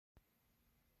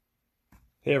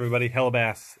Hey everybody,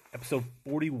 Hellabass, episode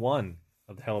 41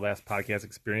 of the Hellabass podcast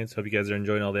experience. Hope you guys are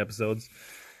enjoying all the episodes.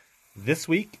 This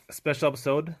week, a special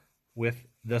episode with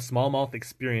the smallmouth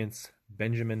experience,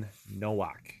 Benjamin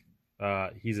Nowak.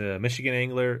 He's a Michigan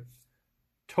angler,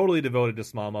 totally devoted to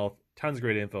smallmouth, tons of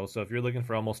great info. So if you're looking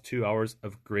for almost 2 hours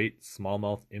of great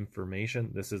smallmouth information,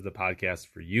 this is the podcast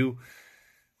for you.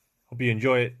 Hope you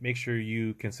enjoy it. Make sure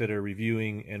you consider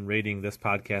reviewing and rating this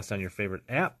podcast on your favorite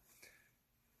app.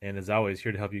 And as always,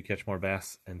 here to help you catch more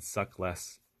bass and suck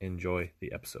less. Enjoy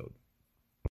the episode.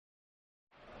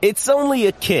 It's only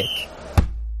a kick,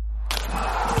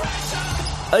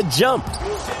 a jump,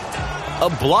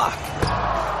 a block.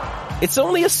 It's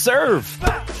only a serve.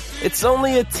 It's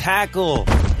only a tackle,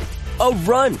 a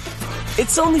run.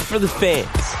 It's only for the fans.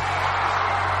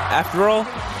 After all,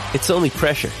 it's only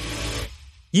pressure.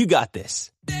 You got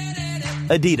this.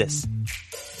 Adidas.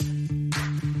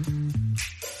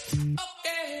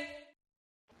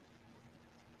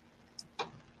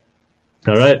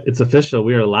 All right, it's official.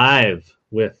 We are live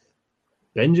with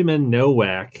Benjamin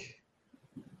Nowak.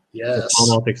 Yes. The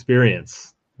smallmouth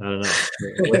experience. I don't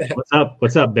know. What's up?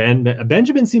 What's up, Ben?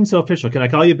 Benjamin seems so official. Can I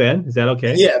call you Ben? Is that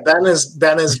okay? Yeah, Ben is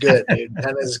good, dude.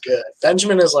 Ben is good.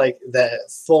 Benjamin is like that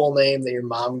full name that your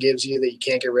mom gives you that you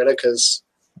can't get rid of because,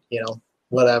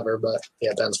 whatever. But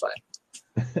yeah, Ben's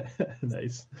fine.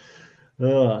 Nice.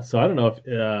 So I don't know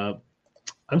if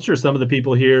I'm sure some of the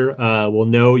people here will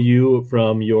know you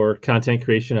from your content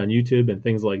creation on YouTube and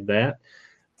things like that.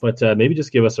 But maybe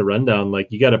just give us a rundown. Like,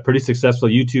 you got a pretty successful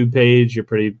YouTube page. You're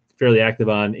fairly active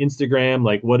on Instagram.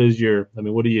 Like, what do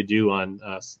you do on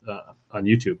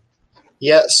YouTube?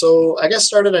 Yeah, so I got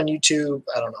started on YouTube,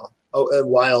 I don't know, a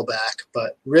while back.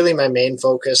 But really my main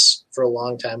focus for a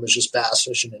long time was just bass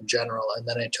fishing in general. And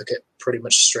then I took it pretty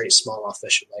much straight smallmouth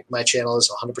fishing. Like, my channel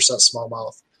is 100%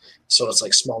 smallmouth. So it's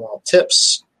like smallmouth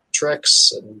tips,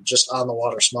 tricks, and just on the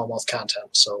water smallmouth content.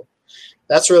 So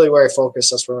that's really where I focus.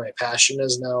 That's where my passion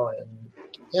is now. And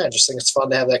yeah, I just think it's fun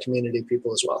to have that community of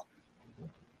people as well.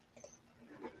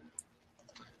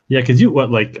 Yeah, because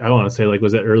I want to say,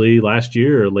 was it early last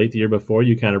year or late the year before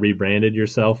you kind of rebranded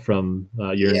yourself from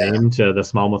your name to the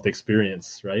smallmouth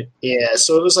experience, right? Yeah,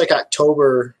 so it was like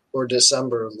October or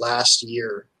December last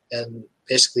year. And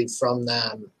basically from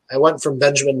then, I went from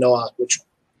Benjamin Nowak, which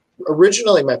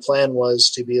originally my plan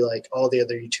was to be like all the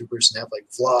other YouTubers and have like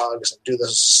vlogs and do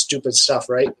this stupid stuff,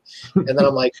 right? And then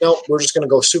I'm like, nope, we're just going to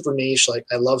go super niche. Like,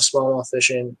 I love smallmouth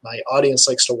fishing. My audience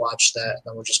likes to watch that. And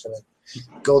then we're just going to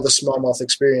go the smallmouth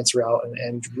experience route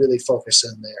and really focus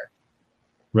in there.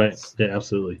 Right. Yeah,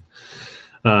 absolutely.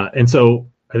 And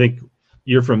so I think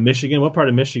you're from Michigan. What part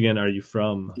of Michigan are you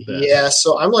from? Yeah,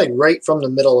 so I'm like right from the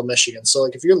middle of Michigan. So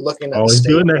like if you're looking at he's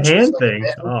doing the hand like, thing.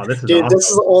 Man, this is dude, awesome. This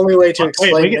is the only way to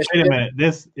explain. Wait a minute.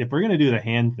 If we're gonna do the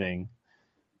hand thing,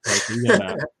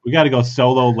 we gotta go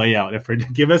solo layout.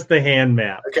 Give us the hand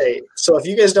map. Okay, so if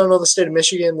you guys don't know the state of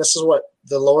Michigan, this is what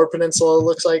the Lower Peninsula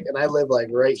looks like, and I live like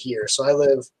right here. So I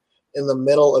live in the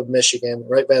middle of Michigan,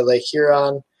 right by Lake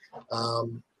Huron.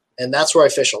 And that's where I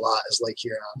fish a lot, is Lake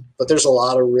Huron. But there's a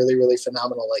lot of really, really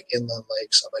phenomenal like inland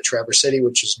lakes up by Traverse City,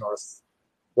 which is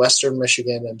northwestern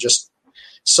Michigan, and just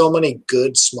so many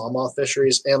good smallmouth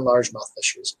fisheries and largemouth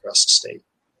fisheries across the state.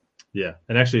 Yeah,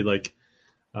 and actually, when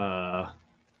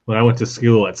I went to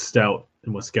school at Stout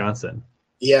in Wisconsin,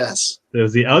 yes, it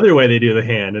was the other way they do the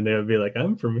hand, and they would be like,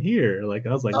 "I'm from here." Like,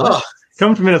 I was like, "What?"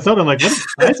 Coming from Minnesota, I'm like, "What?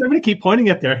 Why does everybody keep pointing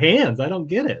at their hands? I don't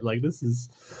get it. Like, this is."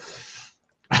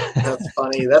 That's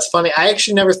funny. That's funny. I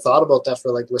actually never thought about that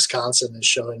for like Wisconsin is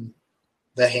showing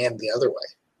the hand the other way.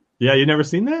 Yeah, you never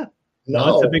seen that? No,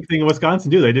 that's a big thing in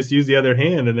Wisconsin too. They just use the other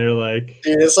hand, and they're like,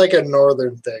 dude, it's like a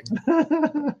northern thing.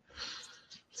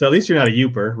 So at least you're not a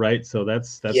Youper, right? So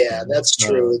that's yeah, that's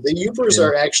true. The Youpers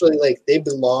are actually like they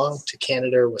belong to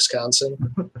Canada or Wisconsin,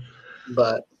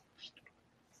 but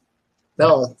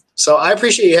no. So I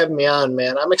appreciate you having me on,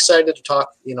 man. I'm excited to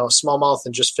talk, smallmouth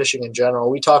and just fishing in general.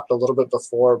 We talked a little bit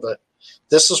before, but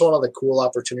this is one of the cool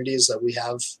opportunities that we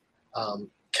have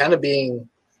kind of being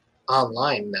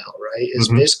online now, right? Is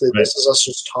basically right. This is us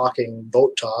just talking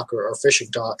boat talk or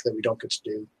fishing talk that we don't get to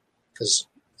do because,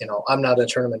 I'm not a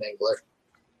tournament angler.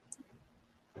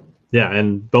 Yeah,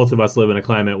 and both of us live in a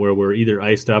climate where we're either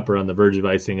iced up or on the verge of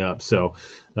icing up. So,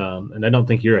 and I don't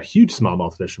think you're a huge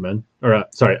smallmouth fisherman, or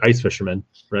ice fisherman,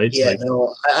 right? Yeah,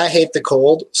 no, I hate the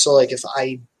cold. So, like, if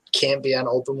I can't be on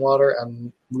open water,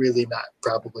 I'm really not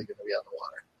probably going to be on the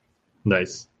water.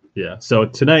 Nice. Yeah. So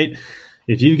tonight,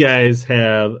 if you guys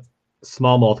have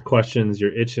smallmouth questions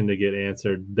you're itching to get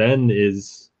answered, Ben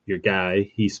is your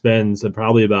guy. He spends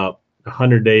probably about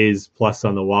 100 days plus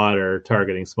on the water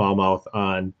targeting smallmouth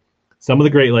on some of the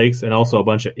Great Lakes and also a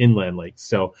bunch of inland lakes.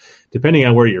 So depending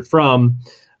on where you're from,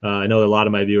 I know a lot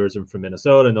of my viewers are from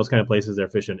Minnesota and those kind of places. They're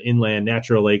fishing inland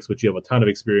natural lakes, which you have a ton of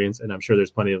experience. And I'm sure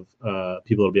there's plenty of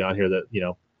people that'll be on here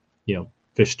that,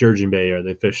 fish Sturgeon Bay, or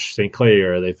they fish St.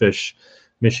 Clair, or they fish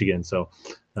Michigan. So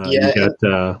you've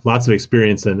got lots of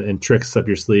experience and tricks up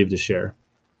your sleeve to share.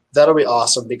 That'll be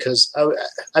awesome, because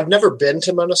I've never been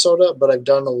to Minnesota, but I've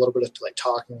done a little bit of like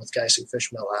talking with guys who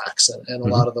fish Mille Lacs and a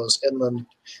lot of those inland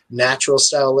natural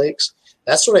style lakes.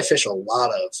 That's what I fish a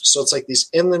lot of. So it's like these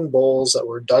inland bowls that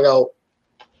were dug out,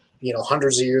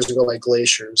 hundreds of years ago by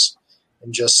glaciers,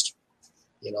 and just,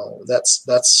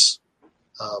 that's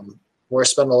where I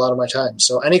spend a lot of my time.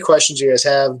 So any questions you guys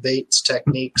have, baits,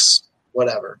 techniques,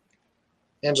 whatever,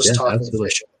 and just talking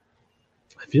fishing.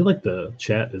 I feel like the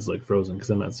chat is like frozen because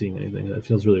I'm not seeing anything. It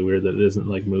feels really weird that it isn't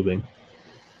like moving.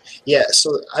 Yeah,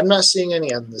 so I'm not seeing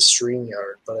any on the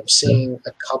StreamYard, but I'm seeing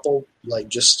a couple like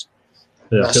just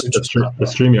messages. The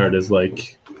StreamYard is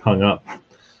like hung up,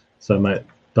 so it might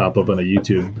pop up on a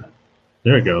YouTube.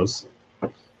 There it goes.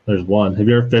 There's one. Have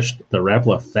you ever fished the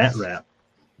Rapala Fat Rap,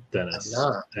 Dennis? I'm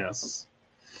not. Yes.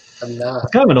 I'm not.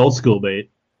 It's kind of an old school bait.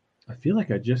 I feel like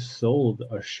I just sold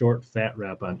a short fat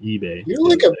wrap on eBay. You're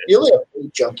like a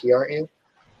bait junkie, aren't you?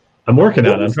 I'm working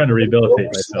on it. I'm trying to rehabilitate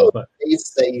myself.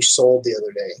 Baits that you sold the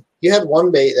other day. You had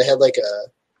one bait that had like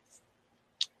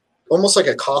almost like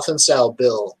a coffin style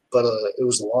bill, but it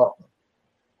was long.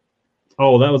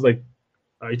 Oh, that was like.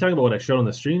 Are you talking about what I showed on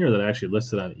the stream, or that I actually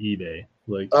listed on eBay?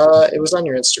 Like, it was on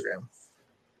your Instagram.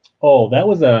 Oh, that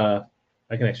was a.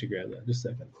 I can actually grab that. Just a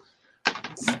second.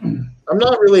 I'm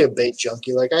not really a bait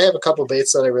junkie. Like, I have a couple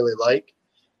baits that I really like,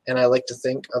 and I like to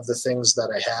think of the things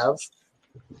that I have,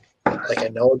 like I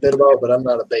know a bit about, but I'm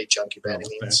not a bait junkie by any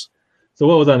means. So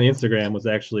what was on the Instagram was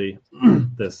actually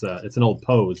this. It's an old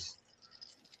Pose.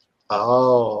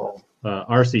 Oh.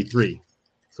 RC3.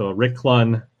 So a Rick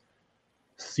Clunn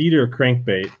cedar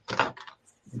crankbait.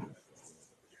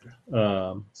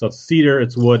 So it's cedar,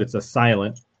 it's wood, it's a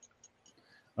silent.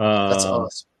 That's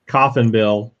awesome. Coffin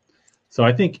bill. So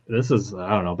I think this is, I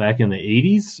don't know, back in the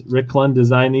 80s, Rick Clunn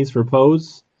designed these for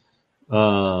Pose.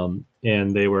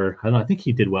 And they were, I don't know, I think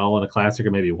he did well in a classic,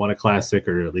 or maybe won a classic,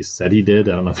 or at least said he did.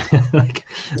 I don't know. Back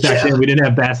then we didn't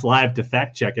have Bass Live to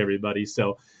fact check everybody.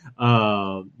 So,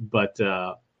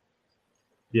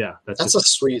 yeah. That's a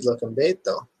sweet looking bait,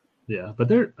 though. Yeah, but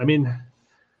they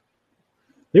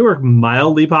were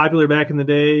mildly popular back in the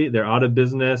day. They're out of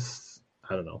business.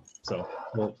 I don't know. So,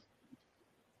 well,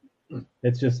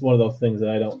 it's just one of those things that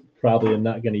I probably am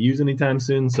not going to use anytime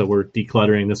soon. So we're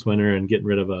decluttering this winter and getting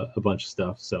rid of a bunch of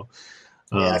stuff. So,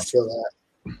 yeah, I feel that.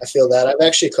 I've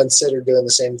actually considered doing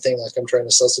the same thing. Like, I'm trying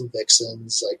to sell some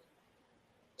Vixens, like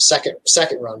second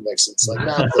run Vixens, like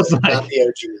not the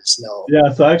OGs. No.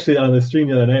 Yeah. So actually, on the stream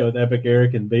the other night with Epic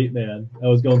Eric and Baitman, I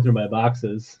was going through my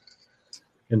boxes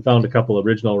and found a couple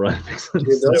original run Vixens.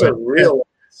 Dude, those are real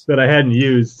ones that I hadn't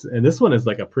used, and this one is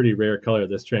like a pretty rare color.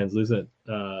 This translucent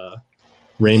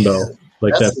rainbow,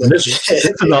 like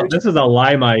that. This is a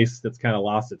lime ice that's kind of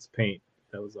lost its paint.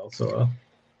 That was also a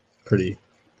pretty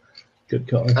good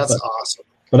color. That's awesome.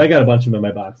 But I got a bunch of them in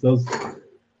my box. Those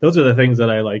are the things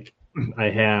that I like. I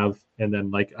have, and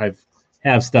then like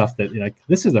have stuff that like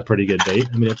this is a pretty good bait.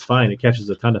 I mean, it's fine. It catches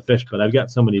a ton of fish, but I've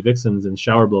got so many Vixens and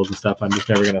shower blows and stuff. I'm just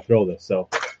never going to throw this. So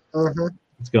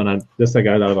what's going on? This I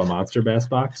got out of a Monster Bass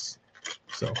box.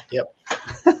 So yep. I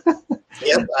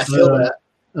feel that.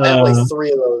 I have like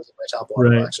 3 of those in my top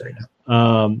water box right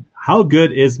now. How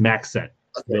good is Max Scent?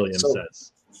 Okay, William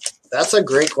says. That's a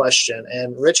great question.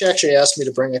 And Rich actually asked me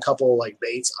to bring a couple like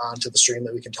baits onto the stream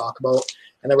that we can talk about.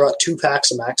 And I brought 2 packs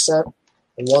of Max Scent,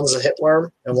 and one's a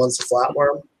hitworm and one's a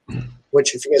flatworm,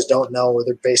 which if you guys don't know,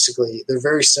 they're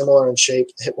very similar in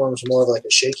shape. The hitworm's more of like a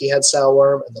shaky head style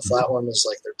worm, and the flatworm is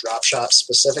like their drop shot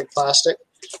specific plastic.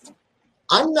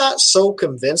 I'm not so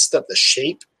convinced that the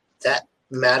shape that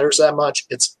matters that much.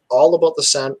 It's all about the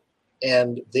scent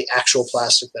and the actual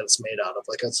plastic that it's made out of.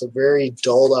 Like, it's a very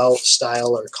dulled out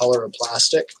style or color of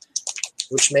plastic,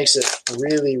 which makes it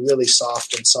really, really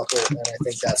soft and supple. And I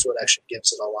think that's what actually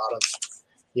gives it a lot of,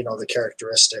 the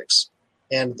characteristics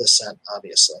and the scent,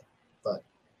 obviously. But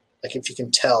like, if you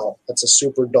can tell, it's a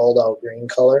super dulled out green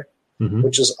color,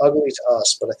 which is ugly to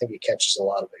us, but I think it catches a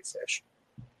lot of big fish.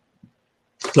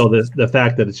 So the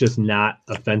fact that it's just not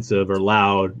offensive or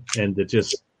loud and it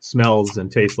just smells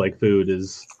and tastes like food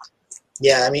is.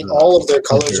 Yeah, I mean, all of their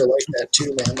colors are like that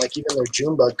too, man. Like, even their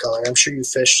June bug color. I'm sure you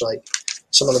fished like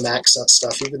some of the Max Scent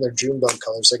stuff. Even their June bug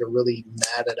color is like a really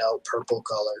matted out purple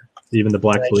color. Even the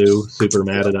black blue, super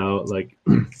matted out. Like,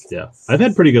 yeah, I've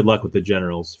had pretty good luck with the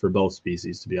generals for both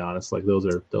species, to be honest. Like, those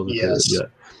are pretty good.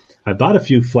 I bought a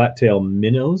few flat tail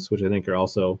minnows, which I think are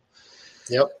also.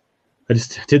 Yep. I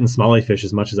just didn't smallie fish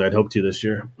as much as I'd hoped to this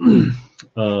year.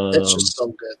 It's just so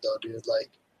good though, dude. Like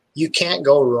you can't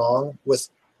go wrong with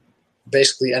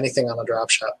basically anything on a drop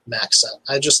shot max scent.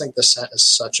 I just think the scent is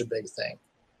such a big thing,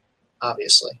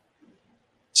 obviously,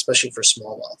 especially for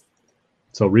smallmouth.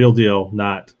 So real deal,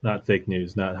 not fake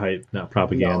news, not hype, not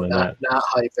propaganda. No, not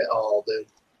hype at all, dude.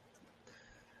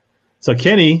 So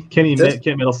Kenny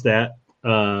Middlestat,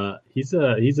 he's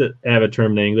an avid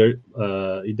tournament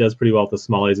angler. He does pretty well with the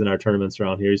smallies in our tournaments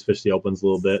around here. He's fished the opens a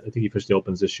little bit. I think he fished the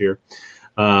opens this year.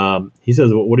 He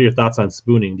says, "What are your thoughts on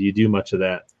spooning? Do you do much of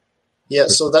that?" Yeah,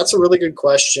 so that's a really good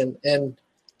question, and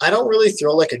I don't really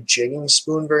throw like a jigging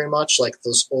spoon very much, like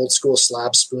those old school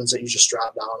slab spoons that you just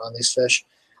drop down on these fish.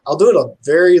 I'll do it a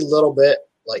very little bit,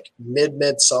 like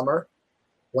midsummer,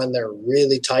 when they're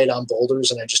really tight on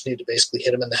boulders, and I just need to basically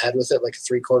hit them in the head with it, like a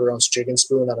 3/4 ounce jigging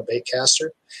spoon on a bait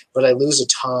caster. But I lose a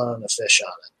ton of fish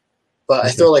on it. But I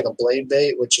throw like a blade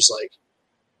bait, which is like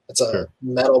it's a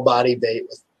metal body bait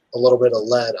with a little bit of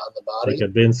lead on the body, like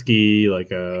a Binsky,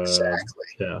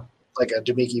 yeah, like a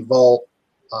Demiki Vault.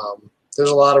 There's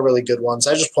a lot of really good ones.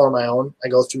 I just pour my own. I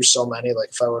go through so many. Like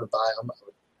if I were to buy them, I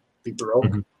would be broke.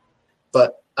 Mm-hmm.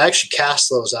 But I actually cast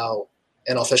those out,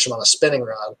 and I'll fish them on a spinning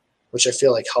rod, which I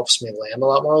feel like helps me land a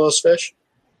lot more of those fish.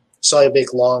 So I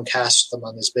make long casts with them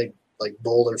on these big like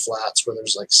boulder flats where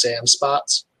there's like sand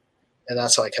spots, and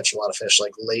that's how I catch a lot of fish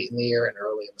like late in the year and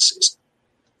early in the season.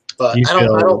 But I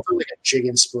don't do like a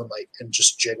jigging spoon like and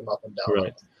just jig them up and down.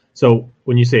 Right. So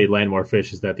when you say land more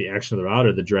fish, is that the action of the rod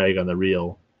or the drag on the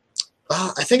reel?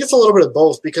 I think it's a little bit of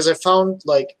both, because I found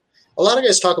like a lot of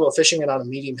guys talk about fishing it on a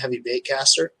medium heavy bait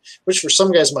caster, which for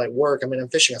some guys might work. I mean, I'm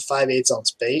fishing a 5/8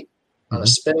 ounce bait on a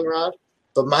spinning rod,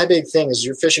 but my big thing is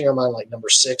you're fishing them on like number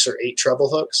 6 or 8 treble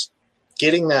hooks.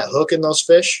 Getting that hook in those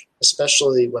fish,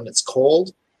 especially when it's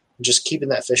cold, and just keeping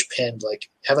that fish pinned, like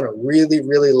having a really,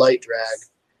 really light drag.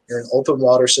 You're in an open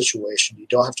water situation. You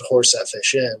don't have to horse that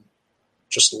fish in.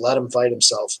 Just let him fight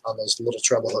himself on those little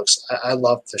treble hooks. I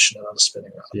love fishing it on a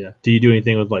spinning rod. Yeah. Do you do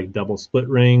anything with like double split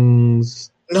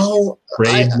rings? No.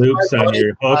 Braid loops on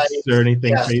your hooks or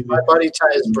anything crazy? My buddy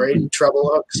ties braid treble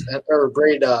hooks or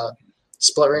braid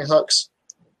split ring hooks.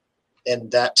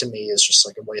 And that to me is just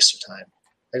like a waste of time.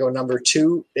 I go number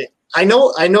 2. I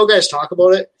know guys talk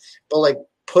about it, but like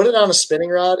put it on a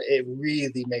spinning rod. It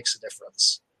really makes a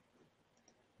difference.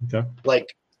 Okay.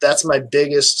 Like that's my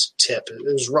biggest tip. It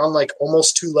is run like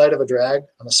almost too light of a drag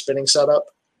on a spinning setup,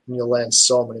 and you'll land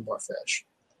so many more fish.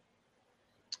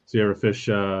 So you ever fish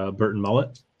Burton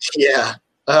Mullet? Yeah.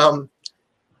 I'm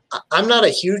not a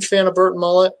huge fan of Burton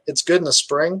Mullet. It's good in the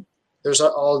spring. There's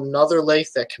another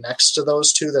lake that connects to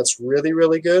those two that's really,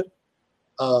 really good.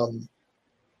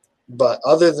 But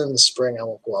other than the spring, I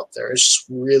won't go up there. It's just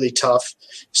really tough,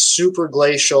 super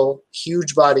glacial,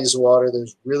 huge bodies of water.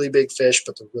 There's really big fish,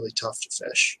 but they're really tough to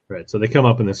fish. Right. So they come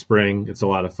up in the spring. It's a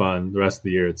lot of fun. The rest of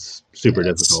the year, it's super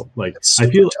difficult. Like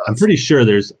tough. I'm pretty sure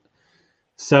there's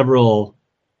several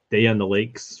Day on the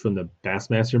Lakes from the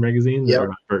Bassmaster magazine that are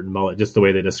on Burton Mullet, just the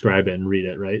way they describe it and read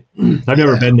it, right? I've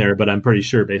never been there, but I'm pretty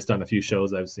sure based on a few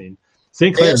shows I've seen.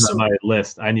 St. Clair's on my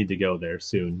list. I need to go there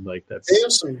soon. Like they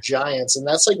have some giants, and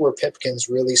that's like where Pipkins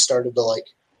really started to like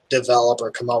develop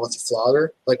or come out with the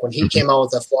flogger. Like when he came out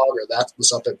with that flogger, that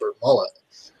was up at Burton Mullet,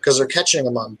 because they're catching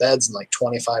them on beds in like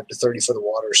 25 to 30 foot of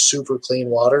water, super clean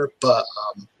water. But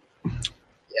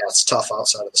it's tough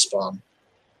outside of the spawn.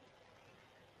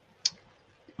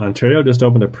 Ontario just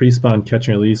opened a pre-spawn catch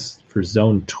and release for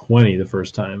Zone 20 the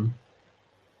first time.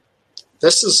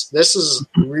 This is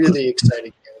really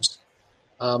exciting news.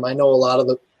 I know a lot of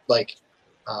the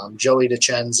Joey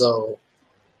DiCenzo,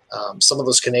 some of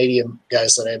those Canadian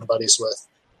guys that I have buddies with.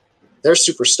 They're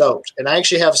super stoked, and I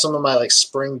actually have some of my like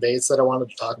spring baits that I wanted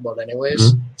to talk about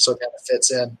anyways, so it kind of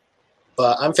fits in.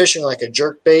 But I'm fishing like a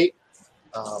jerk bait.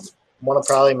 One of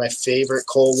probably my favorite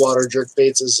cold water jerk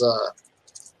baits is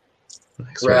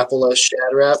Rapala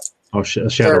Shad Rap. Oh,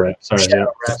 Shadow Rap. Sorry.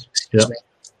 Shadow Rap, excuse me.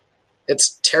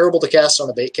 It's terrible to cast on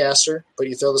a bait caster, but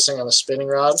you throw this thing on a spinning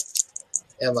rod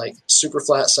and like super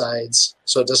flat sides,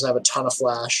 so it doesn't have a ton of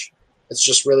flash. It's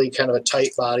just really kind of a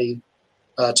tight body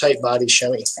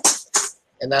shimmy,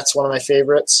 and that's one of my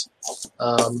favorites.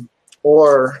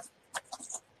 Or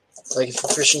like if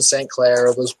you're fishing St. Clair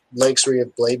or those lakes where you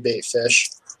have blade bait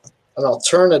fish, an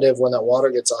alternative when that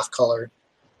water gets off color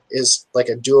is like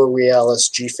a Duo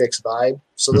Realis G-Fix Vibe.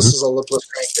 So this is a lipless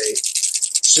crankbait,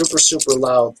 super, super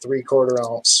loud, 3/4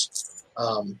 ounce,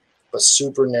 but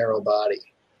super narrow body.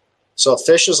 So it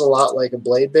fishes a lot like a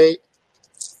blade bait,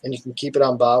 and you can keep it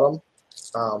on bottom.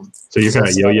 So you're kind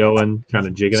of yo-yoing, kind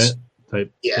of jigging it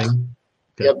type Yeah. thing?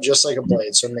 Okay. Yep, just like a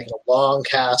blade. So I'm making a long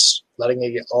cast, letting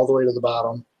it get all the way to the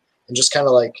bottom, and just kind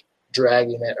of like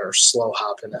dragging it or slow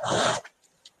hopping it.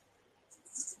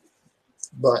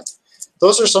 But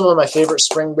those are some of my favorite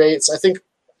spring baits. I think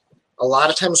a lot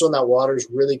of times when that water is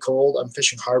really cold, I'm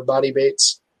fishing hard body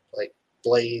baits like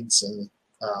blades and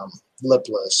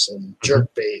lipless and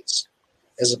jerk baits,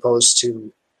 as opposed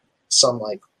to some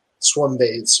like swim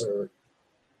baits or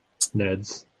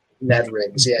Neds. Ned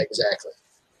rigs. Yeah, exactly.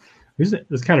 Here's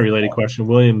this kind of related question.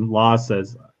 William Law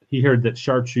says he heard that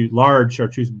large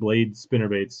chartreuse blade spinner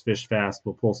baits fish fast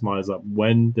will pull smallies up.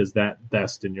 When does that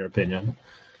best, in your opinion?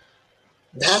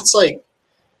 That's like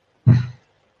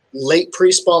late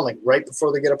pre-spawn, like right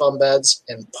before they get up on beds,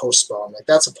 and post-spawn. Like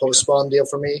that's a post-spawn deal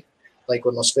for me. Like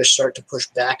when those fish start to push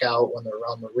back out, when they're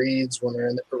around the reeds, when they're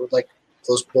in like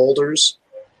those boulders,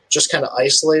 just kind of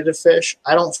isolated fish.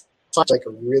 I don't find like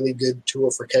a really good tool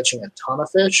for catching a ton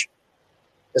of fish,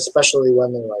 especially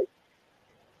when they're like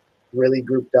really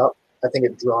grouped up. I think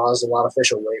it draws a lot of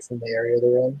fish away from the area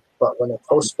they're in. But when they're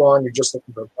post-spawn, you're just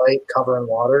looking for bite, cover, and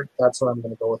water. That's when I'm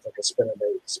going to go with like a spinner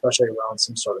bait, especially around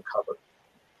some sort of cover.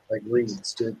 Like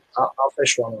reeds, dude. I'll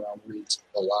fish one around reeds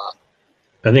a lot.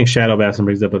 I think Shadow Bassin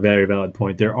brings up a very valid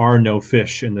point. There are no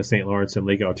fish in the St. Lawrence and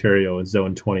Lake Ontario in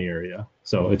Zone 20 area.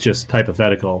 So it's just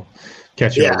hypothetical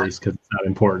catch and release because it's not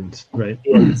important, right?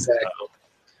 Yeah, exactly.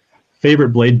 Favorite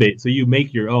blade bait. So you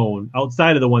make your own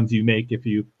outside of the ones you make. If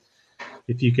you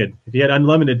had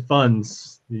unlimited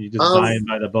funds, you just buy and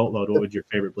buy the boatload. What would your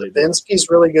favorite blade bait? Binsky's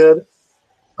really good.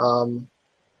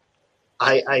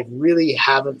 I really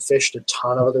haven't fished a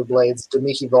ton of other blades.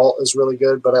 Demiki Vault is really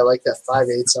good, but I like that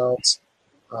 5/8 ounce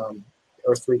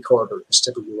or 3/4 is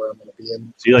typically where I'm going to be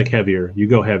in. So you like heavier. You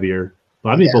go heavier. A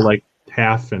lot of people like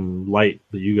half and light,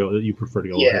 but you prefer to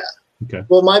go light. Okay.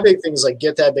 Well, my big thing is like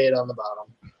get that bait on the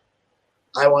bottom.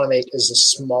 I want to make as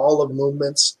small of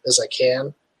movements as I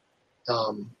can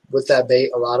with that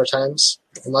bait a lot of times,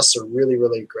 unless they're really,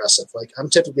 really aggressive. Like I'm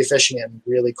typically fishing in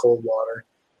really cold water,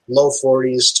 low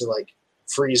 40s to like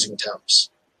freezing temps.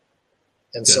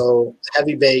 And so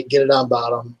heavy bait, get it on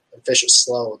bottom and fish it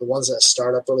slow. The ones that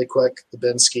start up really quick, the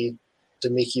Binsky,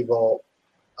 Demiki Vault,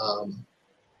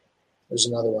 there's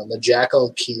another one, the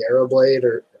Jackal Kiera blade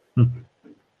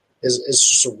is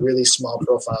just a really small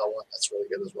profile one that's really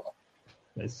good as well.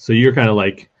 Nice. So you're kind of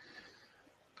like,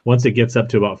 once it gets up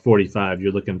to about 45,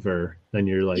 you're looking for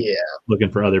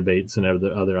other baits and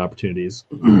other opportunities.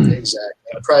 Exactly.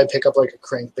 I'd probably pick up like a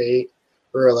crankbait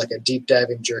or like a deep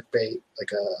diving jerk bait,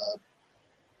 like a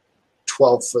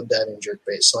 12-foot diving jerk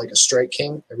bait. So like a Strike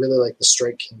King. I really like the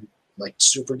Strike King, like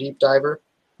super deep diver.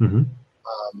 Mm-hmm.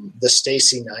 The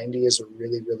Stacy 90 is a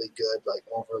really, really good, like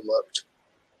overlooked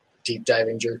deep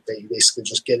diving jerk bait. You basically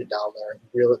just get it down there,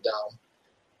 reel it down.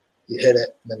 You hit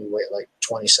it, and then you wait like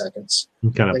 20 seconds.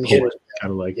 Kind of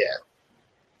like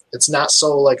it's not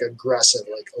so like aggressive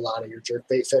like a lot of your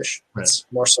jerkbait fish. Right. It's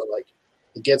more so like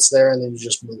it gets there and then you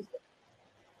just move it.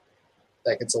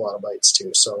 That gets a lot of bites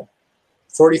too. So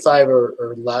 45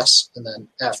 or less, and then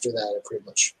after that, I pretty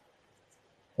much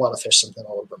want to fish something a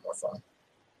little bit more fun.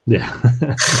 Yeah.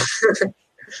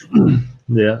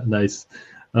 Yeah, nice.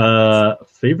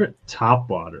 Favorite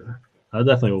topwater? I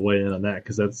definitely will weigh in on that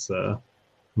because that's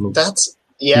that's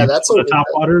the top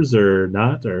waters or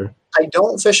not, or I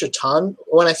don't fish a ton.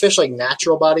 When I fish like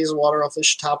natural bodies of water, I'll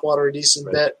fish topwater a decent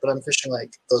bit, but I'm fishing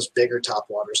like those bigger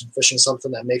topwaters. I'm fishing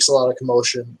something that makes a lot of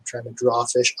commotion. I'm trying to draw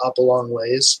fish up a long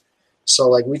ways. So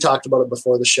like we talked about it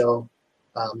before the show,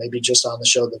 maybe just on the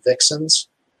show, the Vixens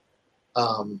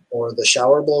or the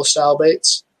shower blow style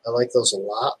baits. I like those a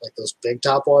lot, like those big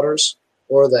topwaters,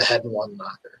 or the head and one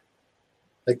knocker.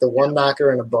 Like the one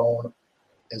knocker and a bone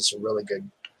is really good.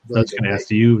 I was going to ask,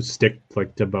 do you stick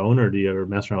like to bone, or do you ever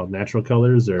mess around with natural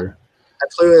colors? Or I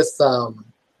play with I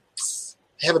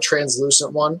have a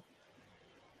translucent one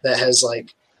that has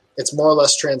like, it's more or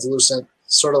less translucent,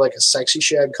 sort of like a sexy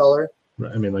shad color.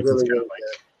 I mean, like, really, it's really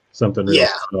like something really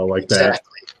like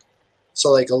exactly. that. So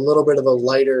like a little bit of a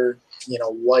lighter,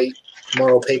 white,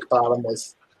 more opaque bottom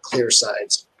with clear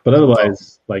sides. But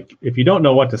otherwise, like if you don't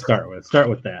know what to start with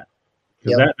that.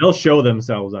 Because they'll show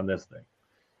themselves on this thing.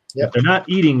 Yep. If they're not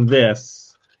eating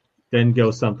this, then go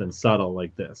something subtle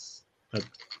like this.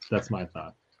 That's my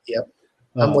thought. Yep.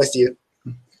 I'm with you.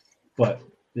 But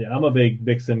yeah, I'm a big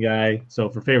Vixen guy. So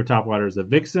for favorite topwaters, a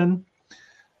Vixen,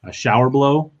 a shower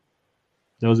blow.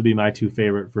 Those would be my two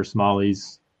favorite for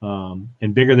smallies.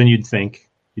 And bigger than you'd think.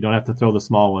 You don't have to throw the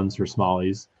small ones for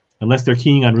smallies, unless they're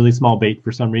keying on really small bait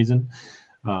for some reason.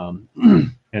 And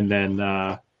then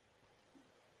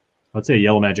I'd say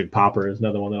Yellow Magic Popper is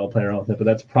another one that I'll play around with it, but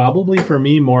that's probably for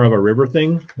me more of a river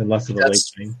thing and less of a lake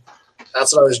thing.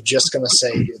 That's what I was just gonna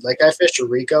say, dude. Like I fished a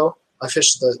Rico. I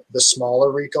fished the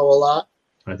smaller Rico a lot.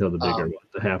 I throw the bigger one,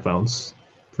 the 1/2 ounce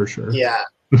for sure. Yeah,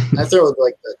 I throw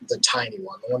like the tiny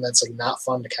one, the one that's like not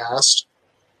fun to cast.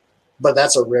 But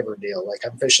that's a river deal. Like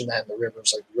I'm fishing that in the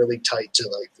rivers, like really tight to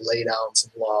like lay downs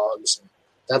and logs, and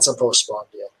that's a post spawn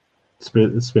deal.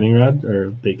 Spinning rod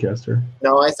or bait caster?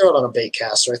 No, I throw it on a bait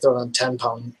caster. I throw it on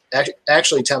 10-pound,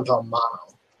 actually 10-pound mono.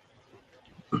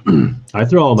 I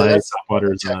throw all my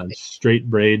topwaters on straight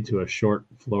braid to a short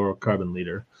fluorocarbon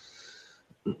leader.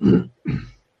 Yeah.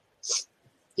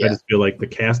 I just feel like the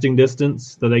casting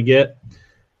distance that I get,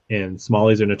 and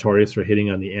smallies are notorious for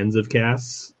hitting on the ends of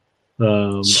casts.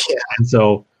 And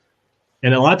so,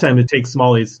 and a lot of times it takes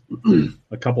smallies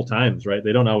a couple times, right?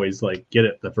 They don't always like get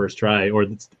it the first try, or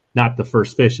it's not the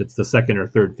first fish. It's the second or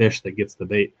third fish that gets the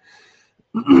bait.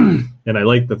 And I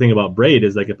like the thing about braid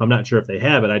is like, if I'm not sure if they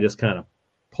have it, I just kind of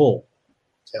pull.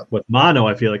 Yep. With mono,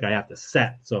 I feel like I have to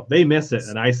set. So if they miss it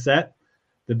and I set,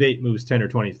 the bait moves 10 or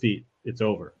 20 feet. It's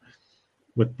over.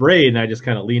 With braid, and I just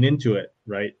kind of lean into it,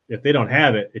 right? If they don't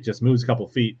have it, it just moves a couple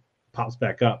feet, pops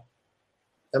back up.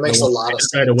 That makes a lot of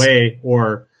sense. Right away,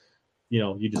 or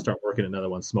you just start working, another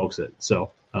one smokes it.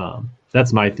 So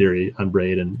that's my theory on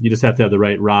braid, and you just have to have the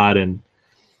right rod and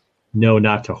know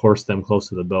not to horse them close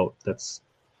to the boat. That's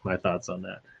my thoughts on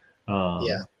that.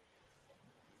 Yeah.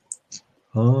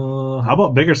 How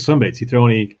about bigger swim baits? You throw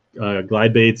any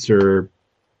glide baits or?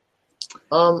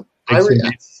 I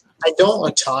don't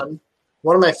a ton.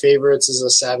 One of my favorites is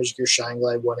a Savage Gear Shine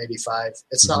Glide 185.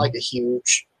 It's not like a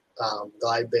huge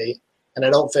glide bait, and I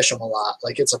don't fish them a lot.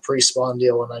 Like it's a pre-spawn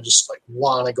deal, and I just like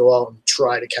want to go out and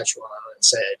try to catch one on it and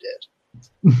say I did.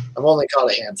 I've only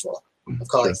caught a handful. I've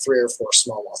caught like 3 or 4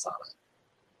 smallmouth on it.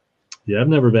 Yeah, I've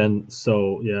never been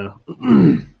so. Yeah,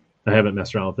 I haven't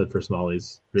messed around with it for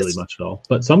smallies really much at all.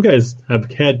 But some guys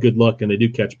have had good luck, and they do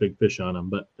catch big fish on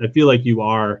them. But I feel like you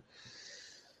are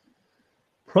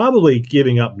probably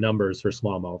giving up numbers for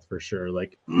smallmouth for sure.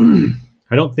 Like,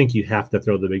 I don't think you have to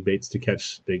throw the big baits to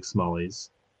catch big smallies.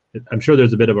 I'm sure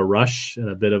there's a bit of a rush and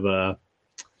a bit of a.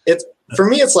 It's for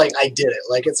me. It's like I did it.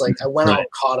 Like it's like I went out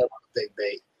and caught it on a big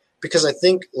bait, because I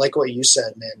think like what you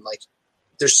said, man. Like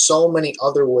there's so many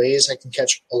other ways I can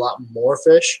catch a lot more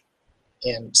fish,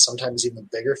 and sometimes even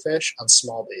bigger fish on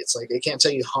small baits. Like I can't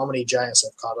tell you how many giants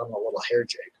I've caught on a little hair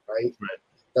jig. Right.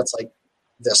 That's like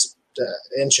this.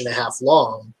 1.5 inches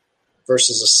long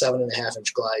versus a 7.5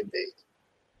 inch glide bait.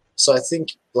 So I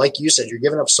think, like you said, you're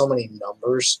giving up so many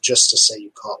numbers just to say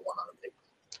you caught one on a big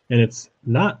bait. And it's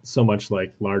not so much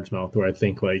like largemouth, where I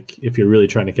think like if you're really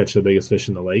trying to catch the biggest fish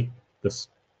in the lake, the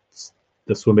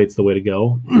swim bait's the way to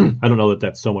go. I don't know that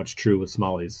that's so much true with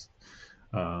smallies.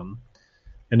 And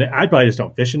I probably just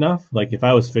don't fish enough. Like if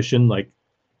I was fishing, like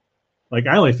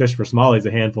I only fish for smallies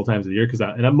a handful of times a year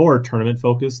and I'm more tournament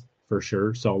focused. For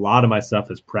sure. So a lot of my stuff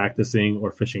is practicing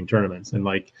or fishing tournaments. And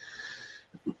like,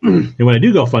 and when I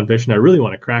do go fun fishing, I really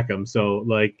want to crack them. So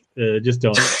like, just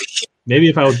don't, maybe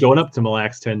if I was going up to Mille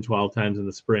Lacs 10, 12 times in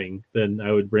the spring, then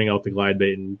I would bring out the glide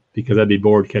bait because I'd be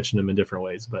bored catching them in different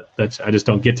ways. But I just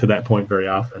don't get to that point very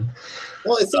often.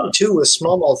 Well, I think too with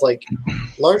smallmouth, like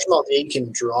largemouth, you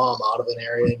can draw them out of an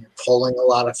area and you're pulling a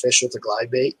lot of fish with the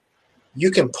glide bait. You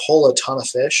can pull a ton of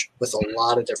fish with a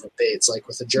lot of different baits. Like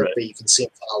with a jerk bait, you can see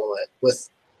them follow it. With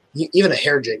even a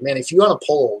hair jig, man, if you want to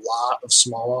pull a lot of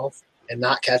smallmouth and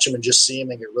not catch them and just see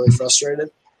them and get really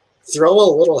frustrated, throw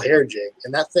a little hair jig.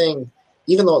 And that thing,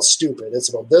 even though it's stupid, it's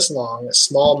about this long, a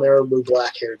small marabou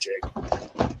black hair jig.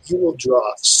 You will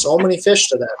draw so many fish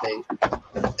to that bait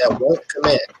that won't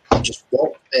commit. Just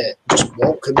won't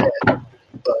commit.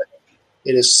 But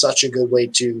it is such a good way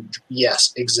to,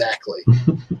 yes, exactly.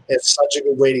 It's such a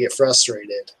good way to get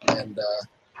frustrated. And,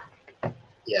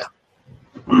 yeah.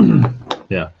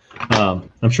 Yeah.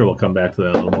 I'm sure we'll come back to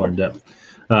that a little more in depth.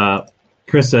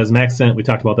 Chris says, Max Scent, we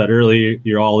talked about that earlier.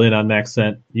 You're all in on Max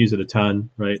Scent. Use it a ton,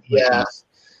 right? Yeah.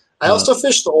 I also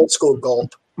fished the old school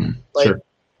Gulp. Like, sure.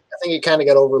 I think it kind of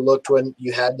got overlooked when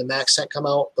you had the Max Scent come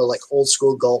out, but like old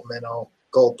school Gulp Minnow,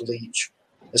 Gulp Leech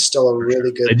is still a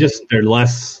really good. They're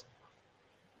less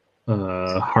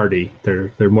hardy.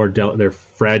 They're more they're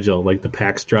fragile. Like the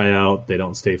packs dry out, they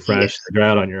don't stay fresh. They dry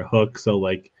out on your hook. So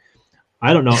like,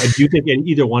 I don't know. Do you think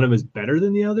either one of them is better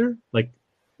than the other? Like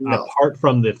apart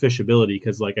from the fishability,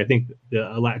 because like I think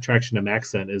the attraction to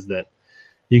Max Scent is that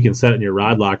you can set it in your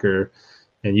rod locker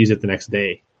and use it the next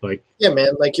day. Like yeah,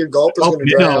 man. Like your Gulp is going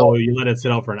to dry out. You let it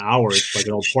sit out for an hour. It's like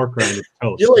an old pork rind with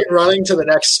toast. You're like running to the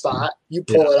next spot. You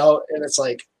pull it out, and it's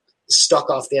like stuck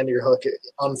off the end of your hook,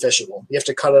 unfishable. You have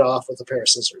to cut it off with a pair of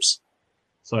scissors.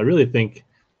 So I really think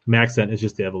MaxScent is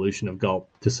just the evolution of gulp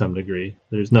to some degree.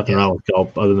 There's nothing wrong with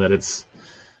gulp other than that it's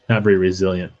not very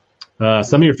resilient.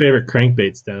 Some of your favorite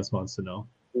crankbaits, Dennis wants to know.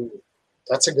 Ooh,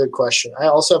 that's a good question. I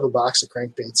also have a box of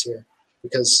crankbaits here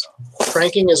because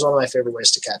cranking is one of my favorite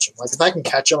ways to catch them. Like if I can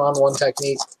catch them on one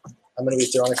technique, I'm going to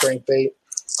be throwing a crankbait.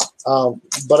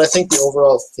 But I think the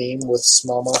overall theme with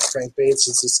smallmouth crankbaits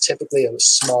is it's typically a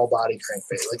small body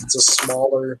crankbait. Like it's a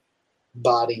smaller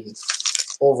body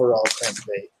overall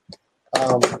crankbait.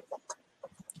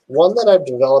 One that I've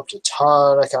developed a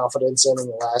ton of confidence in the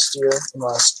last year,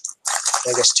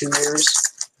 I guess 2 years,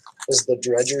 is the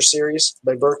Dredger series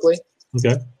by Berkley.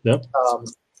 Okay. Yep.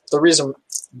 The reason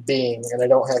being, and I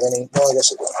don't have any, well, I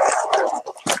guess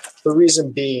the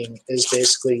reason being is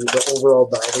basically the overall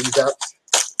diving depth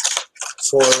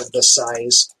for the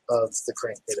size of the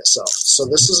crankbait itself. So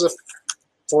this is a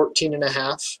 14 and a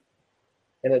half,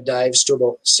 and it dives to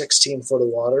about 16 foot of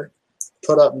water,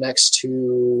 put up next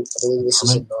to, I believe this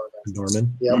is a Norman.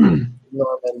 Norman. Yep.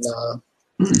 Norman.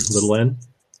 Little N.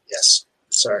 Yes.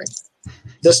 Sorry.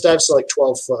 This dives to like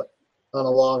 12 foot on a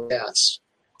long cast,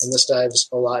 and this dives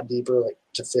a lot deeper, like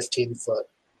to 15 foot,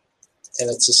 and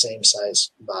it's the same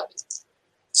size body.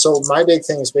 So my big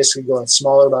thing is basically going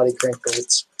smaller body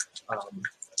crankbaits.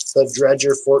 The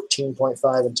Dredger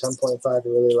 14.5 and 10.5 I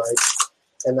really like.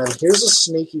 And then here's a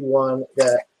sneaky one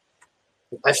that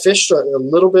I fished a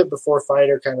little bit before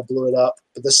Fighter kind of blew it up,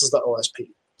 but this is the OSP.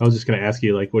 I was just going to ask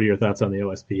you, like, what are your thoughts on the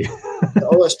OSP? The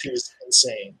OSP is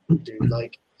insane, dude.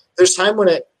 Like, there's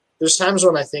times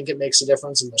when I think it makes a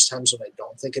difference, and there's times when I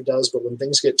don't think it does. But when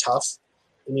things get tough,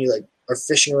 and you like are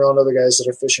fishing around other guys that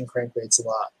are fishing crankbaits a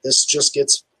lot, this just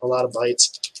gets a lot of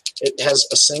bites. It has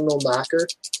a single knocker,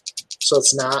 so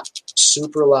it's not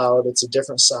super loud. It's a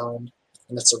different sound,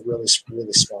 and it's a really,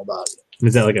 really small body.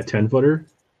 Is that like a 10-footer?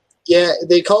 Yeah,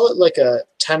 they call it like a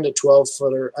 10 to 12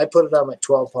 footer. I put it on like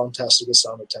 12-pound test to get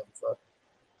down to 10 foot.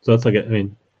 So it's like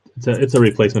it's a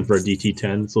replacement for a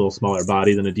DT10. It's a little smaller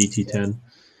body than a DT10.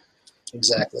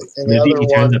 Exactly. And the other DT10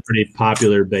 is one, a pretty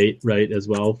popular bait, right, as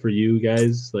well for you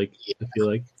guys. Like, I feel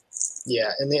like.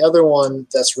 Yeah, and the other one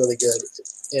that's really good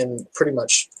and pretty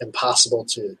much impossible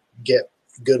to get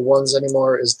good ones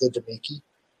anymore is the Demiki.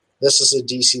 This is a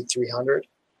DC 300.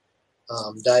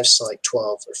 Dives to like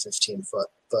 12 or 15 foot.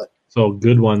 But so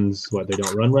good ones, what, they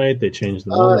don't run right? They change the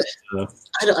motor?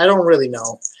 I don't really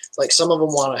know. Like some of them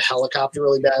want a helicopter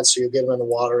really bad, so you get them in the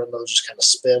water and they'll just kind of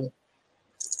spin.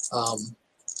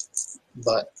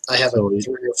 But I have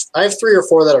three or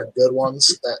four that are good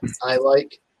ones that I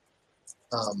like.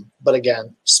 But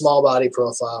again, small body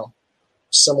profile,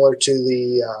 similar to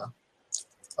the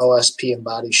OSP in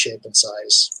body shape and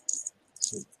size.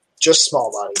 Just small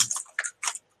body.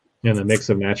 And a mix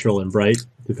of natural and bright,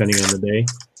 depending on the day.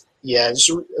 Yeah,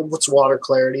 just what's water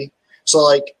clarity. So,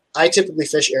 like, I typically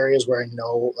fish areas where I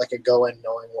know, like, I go in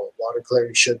knowing what water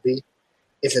clarity should be.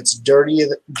 If it's dirtier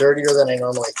than I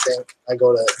normally think, I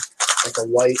go to, like, a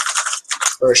white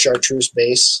or a chartreuse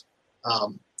base.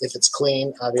 If it's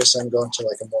clean, obviously I'm going to,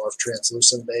 like, a more of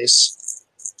translucent base.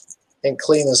 And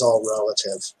clean is all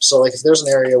relative. So, like, if there's an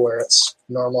area where it's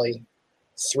normally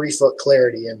 3 foot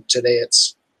clarity and today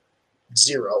it's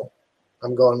 0,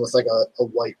 I'm going with like a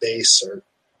white base or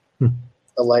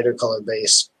a lighter color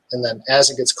base. And then as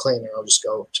it gets cleaner, I'll just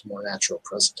go to more natural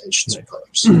presentations of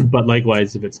colors. But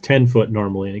likewise, if it's 10 foot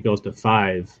normally and it goes to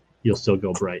 5, you'll still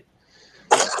go bright.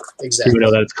 Yeah, exactly. Even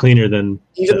though that it's cleaner than...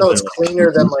 Even though it's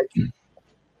cleaner than like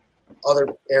other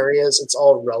areas, it's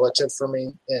all relative for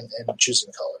me in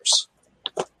choosing colors.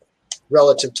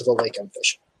 Relative to the lake I'm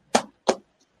fishing.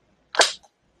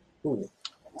 Ooh.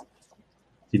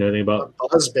 Do you know anything about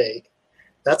buzzbait?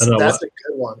 That's a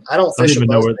good one. I don't fish a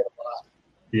buzzbait a lot.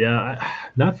 Yeah,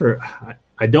 not for.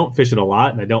 I don't fish it a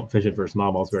lot, and I don't fish it for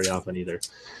smallmouths very often either.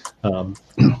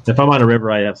 If I'm on a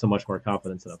river, I have so much more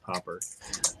confidence in a popper.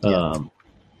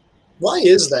 Why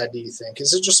is that? Do you think?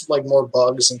 Is it just like more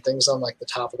bugs and things on like the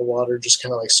top of the water, just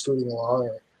kind of like scooting along?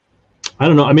 Or? I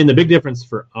don't know. I mean, the big difference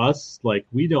for us, like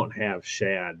we don't have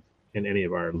shad in any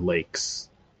of our lakes.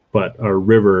 But our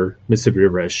river, Mississippi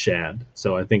River, has shad.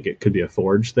 So I think it could be a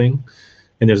forage thing.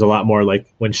 And there's a lot more,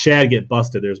 like, when shad get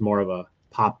busted, there's more of a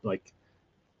pop, like,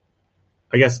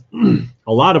 I guess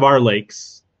a lot of our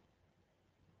lakes,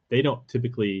 they don't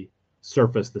typically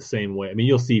surface the same way. I mean,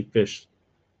 you'll see fish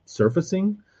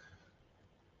surfacing,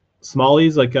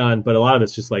 smallies, like but a lot of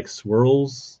it's just like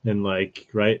swirls and like,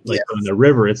 right? Like on the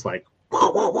river, it's like,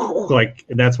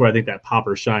 and that's where I think that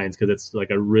popper shines because it's like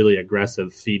a really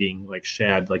aggressive feeding, like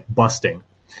shad, like busting.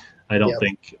 I don't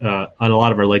think on a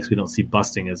lot of our lakes we don't see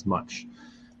busting as much.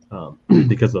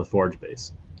 because of the forage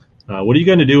base. What are you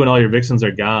going to do when all your vixens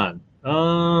are gone?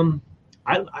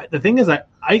 The thing is, I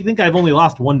think I've only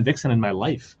lost one vixen in my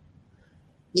life.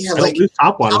 Yeah, I don't lose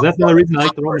topwaters. That's another reason I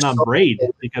like to throw them on braid,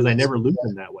 because I never lose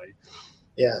them that way.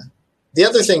 Yeah. The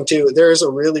other thing too, there is a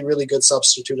really, really good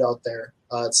substitute out there.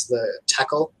 It's the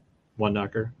Teckle. One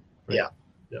knocker. Right? Yeah.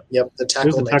 Yep. The Teckle.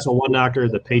 There's the Teckle one knocker,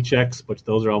 the Paychecks, which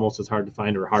those are almost as hard to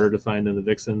find or harder to find than the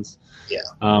Vixens. Yeah.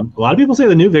 A lot of people say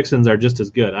the new Vixens are just as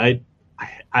good. I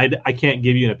can't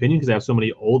give you an opinion because I have so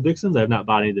many old Vixens. I have not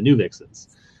bought any of the new Vixens.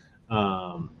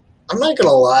 I'm not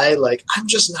gonna lie, like I'm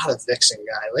just not a Vixen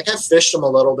guy. Like I fished them a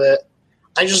little bit.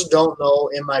 I just don't know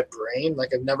in my brain.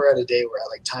 Like I've never had a day where I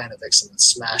like tying a Vixen and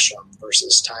smash them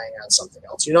versus tying on something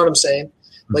else. You know what I'm saying?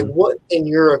 Mm-hmm. Like what, in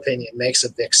your opinion, makes a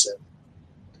Vixen?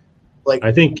 Like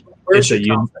I think it's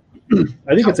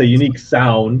a unique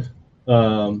sound.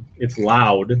 It's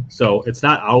loud, so it's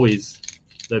not always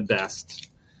the best.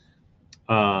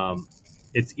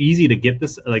 It's easy to get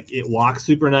this. Like it walks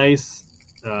super nice.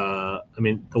 I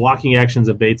mean, the walking actions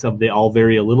of baits they all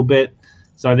vary a little bit.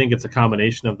 So I think it's a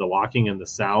combination of the walking and the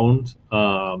sound.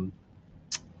 I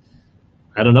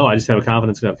don't know. I just have a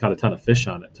confidence that I've caught a ton of fish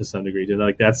on it to some degree.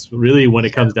 Like that's really when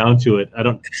it comes down to it.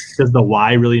 Does the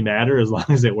why really matter as long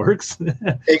as it works?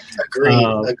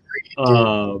 Agreed.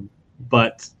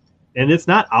 But it's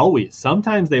not always.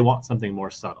 Sometimes they want something more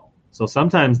subtle. So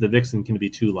sometimes the Vixen can be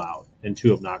too loud and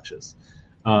too obnoxious.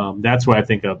 That's why I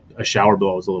think a shower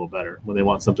blow is a little better when they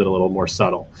want something a little more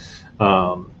subtle.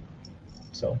 So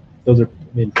those are,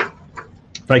 I mean,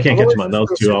 if I can't catch them on those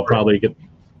two, I'll probably get,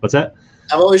 what's that?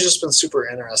 I've always just been super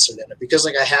interested in it because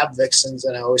like I have Vixens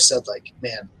and I always said like,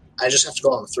 man, I just have to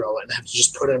go out and throw it and I have to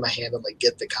just put it in my hand and like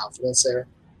get the confidence there.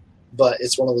 But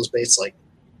it's one of those baits like,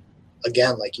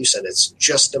 again, like you said, it's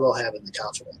just about having the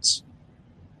confidence.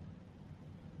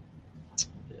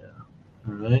 Yeah.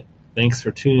 All right. Thanks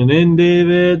for tuning in,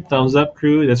 David. Thumbs up,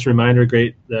 crew. That's a reminder,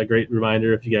 great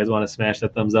reminder. If you guys want to smash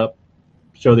that thumbs up,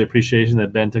 show the appreciation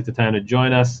that Ben took the time to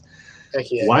join us.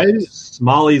 Yeah, why do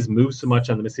smallies move so much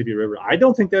on the Mississippi River? I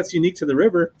don't think that's unique to the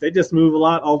river. They just move a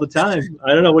lot all the time.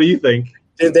 I don't know. What do you think?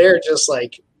 They're just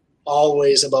like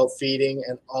always about feeding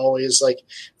and always like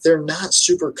they're not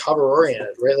super cover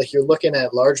oriented, right? Like you're looking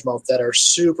at largemouth that are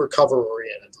super cover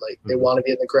oriented. Like they want to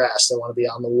be in the grass, they want to be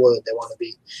on the wood, they want to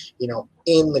be,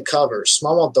 in the cover.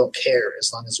 Smallmouth don't care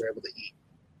as long as they're able to eat.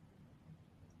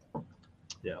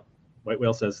 Yeah. White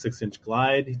Whale says 6-inch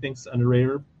glide, he thinks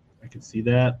underrated. I can see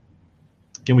that.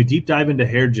 Can we deep dive into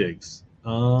hair jigs?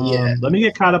 Yeah. Let me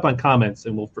get caught up on comments,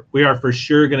 and we are for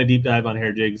sure going to deep dive on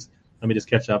hair jigs. Let me just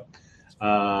catch up.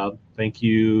 Thank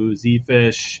you,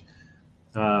 Z-Fish.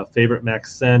 Favorite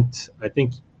Max Scent. I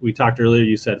think we talked earlier.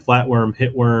 You said flatworm,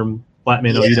 hitworm, flat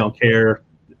minnow. You don't care.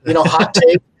 Hot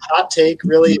take.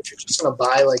 Really, if you're just going to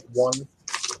buy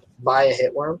a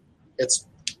hitworm, it's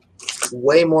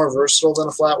way more versatile than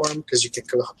a flatworm because you can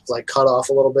cut off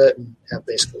a little bit and have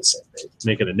basically the same bait.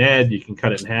 Make it a Ned. You can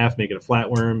cut it in half. Make it a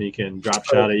flatworm. You can drop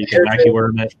shot it. You can wacky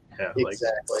worm it. Yeah,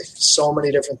 exactly. So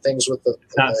many different things with the.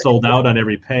 It's not sold out on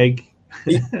every peg.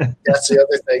 That's the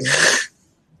other thing.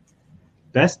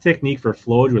 Best technique for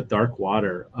flowage with dark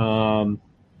water. I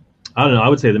don't know. I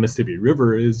would say the Mississippi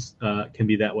River can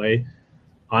be that way.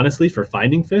 Honestly, for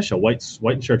finding fish, a white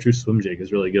and chartreuse swim jig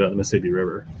is really good on the Mississippi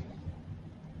River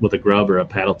with a grub or a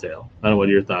paddle tail. I don't know. What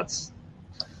are your thoughts?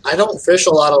 I don't fish a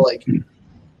lot of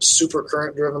super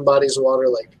current driven bodies of water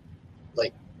like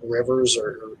rivers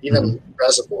or even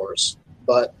reservoirs.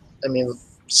 But I mean,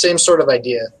 same sort of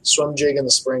idea. Swim jig in the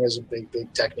spring is a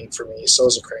big technique for me. So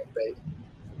is a crankbait.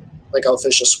 Like I'll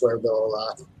fish a square bill a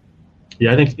lot.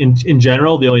 Yeah, I think in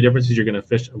general, the only difference is you're going to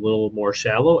fish a little more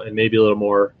shallow and maybe a little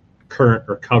more current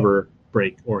or cover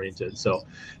break oriented. So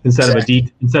instead of a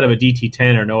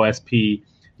DT10 or an OSP,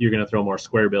 you're going to throw more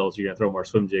square bills. You're going to throw more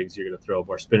swim jigs. You're going to throw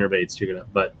more spinner baits.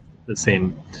 But the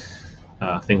same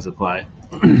things apply.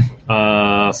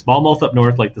 Smallmouth up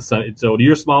north, like the sun. So do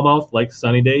your smallmouth like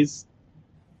sunny days?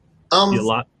 A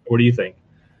lot. What do you think?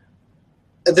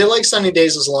 They like sunny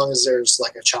days as long as there's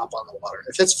like a chop on the water.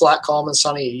 If it's flat, calm, and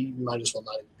sunny, you might as well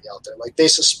not even be out there. Like they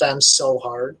suspend so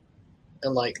hard,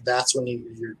 and that's when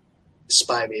your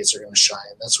spy baits are going to shine.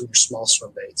 That's when your small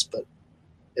swim baits. But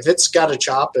if it's got a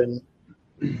chop and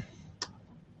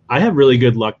I have really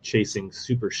good luck chasing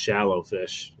super shallow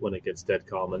fish when it gets dead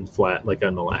calm and flat, like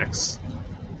on Mille Lacs.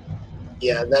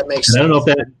 Yeah, that makes sense. I don't know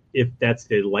if that's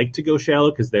they like to go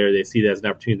shallow because they see that as an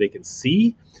opportunity they can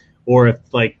see, or if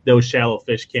those shallow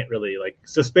fish can't really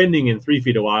suspending in 3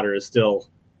 feet of water is still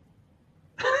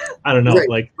I don't know.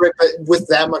 Right, but with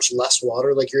that much less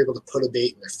water, like you're able to put a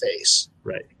bait in their face.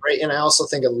 Right. And I also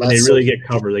think and they really get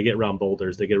covered. They get around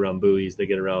boulders. They get around buoys. They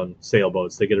get around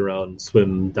sailboats. They get around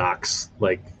swim docks.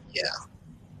 Yeah.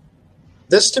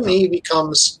 This to me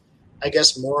becomes, I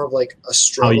guess, more of like a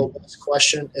struggle-based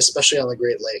question, especially on the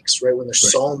Great Lakes, right? When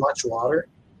there's so much water,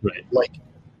 right? Like,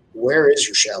 where is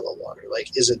your shallow water?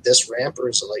 Like, is it this ramp or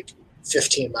is it like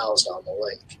 15 miles down the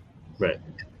lake? Right.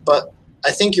 But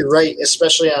I think you're right,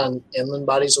 especially on inland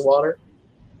bodies of water,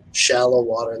 shallow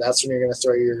water. That's when you're going to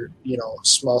throw your,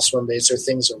 small swim baits or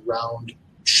things around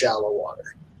shallow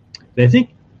water. And I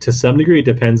think to some degree it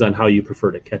depends on how you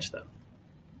prefer to catch them.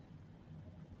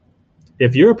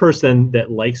 If you're a person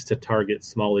that likes to target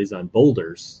smallies on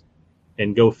boulders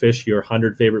and go fish your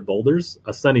 100 favorite boulders,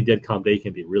 a sunny dead calm day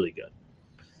can be really good.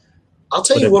 I'll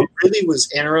tell you what really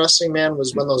was interesting, man,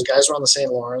 was when those guys were on the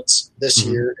St. Lawrence this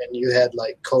year and you had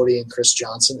like Cody and Chris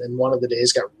Johnson, and one of the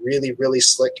days got really, really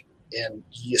slick and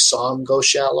you saw them go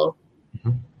shallow.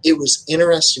 Mm-hmm. It was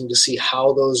interesting to see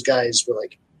how those guys were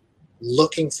like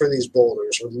looking for these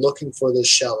boulders or looking for this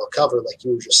shallow cover, like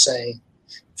you were just saying.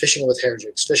 Fishing with hair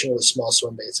jigs, fishing with small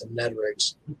swim baits and Ned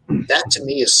rigs. That to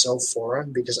me is so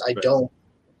foreign because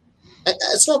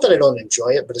it's not that I don't enjoy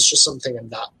it, but it's just something I'm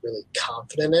not really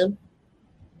confident in.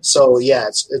 So yeah,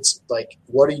 it's like,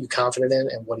 what are you confident in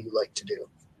and what do you like to do?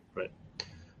 Right.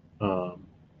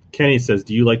 Kenny says,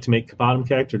 do you like to make bottom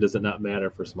catch or does it not matter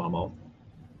for smallmouth?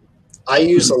 I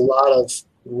use a lot of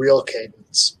reel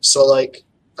cadence. So like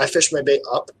I fish my bait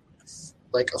up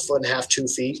like 1.5 feet, 2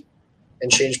 feet.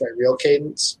 And change my reel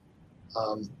cadence,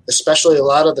 especially a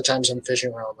lot of the times I'm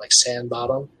fishing around like sand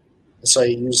bottom. And so I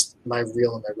use my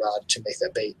reel and my rod to make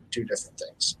that bait do different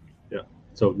things. Yeah.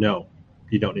 So no,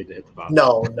 you don't need to hit the bottom.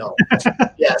 No.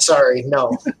 Yeah, sorry,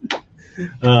 no.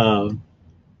 I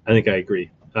think I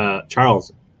agree.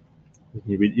 Charles,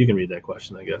 you can read that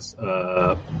question, I guess.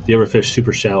 Do you ever fish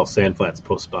super shallow sand flats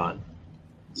post spawn?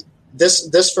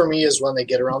 This for me is when they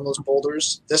get around those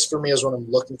boulders. This for me is when I'm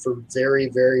looking for very,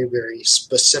 very, very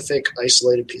specific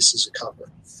isolated pieces of cover.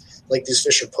 Like these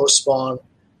fish are post spawn.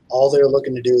 All they're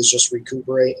looking to do is just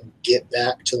recuperate and get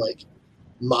back to like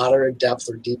moderate depth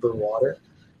or deeper water.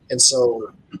 And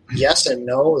so yes and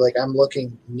no, like I'm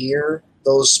looking near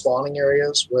those spawning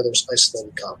areas where there's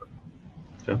isolated cover.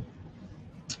 Okay.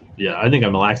 Yeah, I think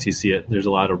on Mille Lacs you see it. There's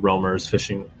a lot of roamers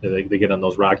fishing. They get on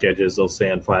those rock edges, those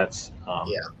sand flats.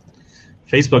 Yeah.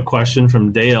 Facebook question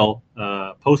from Dale,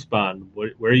 post spawn,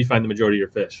 where do you find the majority of your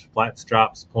fish? Flats,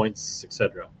 drops, points,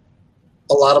 etc.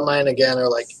 A lot of mine, again, are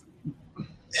like,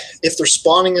 if they're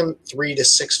spawning in 3 to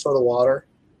 6 foot of water,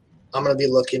 I'm going to be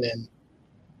looking in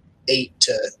 8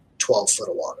 to 12 foot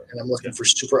of water. And I'm looking for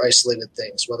super isolated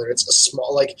things, whether it's a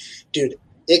small, like, dude,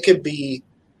 it could be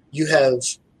you have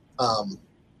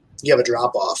a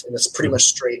drop off and it's pretty much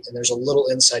straight and there's a little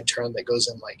inside turn that goes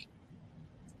in like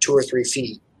 2 or 3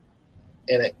 feet.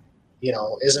 And it,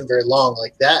 isn't very long.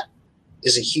 Like that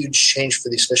is a huge change for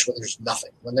these fish when there's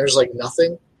nothing. When there's like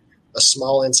nothing, a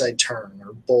small inside turn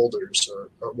or boulders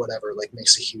or whatever like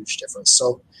makes a huge difference.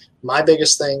 So my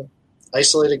biggest thing,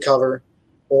 isolated cover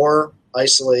or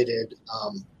isolated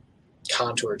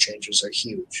contour changes are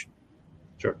huge.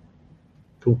 Sure.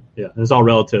 Cool. Yeah. And it's all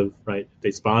relative, right? If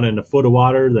they spawn in a foot of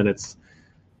water, then it's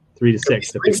 3 to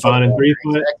 6. If they spawn in 3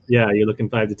 foot, exactly. Yeah, you're looking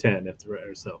 5 to 10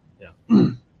 or so.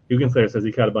 Yeah. Hugo Claire says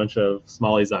he caught a bunch of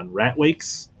smallies on rat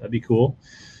wakes. That'd be cool.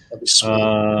 That'd be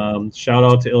sweet. Shout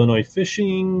out to Illinois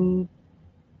Fishing.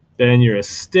 Ben, you're a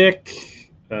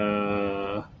stick.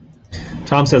 Tom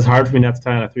says hard for me not to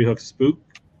tie on a 3-hook spook.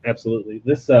 Absolutely.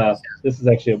 This is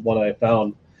actually one that I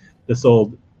found. This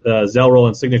old Zell Roll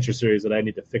and Signature Series that I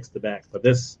need to fix the back. But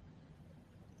that's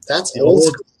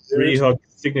old 3-hook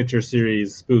Signature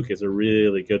Series spook is a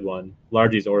really good one.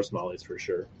 Largies or smallies for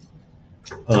sure.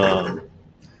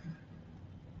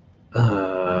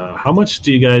 How much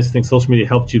do you guys think social media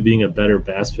helped you being a better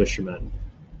bass fisherman?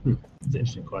 That's an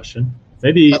interesting question.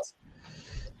 Maybe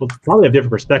we'll probably have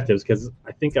different perspectives because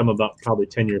I think I'm about probably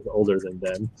 10 years older than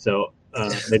Ben. So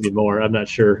maybe more. I'm not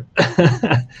sure.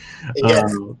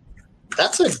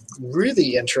 That's a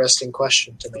really interesting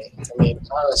question to me. I mean,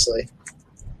 honestly,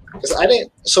 because I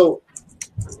didn't. So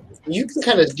you can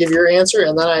kind of give your answer,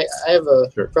 and then I have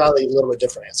probably a little bit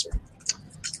different answer.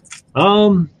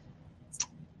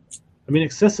 I mean,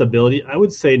 accessibility, I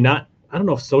would say not, I don't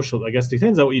know if social, I guess it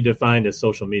depends on what you define as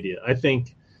social media. I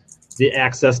think the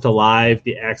access to live,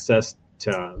 the access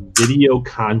to video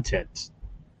content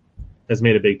has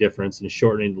made a big difference in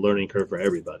shortening the learning curve for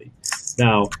everybody.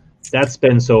 Now, that's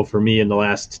been so for me in the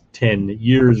last 10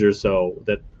 years or so,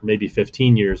 that maybe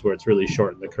 15 years where it's really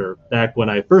shortened the curve. Back when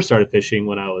I first started fishing,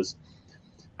 when I was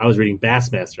I was reading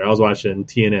Bassmaster. I was watching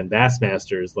TNN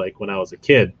Bassmasters like when I was a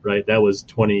kid, right? That was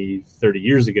 20, 30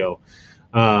 years ago.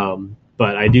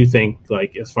 But I do think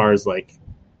like as far as like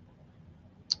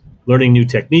learning new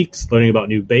techniques, learning about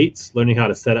new baits, learning how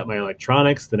to set up my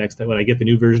electronics. The next time when I get the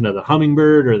new version of the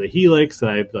Humminbird or the Helix, and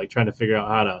I'm like trying to figure out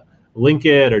how to link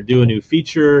it or do a new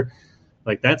feature,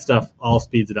 like that stuff all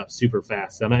speeds it up super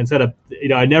fast. Instead of,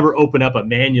 I never open up a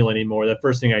manual anymore. The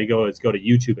first thing I go is go to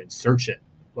YouTube and search it,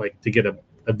 like to get a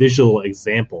visual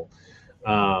example.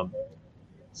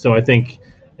 So I think,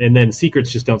 and then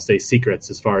secrets just don't stay secrets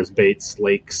as far as baits,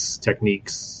 lakes,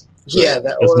 techniques. Yeah,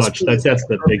 that's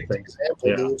the big thing. Example,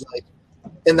 yeah. Dude. Like,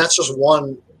 and that's just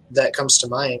one that comes to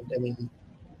mind. I mean,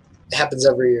 it happens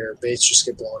every year. Baits just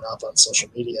get blown up on social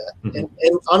media, and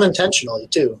unintentionally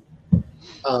too.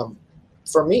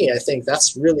 For me, I think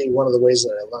that's really one of the ways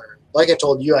that I learned. Like I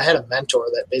told you, I had a mentor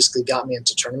that basically got me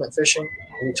into tournament fishing,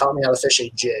 and he taught me how to fish a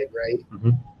jig, right? Mm-hmm.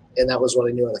 And that was what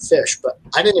I knew how to fish. But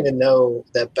I didn't even know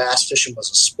that bass fishing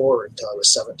was a sport until I was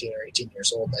 17 or 18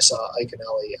 years old. And I saw Ike and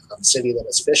Ellie on City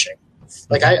Limits fishing.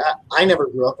 Like, I never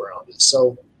grew up around it.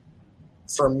 So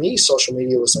for me, social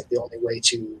media was like the only way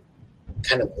to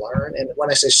kind of learn. And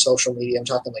when I say social media, I'm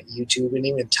talking like YouTube and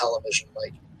even television.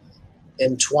 Like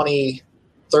in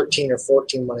 2013 or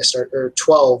 14 or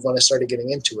 12 when I started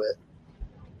getting into it,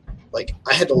 like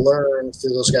I had to learn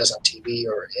through those guys on TV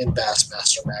or in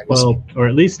Bassmaster magazine. Well, or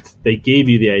at least they gave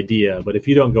you the idea, but if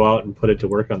you don't go out and put it to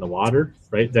work on the water,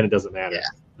 right, then it doesn't matter. Yeah.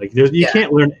 Like you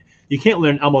can't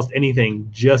learn almost anything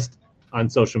just on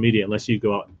social media unless you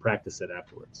go out and practice it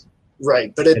afterwards.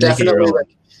 Right, but it definitely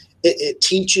it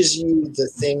teaches you the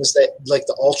things that like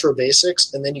the ultra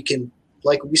basics, and then you can,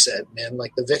 like we said, man,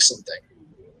 like the Vixen thing,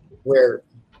 where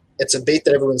it's a bait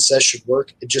that everyone says should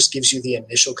work. It just gives you the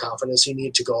initial confidence you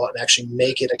need to go out and actually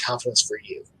make it a confidence for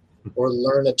you, or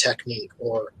learn a technique,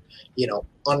 or,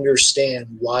 understand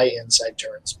why inside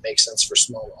turns make sense for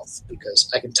smallmouth. Because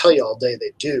I can tell you all day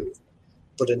they do,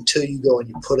 but until you go and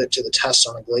you put it to the test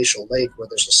on a glacial lake where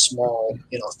there's a small,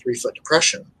 3-foot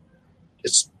depression,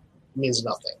 it means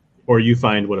nothing. Or you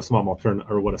find what a smallmouth turn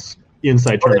or what a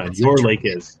inside turn on your lake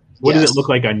is. What does it look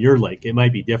like on your lake? It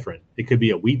might be different. It could be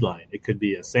a weed line. It could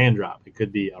be a sand drop. It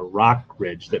could be a rock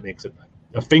ridge that makes it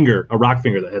a rock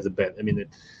finger that has a bend. I mean,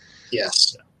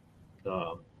 yes.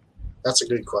 That's a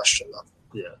good question, though.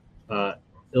 Yeah.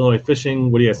 Illinois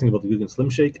fishing. What do you guys think about the Googan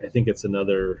Slim Shake? I think it's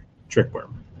another trick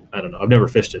worm. I don't know. I've never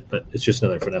fished it, but it's just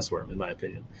another finesse worm, in my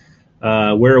opinion.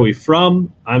 Where are we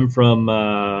from? I'm from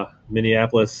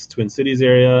Minneapolis, Twin Cities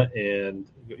area, and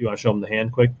you want to show them the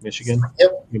hand quick? Michigan?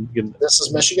 Yep. This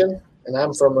is Michigan, and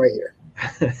I'm from right here.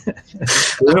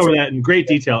 We went over that in great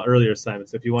detail earlier, Simon.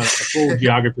 So if you want a full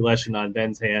geography lesson on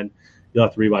Ben's hand, you'll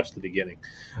have to rewatch the beginning.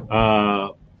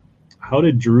 How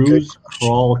did Drew's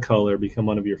crawl color become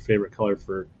one of your favorite color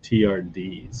for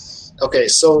TRDs? Okay,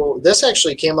 so this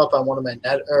actually came up on one of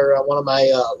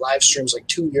my live streams like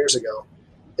 2 years ago.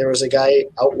 There was a guy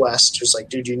out west who's like,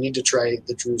 dude, you need to try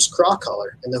the Drew's craw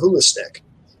color and the hula stick.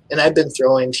 And I've been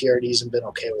throwing TRDs and been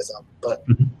okay with them. But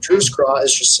Drew's craw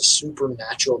is just a super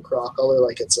natural craw color.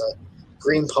 Like it's a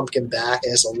green pumpkin back. It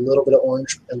has a little bit of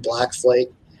orange and black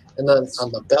flake. And then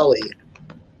on the belly,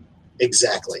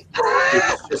 exactly.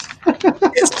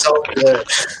 It's so good.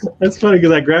 That's funny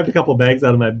because I grabbed a couple bags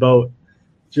out of my boat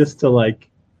just to like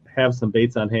have some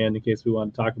baits on hand in case we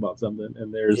want to talk about something.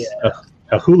 And there's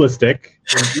a hula stick.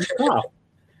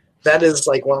 That is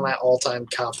like one of my all-time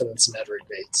confidence Ned rig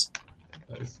baits.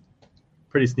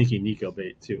 Pretty sneaky Nico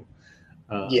bait too.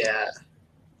 Yeah,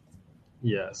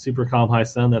 super calm high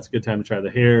sun. That's a good time to try the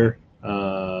hair.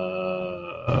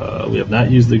 We have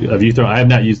not used I have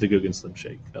not used the Googan Slim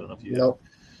Shake. I don't know if you have.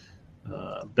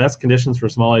 Nope. Best conditions for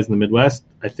smallies in the Midwest.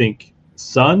 I think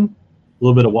sun, a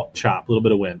little bit of chop, a little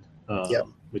bit of wind.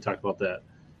 We talked about that.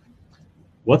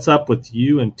 What's up with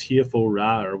you and TFO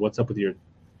Ra, or what's your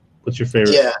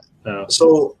favorite? Yeah.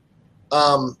 So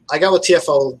I got with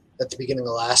TFO at the beginning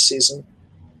of last season.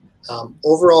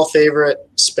 Overall favorite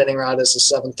spinning rod is a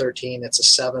 713. It's a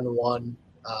 7-1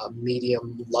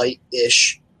 medium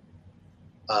light-ish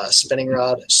spinning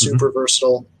rod, super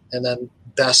versatile. And then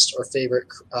best or favorite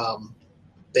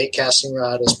bait casting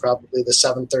rod is probably the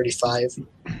 735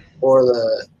 or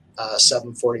the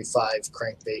 745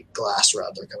 crankbait glass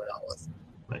rod they're coming out with.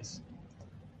 Nice.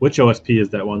 Which OSP is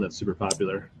that one that's super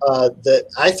popular?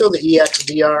 I throw the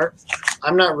EXDR.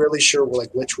 I'm not really sure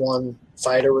which one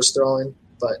Fighter was throwing,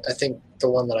 but I think the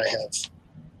one that I have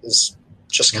is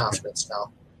just confidence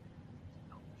now.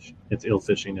 It's Ill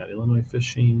Fishing, not Illinois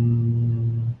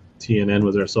Fishing. TNN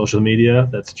was our social media.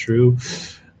 That's true.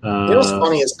 What's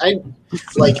funny is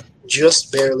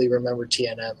just barely remember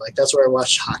TNN. Like, that's where I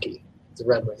watched hockey. The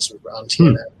Red Wings were on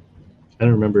TNN. I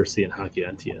don't remember seeing hockey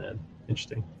on TNN.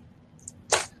 Interesting.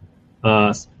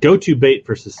 Go-to bait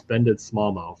for suspended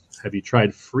smallmouth. Have you tried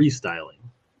freestyling?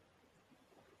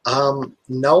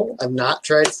 No, I've not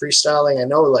tried freestyling. I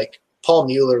know, like, Paul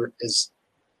Mueller is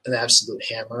an absolute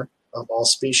hammer of all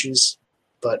species,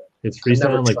 but it's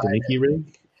freestyling like the Mickey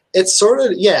rig? It's sort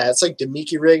of, yeah, it's like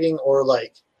Demiki rigging, or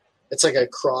like it's like a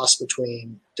cross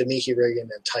between Demiki rigging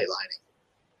and tight lining.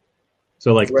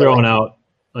 So like throwing out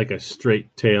like a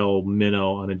straight tail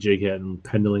minnow on a jig head and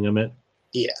pendulum it?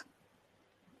 Yeah.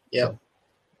 Yep.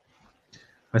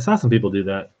 I saw some people do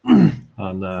that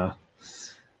on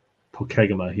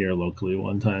Pokegama here locally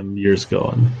one time years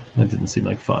ago, and that didn't seem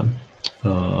like fun.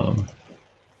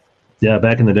 Yeah,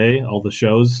 back in the day, all the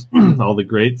shows, all the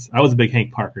greats. I was a big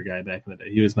Hank Parker guy back in the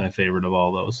day. He was my favorite of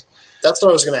all those. That's what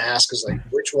I was going to ask, is like,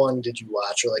 which one did you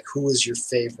watch, or like, who was your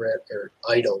favorite or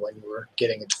idol when you were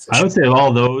getting into fishing? I would say of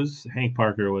all those, Hank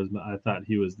Parker was. I thought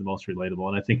he was the most relatable,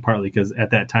 and I think partly because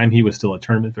at that time he was still a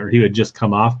tournament, or he had just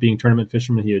come off being tournament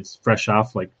fisherman. He was fresh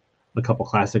off like a couple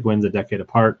classic wins a decade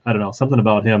apart. I don't know, something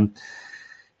about him.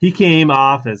 He came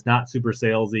off as not super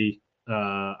salesy.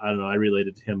 I don't know. I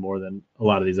related to him more than a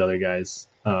lot of these other guys.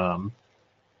 Yeah,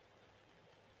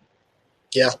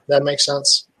 that makes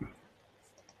sense.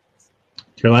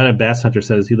 Carolina Bass Hunter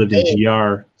says he lived in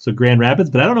GR, so Grand Rapids,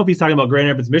 but I don't know if he's talking about Grand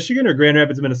Rapids, Michigan, or Grand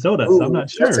Rapids, Minnesota. So I'm not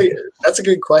sure. That's a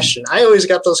good question. I always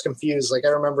got those confused. Like, I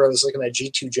remember I was looking at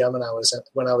G2 Gem when I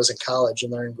was in college,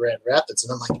 and they're in Grand Rapids,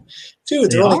 and I'm like,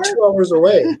 dude, they're only 2 hours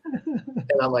away.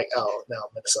 And I'm like, oh no,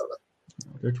 Minnesota.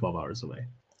 They're 12 hours away.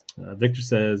 Victor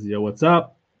says, yo, what's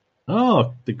up?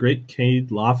 Oh, the great Cade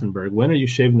Laufenberg. When are you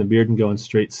shaving the beard and going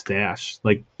straight stash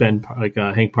like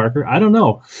Hank Parker? I don't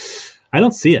know. I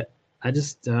don't see it. I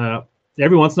just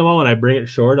every once in a while when I bring it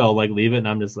short, I'll like leave it, and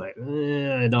I'm just like,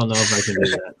 I don't know if I can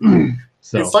do that.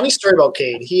 So, funny story about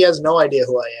Cade. He has no idea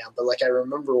who I am, but like I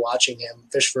remember watching him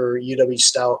fish for UW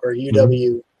Stout or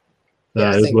UW.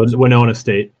 It was Winona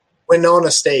State.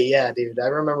 Winona State, yeah, dude. I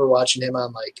remember watching him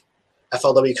on like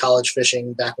FLW college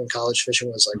fishing back when college fishing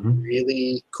was like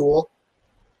really cool,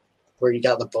 where you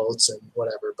got the boats and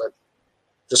whatever, but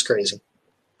just crazy.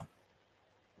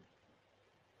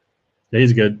 Yeah,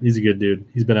 he's good. He's a good dude.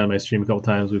 He's been on my stream a couple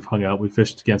times. We've hung out. We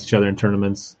fished against each other in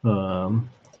tournaments.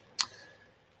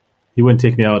 He wouldn't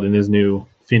take me out in his new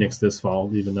Phoenix this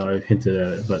fall, even though I hinted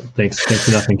at it. But thanks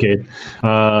for nothing, Cade.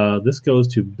 This goes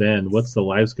to Ben. What's the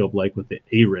live scope like with the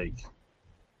A-rig?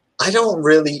 I don't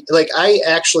really I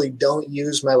actually don't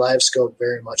use my live scope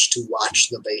very much to watch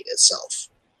the bait itself.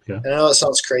 Okay. And I know it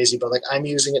sounds crazy, but like I'm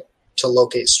using it to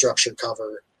locate structure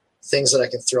cover, things that I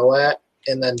can throw at.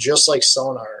 And then just like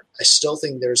sonar, I still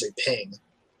think there's a ping,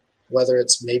 whether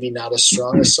it's maybe not as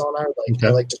strong as sonar. I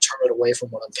like to turn it away from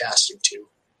what I'm casting to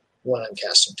when I'm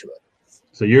casting to it.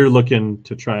 So you're looking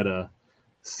to try to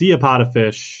see a pot of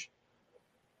fish,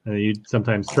 and you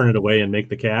sometimes turn it away and make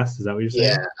the cast. Is that what you're saying?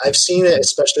 Yeah, I've seen it,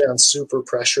 especially on super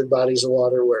pressured bodies of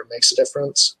water where it makes a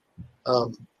difference.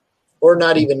 Or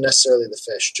not even necessarily the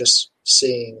fish, just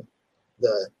seeing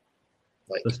the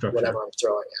whatever I'm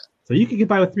throwing at. So you can get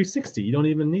by with 360. You don't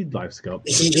even need live scope.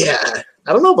 Yeah,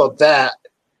 I don't know about that.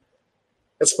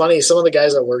 It's funny. Some of the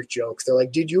guys at work joke. They're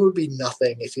like, dude, you would be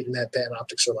nothing if you didn't have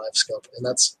Panoptix or live scope. And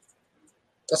that's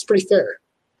pretty fair.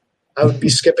 I would be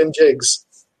skipping jigs.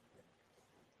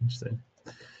 Interesting.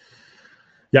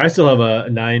 Yeah, I still have a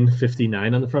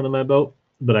 959 on the front of my boat,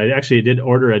 but I actually did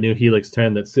order a new Helix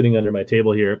 10 that's sitting under my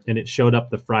table here, and it showed up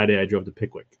the Friday I drove to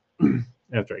Pickwick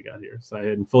after I got here. So I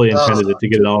hadn't fully intended it to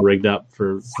get it all rigged up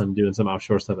for some doing some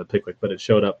offshore stuff at Pickwick, but it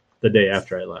showed up the day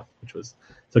after I left, which was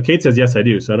 – so Kate says, yes, I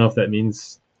do. So I don't know if that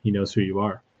means he knows who you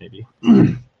are, maybe.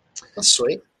 That's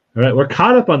sweet. All right, we're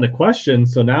caught up on the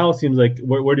questions. So now it seems like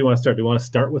where do you want to start? Do you want to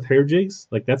start with hair jigs?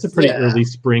 Like that's a pretty early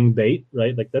spring bait,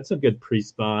 right? Like that's a good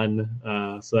pre-spawn.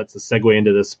 So that's a segue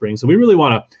into the spring. So we really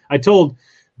want to. I told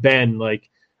Ben like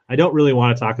I don't really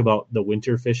want to talk about the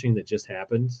winter fishing that just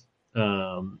happened.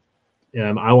 And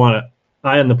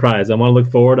I am the prize. I want to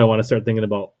look forward. I want to start thinking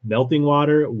about melting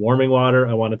water, warming water.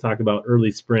 I want to talk about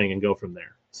early spring and go from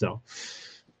there. So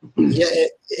yeah,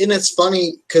 and it's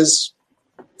funny because.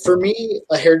 For me,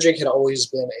 a hair jig had always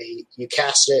been you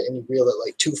cast it and you reel it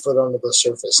like 2 foot under the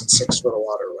surface and 6 foot of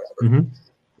water or whatever.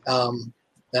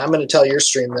 Now I'm going to tell your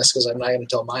stream this because I'm not going to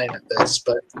tell mine at this,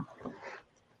 but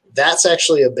that's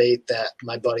actually a bait that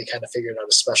my buddy kind of figured out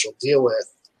a special deal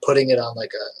with, putting it on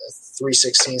like a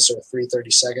 3/16 or a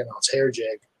 3/32 ounce hair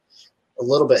jig, a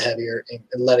little bit heavier, and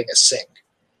letting it sink.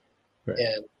 Right.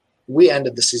 And we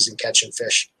ended the season catching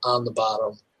fish on the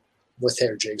bottom with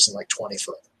hair jigs in like 20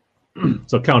 foot.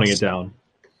 So counting it down.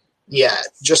 Yeah,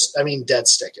 dead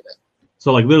sticking it.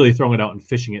 So like literally throwing it out and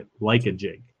fishing it like a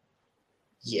jig.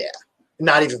 Yeah,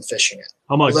 not even fishing it.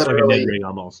 Almost Literally, like a Ned rig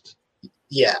almost.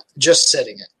 Yeah, just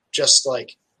sitting it, just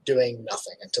like doing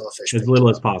nothing until a fish. As little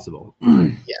as possible.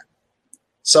 Yeah.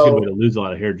 So good way to lose a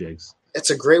lot of hair jigs.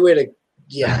 It's a great way to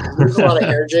lose a lot of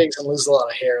hair jigs and lose a lot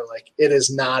of hair. Like it is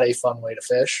not a fun way to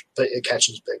fish, but it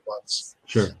catches big ones.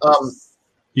 Sure.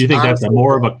 You think that's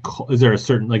more of a? Is there a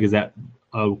certain like? Is that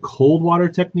a cold water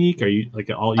technique? Are you like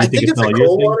all? You I think it's a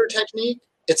cold water thing? technique.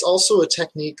 It's also a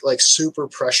technique like super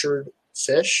pressured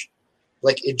fish.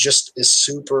 Like it just is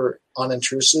super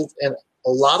unintrusive, and a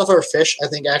lot of our fish, I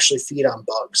think, actually feed on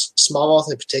bugs.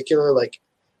 Smallmouth in particular, like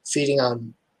feeding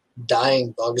on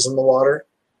dying bugs in the water.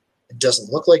 It doesn't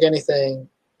look like anything,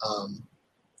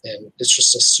 and it's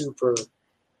just a super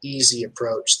easy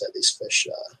approach that these fish.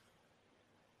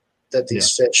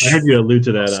 Fish. I heard you allude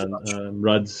to that on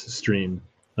Rudd's stream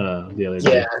the other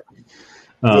day.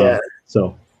 Yeah.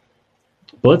 So,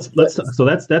 let's so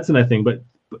that's another thing. But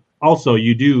also,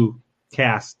 you do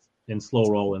cast and slow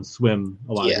roll and swim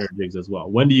a lot of hair jigs as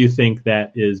well. When do you think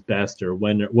that is best, or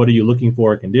what are you looking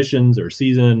for? Conditions or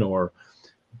season or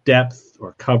depth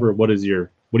or cover? What do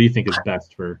you think is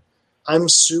best for? I'm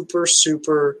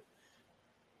super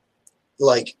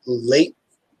like late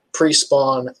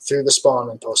pre-spawn through the spawn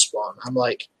and post-spawn. I'm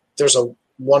like, there's a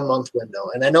 1 month window,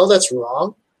 and I know that's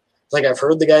wrong. Like I've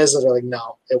heard the guys that are like,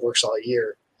 no, it works all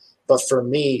year. But for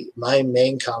me, my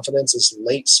main confidence is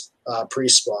late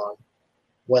pre-spawn,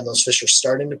 when those fish are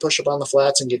starting to push up on the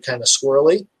flats and get kind of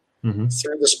squirrely,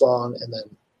 through the spawn and then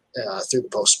through the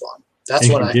post spawn. That's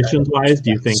and when conditions wise,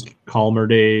 do you think calmer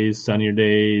days, sunnier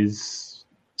days?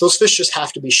 Those fish just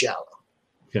have to be shallow.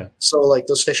 Okay. So like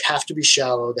those fish have to be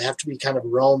shallow. They have to be kind of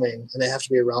roaming, and they have to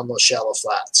be around those shallow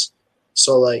flats.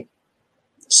 So like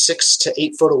 6 to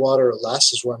 8 foot of water or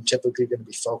less is where I'm typically going to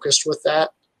be focused with that.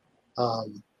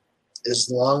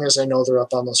 As long as I know they're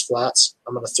up on those flats,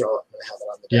 I'm going to throw it. I'm going to have it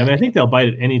on the deck. Yeah, I mean, I think they'll bite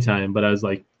at any time, but I was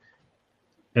like,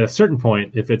 at a certain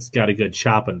point, if it's got a good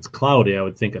chop and it's cloudy, I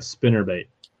would think a spinnerbait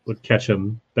would catch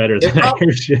them better than a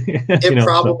hair jig. It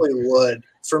probably would.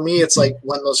 For me, it's like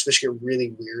when those fish get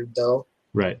really weird, though.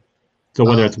 Right. So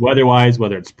whether it's weather-wise,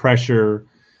 whether it's pressure,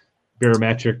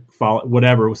 barometric,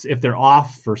 whatever, if they're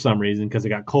off for some reason because it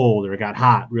got cold or it got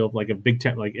hot, real like a big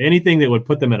like anything that would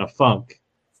put them in a funk,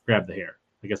 grab the hair.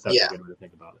 I guess that's a good way to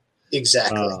think about it.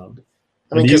 Exactly.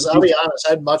 I mean, because I'll be honest,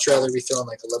 I'd much rather be throwing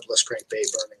like a lipless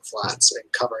crankbait, burning flats, and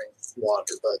covering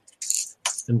water. But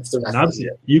if they're not obviously,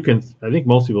 you can. I think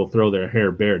most people throw their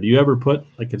hair bare. Do you ever put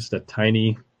like just a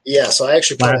tiny? Yeah, so I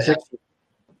actually put a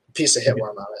piece of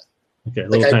hitworm on it. Okay, a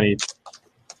little tiny.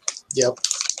 Yep.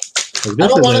 Like I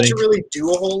don't want it to really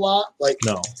do a whole lot. Like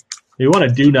no, you want a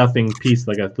do nothing piece,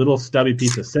 like a little stubby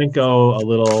piece of Senko, a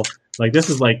little. Like this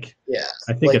is like,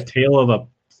 I think like, a tail of a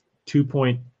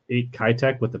 2.8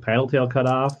 Kitech with the paddle tail cut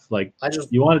off. Like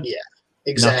you want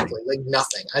exactly nothing. Like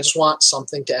nothing. I just want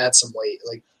something to add some weight.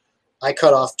 Like I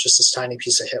cut off just this tiny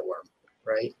piece of hitworm,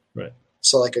 right? Right.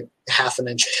 So like a half an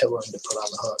inch of hitworm to put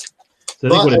on the hook. So I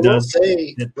think what it does,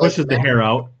 it pushes the hair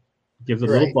out, gives it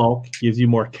a little bulk, gives you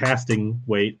more casting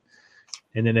weight,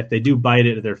 and then if they do bite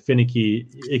it, they're finicky.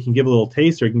 It can give a little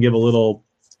taste, or it can give a little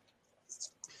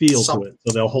feel to it,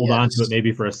 so they'll hold on to it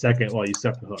maybe for a second while you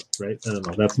set the hook, right? I don't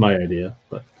know. That's my idea,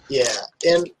 but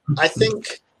and I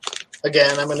think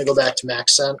again, I'm going to go back to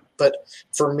max scent, but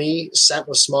for me, scent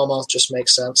with smallmouth just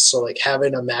makes sense. So like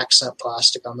having a max scent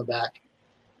plastic on the back,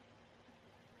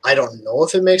 I don't know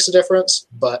if it makes a difference,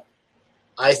 but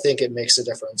I think it makes a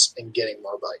difference in getting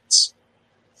more bites.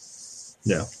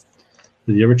 Yeah.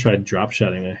 Did you ever try drop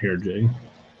shotting a hair jig?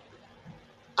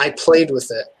 I played with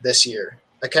it this year.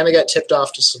 I kind of got tipped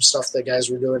off to some stuff that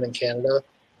guys were doing in Canada,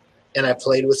 and I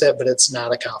played with it, but it's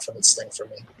not a confidence thing for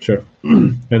me. Sure.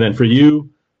 And then for you,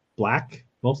 black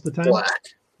most of the time? Black,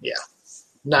 yeah.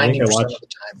 90% of the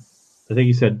time. I think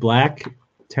you said black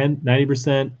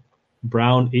 90%,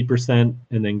 brown 8%,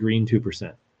 and then green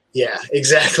 2%. Yeah,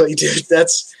 exactly, dude.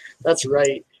 That's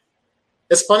right.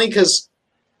 It's funny because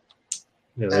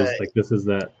this is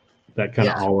that kind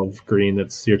of olive green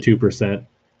that's your 2%.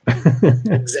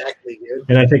 Exactly, dude.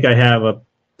 And I think I have a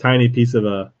tiny piece of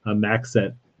a max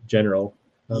scent general.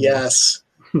 Yes.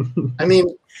 I mean,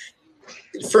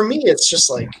 for me, it's just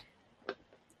like,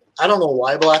 I don't know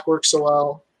why black works so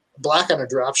well. Black on a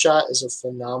drop shot is a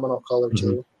phenomenal color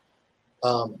too.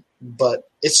 But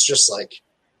it's just like,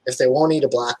 if they won't eat a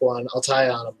black one, I'll tie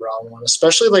on a brown one,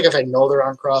 especially like if I know they're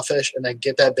on crawfish and I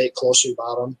get that bait closer to the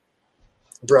bottom.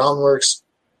 Brown works,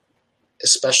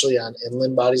 especially on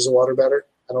inland bodies of water better.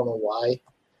 I don't know why.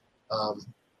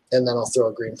 and then I'll throw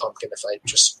a green pumpkin if I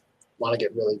just want to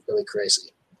get really, really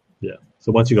crazy. Yeah.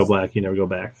 So once you go black, you never go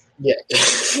back. Yeah,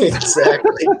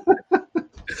 exactly.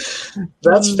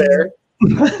 That's fair.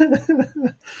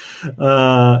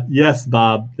 Yes,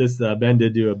 Bob. This Ben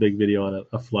did do a big video on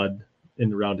a flood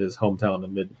in around his hometown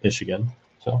in mid-Michigan.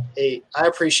 So Hey, I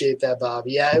appreciate that, Bob.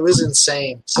 Yeah, it was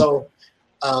insane. So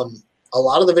a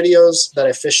lot of the videos that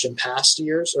I fished in past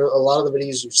years, or a lot of the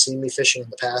videos you've seen me fishing in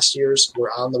the past years,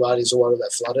 were on the bodies of water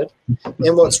that flooded.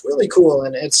 And what's really cool,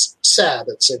 and it's sad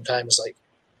at the same time, is like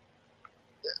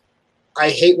I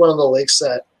hate one of the lakes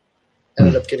that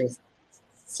ended up getting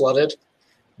flooded.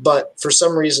 But for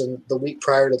some reason, the week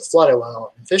prior to the flood, I went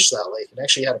out and fished that lake and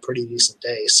actually had a pretty decent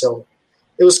day. So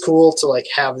it was cool to like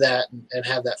have that and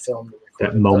have that filmed and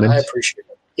recorded. That moment. I appreciate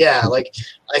it. Yeah, like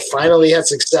I finally had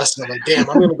success, and I'm like, damn,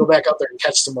 I'm going to go back out there and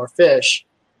catch some more fish.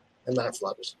 And then it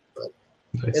flooded. But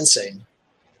nice. Insane.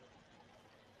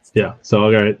 Yeah. So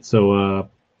all right. So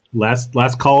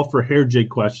last call for hair jig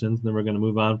questions. Then we're going to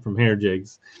move on from hair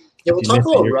jigs. Yeah, we'll talk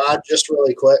about rod just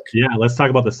really quick. Yeah, let's talk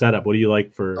about the setup. What do you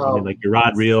like for like your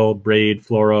rod, reel, braid,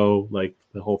 fluoro, like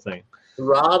the whole thing? The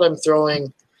rod I'm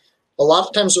throwing a lot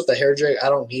of times with the hair jig, I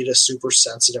don't need a super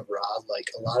sensitive rod. Like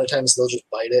a lot of times they'll just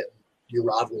bite it and your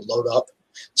rod will load up.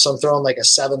 So I'm throwing like a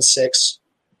 7.6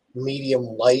 medium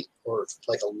light or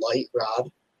like a light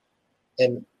rod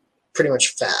and pretty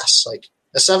much fast. Like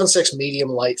a 7.6 medium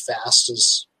light fast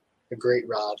is a great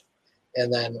rod.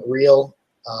 And then reel,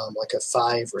 like a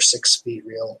 5 or 6 speed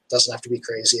reel. Doesn't have to be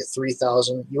crazy. A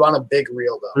 3,000. You want a big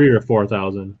reel though. 3,000 or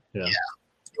 4,000. Yeah.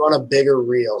 You want a bigger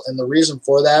reel. And the reason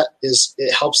for that is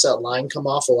it helps that line come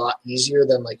off a lot easier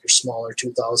than like your smaller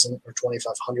 2,000 or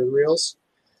 2,500 reels.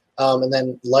 And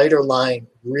then lighter line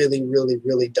really, really,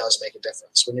 really does make a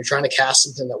difference. When you're trying to cast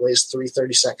something that weighs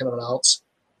 3/32 of an ounce,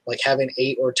 like having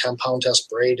 8 or 10 pound test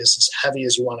braid is as heavy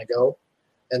as you want to go.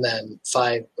 And then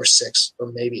 5 or 6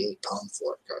 or maybe 8 pound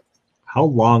fluoro. How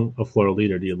long a fluoro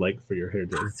leader do you like for your hair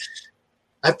jig?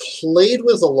 I played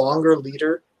with a longer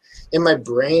leader. In my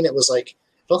brain, it was like,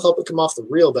 it'll help it come off the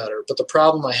reel better. But the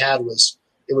problem I had was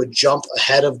it would jump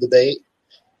ahead of the bait.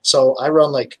 So I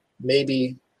run like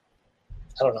maybe,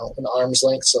 I don't know, an arm's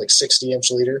length, so like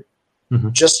 60-inch leader,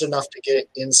 just enough to get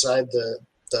inside the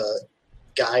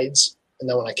guides. And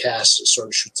then when I cast, it sort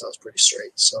of shoots out pretty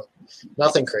straight. So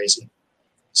nothing crazy.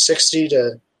 60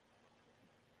 to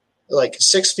like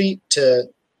 6 feet to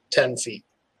 10 feet.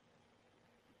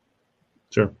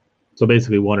 Sure. So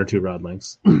basically 1 or 2 rod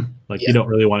lengths. Like you don't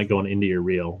really want it going into your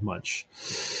reel much.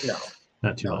 No.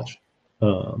 Not too much.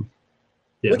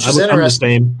 Yeah, Which is I'm the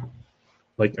interesting. same.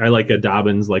 Like I like a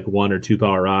Dobbins like 1 or 2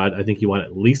 power rod. I think you want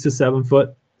at least a 7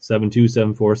 foot, 7.2,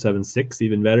 7.4, 7.6,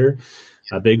 even better.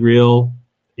 A big reel,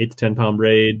 8 to 10 pound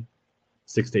braid,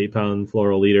 6 to 8 pound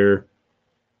fluoro leader.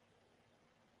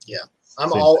 Yeah.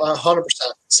 I'm all 100%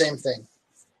 same thing.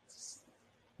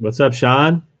 What's up,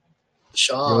 Sean?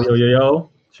 Sean. Yo.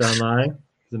 Sean Lai,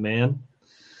 the man.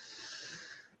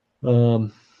 So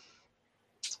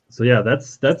yeah,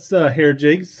 that's hair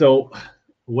jigs. So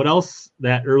what else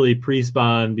that early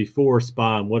pre-spawn, before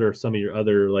spawn, what are some of your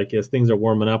other, like as things are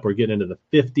warming up, we're getting into the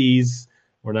 50s,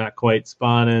 we're not quite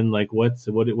spawning, like what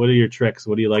are your tricks?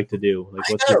 What do you like to do? Like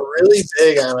I got really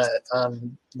big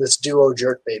on this duo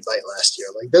jerkbait bite last year.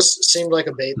 Like this seemed like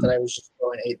a bait that I was just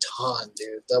throwing a ton,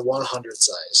 dude. The 100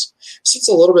 size. So it's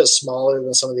a little bit smaller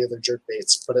than some of the other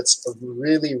jerkbaits, but it's a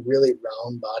really, really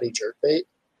round body jerkbait.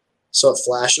 So it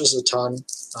flashes a ton.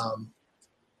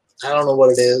 I don't know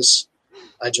what it is.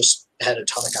 I just had a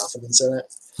ton of confidence in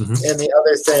it. And the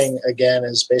other thing, again,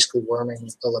 is basically worming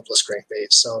a lipless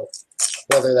crankbait. So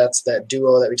whether that's that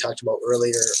duo that we talked about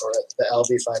earlier or the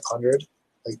LV500,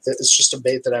 like it's just a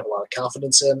bait that I have a lot of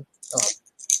confidence in.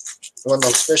 When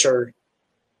those fish are,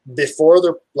 before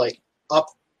they're like up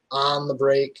on the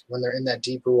break, when they're in that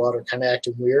deeper water, kind of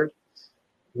acting weird,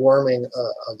 worming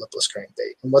a lipless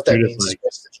crankbait. And what that means is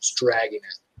just dragging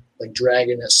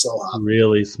it slow hop.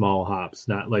 Really small hops,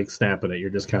 not like snapping it. You're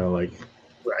just kind of like.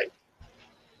 Right.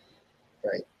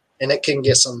 And it can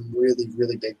get some really,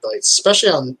 really big bites, especially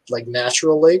on like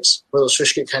natural lakes where those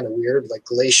fish get kind of weird, like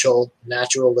glacial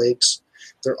natural lakes.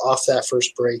 They're off that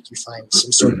first break. You find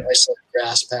some sort of isolated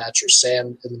grass patch or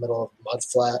sand in the middle of a mud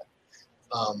flat.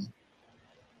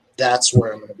 That's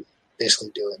where I'm going to be basically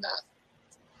doing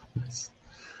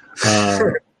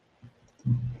that.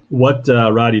 What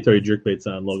rod do you throw your jerkbaits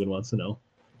on? Logan wants to know.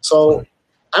 So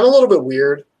I'm a little bit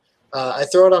weird. I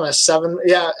throw it on a 7.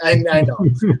 Yeah, I know.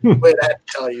 Wait, I had to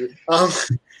tell you.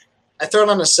 I throw it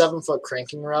on a 7-foot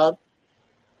cranking rod.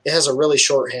 It has a really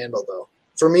short handle, though.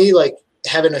 For me, like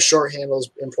having a short handle is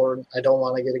important. I don't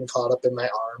want to get caught up in my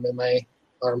arm, in my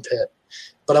armpit.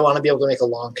 but I want to be able to make a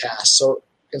long cast. So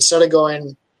instead of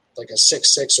going like a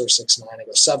 6'6" or 6'9", I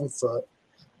go 7 foot.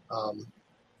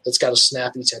 It's got a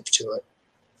snappy tip to it,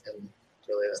 and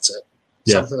really that's it.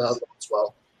 Yeah. Something that as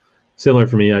well. Similar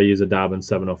for me, I use a Dobbin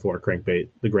 704 crankbait,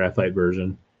 the graphite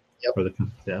version. Yep.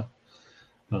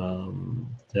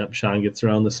 Yep. Sean gets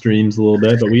around the streams a little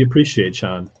bit, but we appreciate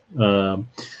Sean.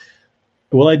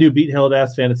 Will I do beat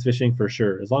Hell-Bass Fantasy Fishing? For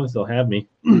sure, as long as they'll have me.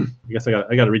 I guess I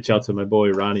got to reach out to my boy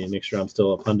Ronnie and make sure I'm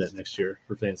still a pundit next year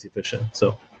for fantasy fishing.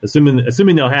 So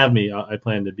assuming they'll have me, I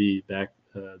plan to be back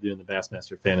doing the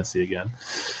Bassmaster Fantasy again.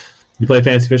 You play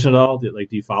fantasy fishing at all? Do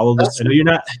you follow this? I know you're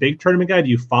not a big tournament guy. Do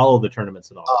you follow the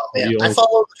tournaments at all? Oh man, I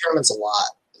follow the tournaments a lot,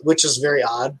 which is very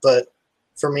odd. But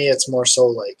for me, it's more so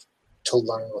like to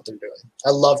learn what they're doing. I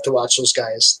love to watch those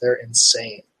guys. They're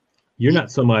insane. You're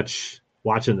not so much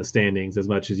watching the standings as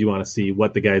much as you want to see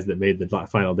what the guys that made the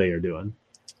final day are doing.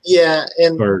 Yeah,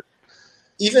 and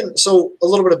even so, a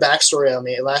little bit of backstory on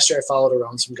me. Last year, I followed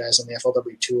around some guys on the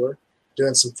FLW tour,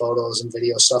 doing some photos and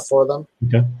video stuff for them.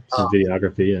 Okay, some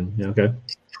videography and okay.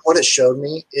 What it showed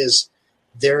me is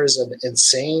there is an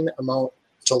insane amount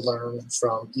to learn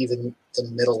from even the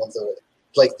middle of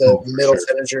middle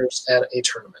finishers at a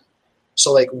tournament.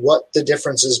 So like what the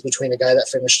difference is between a guy that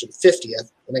finished in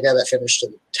 50th and a guy that finished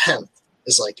in 10th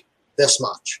is like this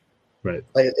much. Right.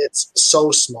 Like it's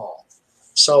so small.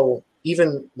 So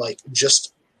even like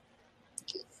just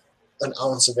an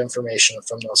ounce of information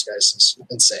from those guys is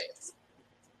insane.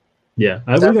 Yeah,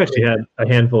 we've actually had a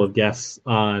handful of guests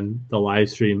on the live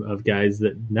stream of guys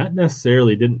that not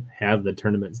necessarily didn't have the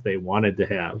tournaments they wanted to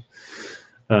have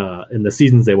in the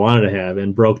seasons they wanted to have,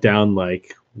 and broke down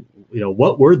like,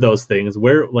 what were those things?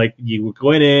 Where like you were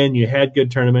going in, you had good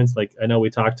tournaments. Like I know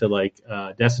we talked to like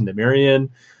Destin DeMarion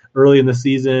early in the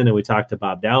season, and we talked to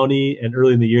Bob Downey, and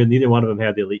early in the year, neither one of them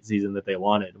had the elite season that they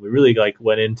wanted. We really like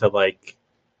went into like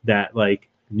that like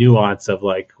nuance of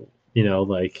like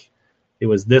like. It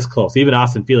was this close. Even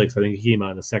Austin Felix, I think he came out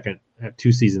in the second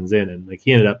 2 seasons in, and like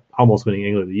he ended up almost winning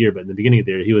Angler of the Year. But in the beginning of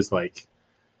the year, he was like,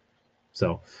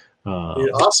 so.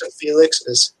 Dude, Austin Felix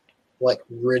is like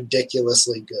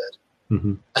ridiculously good.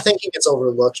 Mm-hmm. I think he gets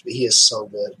overlooked, but he is so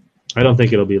good. I don't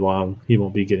think it'll be long. He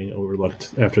won't be getting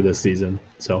overlooked after this season.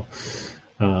 So,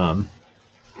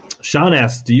 Sean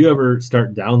asks, do you ever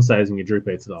start downsizing your jerk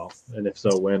baits at all? And if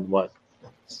so, when, what?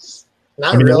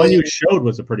 Not really. The one you showed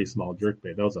was a pretty small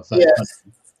jerkbait. That was a size 100.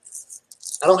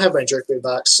 I don't have my jerkbait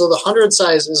box. So the 100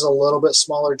 size is a little bit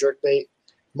smaller jerkbait.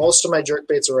 Most of my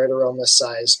jerkbaits are right around this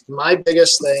size. My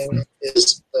biggest thing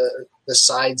is the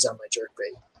sides on my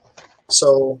jerkbait.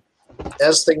 So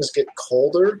as things get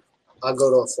colder, I'll go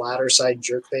to a flatter side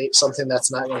jerkbait, something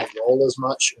that's not going to roll as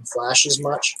much and flash as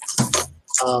much,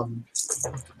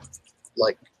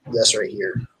 like this right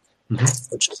here,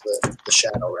 which is the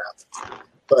shadow wrap.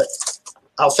 But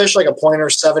I'll fish like a pointer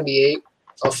 78.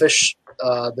 I'll fish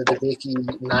the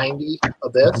Debicki 90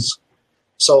 Abyss.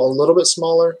 So a little bit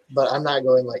smaller, but I'm not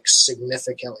going like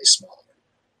significantly smaller.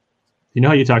 You know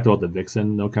how you talked about the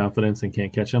Vixen, no confidence and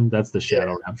can't catch them? That's the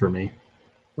shadow wrap for me.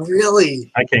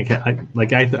 Really? I can't catch.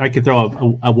 I could throw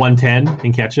a 110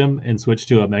 and catch them, and switch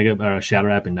to a mega or a shadow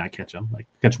wrap and not catch them. Like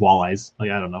catch walleyes. Like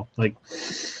I don't know. Like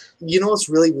what's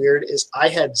really weird is I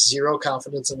had zero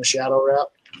confidence in the shadow wrap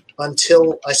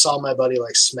until I saw my buddy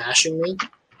like smashing me,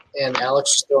 and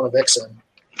Alex was throwing a Vixen,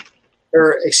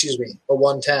 or excuse me, a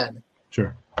 110.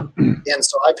 Sure. And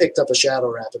so I picked up a shadow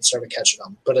wrap and started catching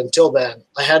them. But until then,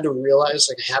 I had to realize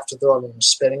like I have to throw them in a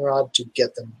spinning rod to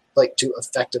get them like to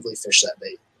effectively fish that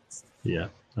bait. Yeah,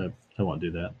 I won't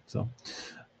do that. So,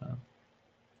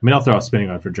 I'll throw a spinning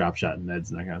rod for drop shot and neds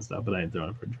and that kind of stuff, but I ain't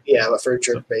throwing it for. Yeah, but for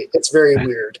jerk bait, it's very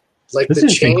weird. Like this the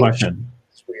is change. Question.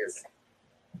 It's weird.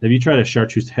 Have you tried a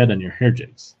chartreuse head on your hair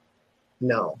jigs?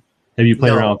 No. Have you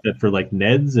played around with it for like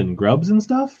neds and grubs and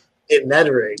stuff? In Ned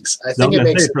rigs, I think it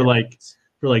makes for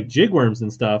like jig worms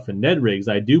and stuff and Ned rigs.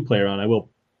 I do play around. I will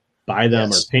buy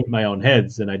them or paint my own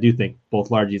heads, and I do think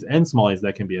both largies and smallies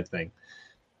that can be a thing.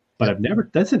 But I've never.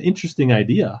 That's an interesting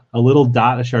idea. A little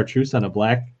dot of chartreuse on a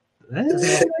black.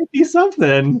 That might be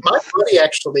something. My buddy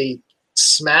actually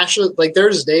smashes. Like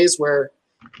there's days where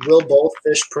we'll both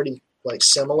fish pretty like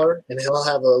similar, and he'll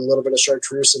have a little bit of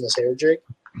chartreuse in his hair jig,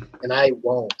 and I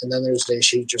won't. And then there's days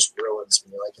she just ruins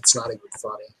me. Like it's not even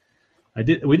funny.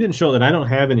 We didn't show that. I don't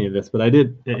have any of this, but I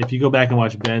did. If you go back and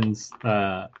watch Ben's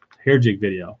hair jig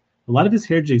video, a lot of his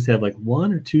hair jigs have like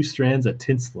 1 or 2 strands of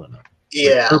tinsel in them.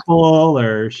 Yeah, like purple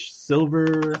or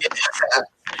silver.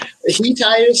 He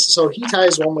ties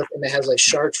one with, and it has like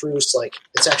chartreuse, like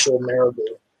it's actual marabou.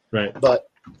 Right. But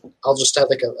I'll just have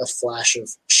like a flash of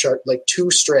like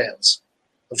 2 strands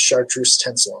of chartreuse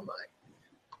tinsel on mine.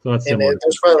 So that's And similar.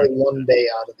 there's probably like one day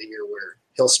out of the year where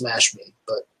he'll smash me,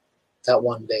 but that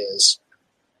one day is,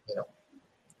 you know.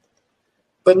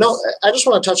 But no, I just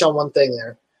want to touch on one thing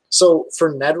there. So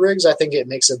for Ned rigs, I think it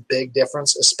makes a big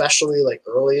difference, especially like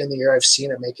early in the year. I've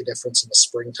seen it make a difference in the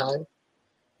springtime.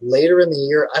 Later in the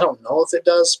year, I don't know if it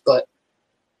does, but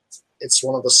it's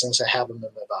one of those things I have them in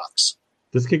my box.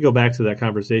 This could go back to that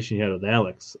conversation you had with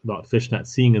Alex about fish not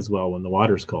seeing as well when the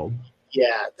water's cold.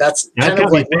 Yeah, that's That kind got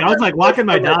of me like I was like walking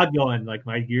my dog going, like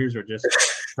my gears are just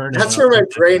turning. that's where my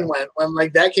brain went when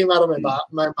like that came out of my mouth.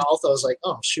 I was like,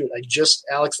 oh shoot,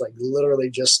 Alex like literally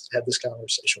just had this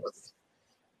conversation with me.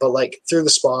 But like through the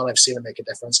spawn, I've seen it make a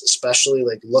difference, especially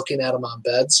like looking at them on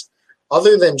beds.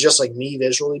 Other than just like me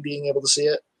visually being able to see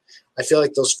it, I feel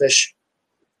like those fish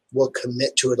will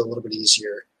commit to it a little bit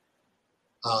easier.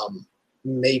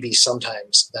 Maybe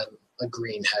sometimes than a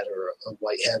green head or a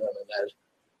white head on a Ned.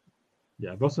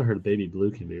 Yeah, I've also heard baby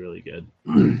blue can be really good.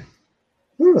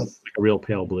 Like a real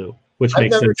pale blue, which I've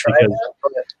makes never sense tried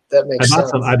because that makes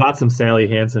sense. I bought some Sally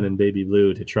Hansen and baby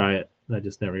blue to try it. I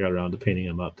just never got around to painting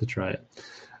them up to try it.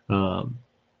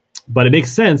 But it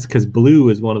makes sense because blue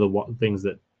is one of the things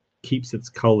that keeps its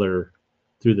color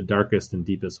through the darkest and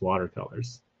deepest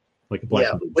watercolors, like a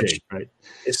black and blue jade, right?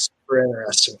 It's super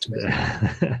interesting to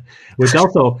me. Which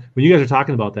also, when you guys are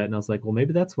talking about that, and I was like, well,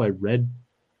 maybe that's why red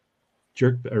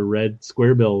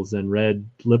square bills and red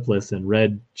lipless and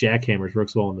red jackhammers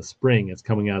works well in the spring. It's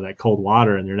coming out of that cold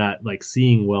water and they're not like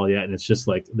seeing well yet, and it's just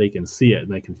like they can see it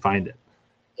and they can find it.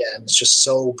 Yeah, and it's just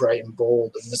so bright and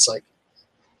bold, and it's like,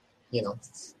 you know.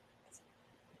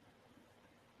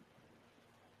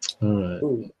 All right.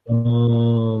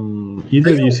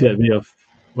 Either of you see that video?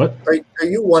 What? Are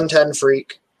you 110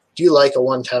 freak? Do you like a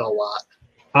 110 a lot?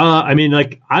 I mean,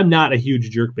 like I'm not a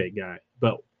huge jerkbait guy,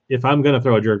 but if I'm gonna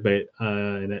throw a jerkbait,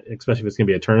 and especially if it's gonna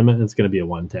be a tournament, it's gonna be a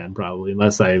 110 probably,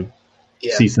 unless I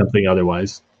see something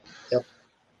otherwise. Yep.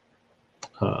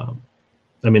 I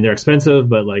mean, they're expensive,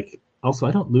 but like also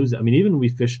I don't lose. I mean, even when we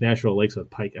fish natural lakes with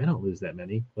pike, I don't lose that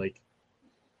many. Like,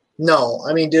 no,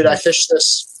 I mean, dude, I fished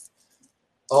this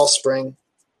all spring,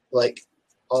 like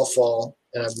all fall,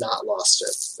 and I've not lost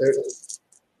it.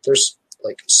 There's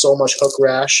like so much hook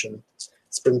rash, and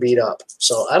it's been beat up,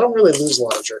 so I don't really lose a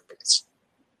lot of jerkbaits.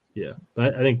 Yeah,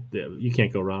 but I think you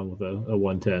can't go wrong with a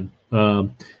 110.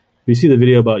 We see the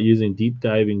video about using deep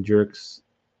diving jerks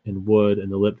in wood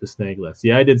and the lip to snag less.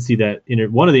 Yeah, I did see that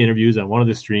in one of the interviews on one of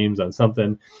the streams on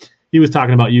something. He was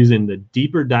talking about using the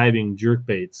deeper diving jerk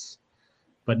baits,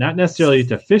 but not necessarily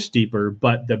to fish deeper,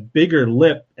 but the bigger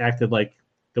lip acted like,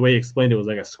 the way he explained it was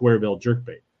like a square bill jerk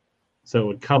bait. So it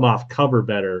would come off cover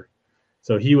better.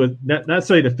 So he would not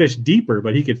necessarily to fish deeper,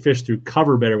 but he could fish through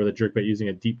cover better with a jerk bait using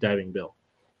a deep diving bill.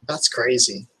 That's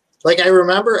crazy. Like I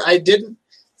remember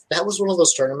that was one of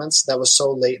those tournaments that was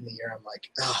so late in the year. I'm like,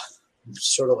 I'm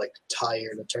sort of like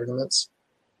tired of tournaments.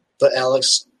 But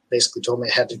Alex basically told me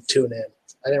I had to tune in.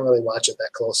 I didn't really watch it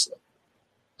that closely.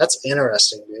 That's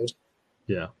interesting, dude.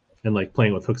 Yeah. And like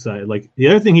playing with hook side. Like the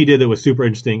other thing he did that was super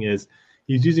interesting is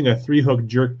he's using a 3-hook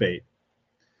jerk bait,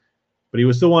 but he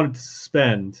was still wanted to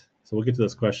suspend. So we'll get to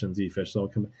those questions, E-Fish. So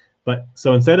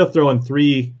instead of throwing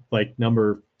 3 like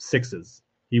number 6s,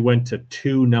 he went to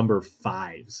 2 number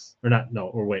 5s,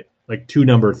 like 2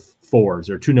 number 4s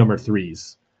or 2 number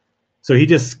 3s. So he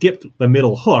just skipped the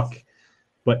middle hook,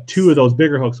 but 2 of those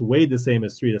bigger hooks weighed the same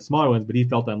as 3 of the smaller ones. But he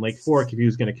felt on Lake Fork, if he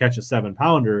was going to catch a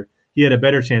 7-pounder, he had a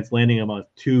better chance landing them on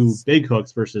 2 big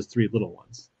hooks versus 3 little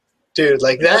ones. Dude,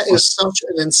 like that is such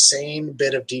an insane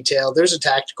bit of detail. There's a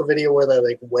tactical video where they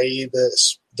like weigh the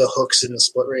hooks and the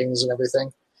split rings and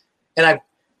everything. And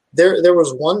there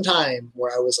was one time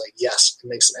where I was like, yes, it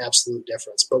makes an absolute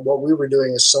difference. But what we were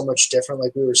doing is so much different.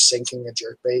 Like we were sinking a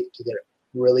jerkbait to get it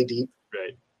really deep.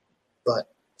 Right. But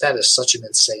that is such an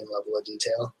insane level of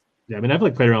detail. Yeah, I mean, I've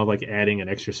like played around with like adding an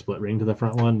extra split ring to the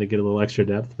front one to get a little extra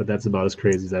depth, but that's about as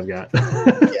crazy as I've got.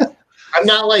 Yeah.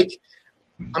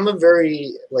 I'm a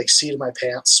very like seat of my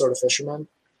pants sort of fisherman.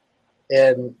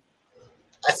 And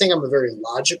I think I'm a very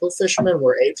logical fisherman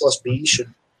where A plus B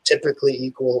should typically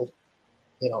equal,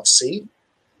 C.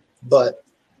 But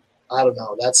I don't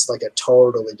know. That's like a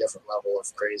totally different level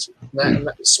of crazy.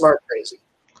 Smart crazy.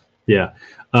 Yeah.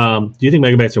 Do you think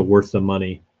megabytes are worth the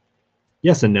money?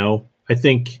 Yes and no. I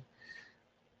think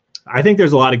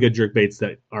there's a lot of good jerk baits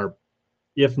that are,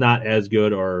 if not as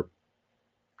good, or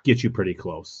get you pretty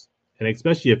close. And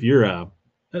especially if you're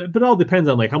but it all depends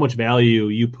on like how much value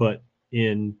you put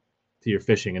in to your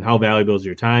fishing and how valuable is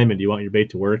your time and do you want your bait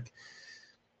to work.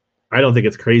 I don't think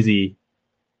it's crazy,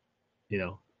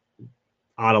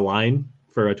 out of line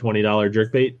for a $20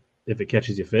 jerk bait if it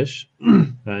catches you fish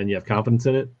and you have confidence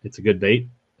in it. It's a good bait.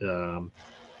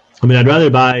 I'd rather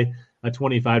buy a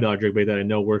 $25 jerkbait that I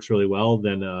know works really well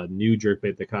than a new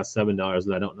jerkbait that costs $7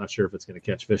 that I'm not sure if it's going to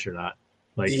catch fish or not.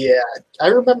 Like, yeah, I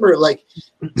remember like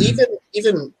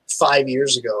even 5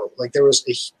 years ago, like there was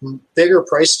a bigger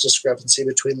price discrepancy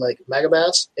between like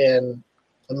Megabass and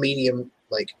a medium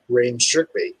like range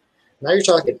jerkbait. Now you're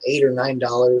talking $8 or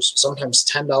 $9, sometimes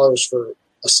 $10 for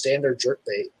a standard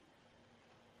jerkbait.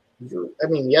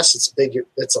 Yes, it's big.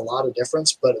 It's a lot of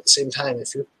difference, but at the same time,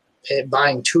 if you're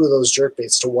buying 2 of those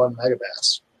jerkbaits to one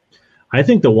Megabass, I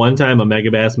think the one time a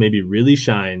Megabass maybe really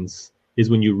shines is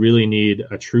when you really need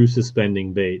a true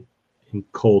suspending bait in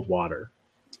cold water.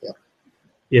 Yeah.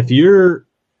 If you're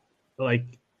like,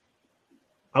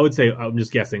 I would say, I'm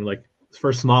just guessing, like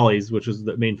for smallies, which was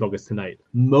the main focus tonight,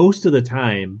 most of the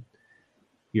time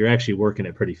you're actually working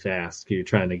it pretty fast. You're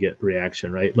trying to get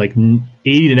reaction, right? Like 80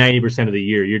 to 90% of the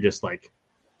year, you're just like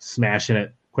smashing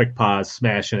it, quick pause,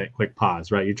 smashing it, quick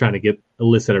pause, right? You're trying to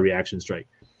elicit a reaction strike.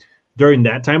 During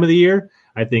that time of the year,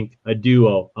 I think a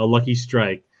duo, a lucky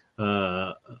strike,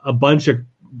 a bunch of,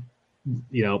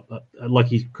 a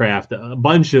lucky craft, a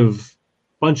bunch of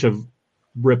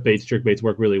rip baits, jerk baits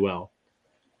work really well.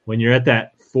 When you're at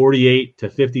that 48 to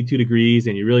 52 degrees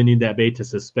and you really need that bait to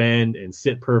suspend and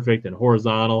sit perfect and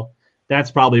horizontal,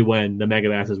 that's probably when the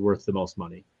Megabass is worth the most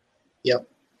money. Yep.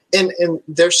 And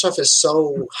their stuff is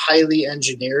so highly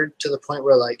engineered to the point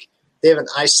where like they have an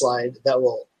ice slide that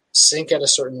will sink at a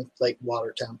certain like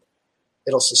water temp.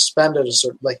 It'll suspend at a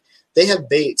certain, like they have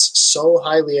baits so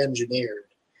highly engineered.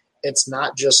 It's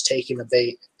not just taking a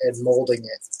bait and molding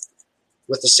it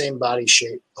with the same body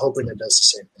shape, hoping it does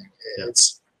the same thing. Yeah.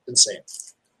 It's insane.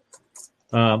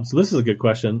 So this is a good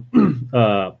question.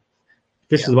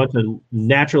 Fishes a bunch of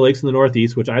natural lakes in the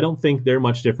Northeast, which I don't think they're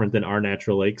much different than our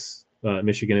natural lakes,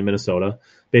 Michigan and Minnesota,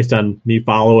 based on me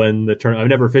following the turn. I've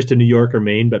never fished in New York or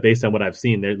Maine, but based on what I've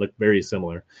seen, they look very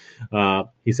similar.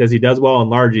 He says he does well on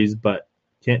largies, but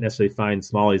can't necessarily find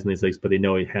smallies in these lakes, but they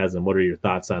know he has them. What are your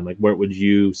thoughts on, like, what would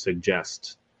you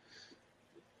suggest?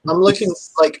 I'm looking,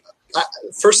 like,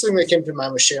 first thing that came to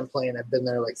mind was Champlain. I've been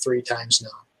there like 3 times now.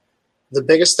 The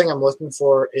biggest thing I'm looking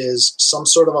for is some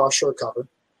sort of offshore cover,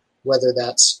 whether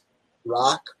that's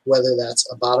rock, whether that's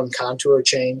a bottom contour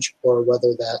change, or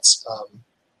whether that's,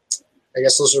 I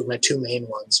guess those are my 2 main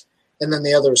ones. And then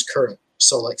the other is current.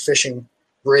 So like fishing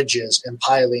bridges and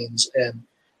pilings and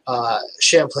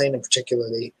Champlain in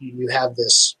particularly, you have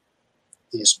these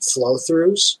flow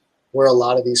throughs where a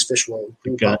lot of these fish will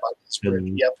group up on this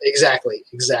bridge. Yep, exactly.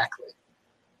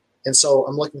 And so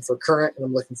I'm looking for current and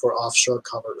I'm looking for offshore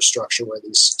cover structure where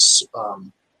these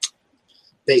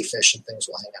bait fish and things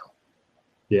will hang out.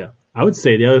 Yeah. I would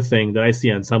say the other thing that I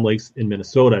see on some lakes in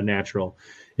Minnesota, natural,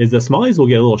 is the smallies will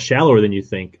get a little shallower than you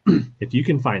think. If you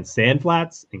can find sand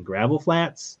flats and gravel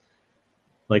flats,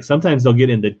 like sometimes they'll get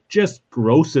into just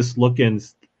grossest looking,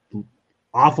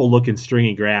 awful looking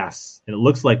stringy grass, and it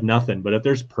looks like nothing. But if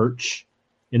there's perch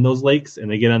in those lakes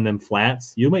and they get on them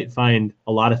flats, you might find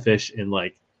a lot of fish in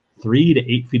like 3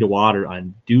 to 8 feet of water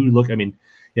on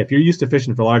if you're used to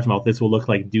fishing for largemouth, this will look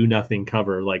like do nothing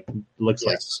cover, like looks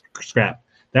like scrap.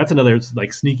 That's another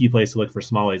like sneaky place to look for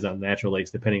smallies on natural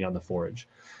lakes, depending on the forage.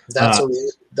 That's a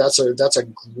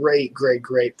great point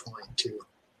too.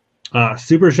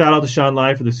 Super shout out to Sean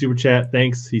Lai for the super chat.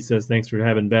 Thanks. He says thanks for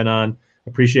having Ben on.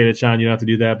 Appreciate it, Sean. You don't have to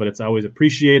do that, but it's always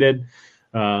appreciated.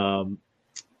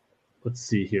 Let's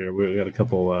see here. We got a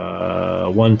couple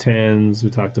 110s. We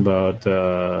talked about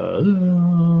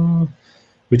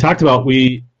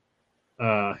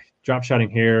drop shotting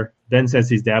hair. Ben says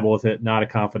he's dabbled with it. Not a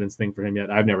confidence thing for him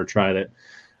yet. I've never tried it.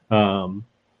 $32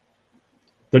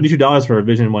 for a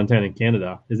Vision 110 in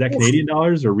Canada. Is that Canadian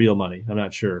dollars or real money? I'm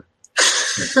not sure.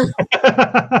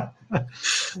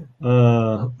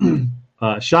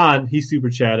 Sean, he super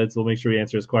chatted, so we'll make sure we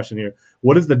answer his question here.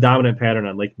 What is the dominant pattern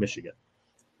on Lake Michigan?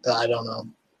 I don't know.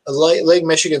 Lake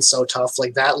Michigan's so tough.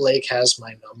 Like that lake has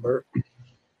my number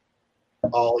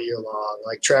all year long.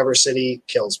 Like Traverse City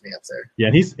kills me up there. Yeah,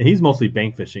 and he's mostly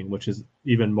bank fishing, which is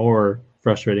even more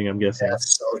frustrating, I'm guessing.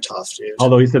 That's so tough, dude.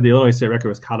 Although he said the Illinois State record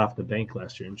was caught off the bank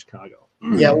last year in Chicago.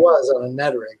 Yeah, it was on a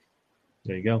Ned rig.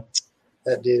 There you go.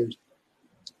 That dude.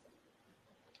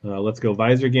 Let's go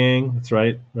visor gang. That's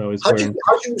right. How'd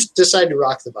you decide to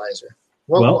rock the visor?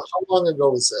 How long ago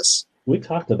was this? We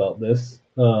talked about this.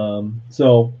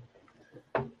 So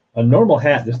a normal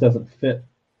hat just doesn't fit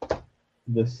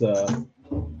this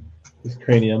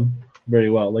cranium very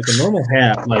well. Like a normal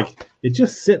hat, like it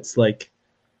just sits like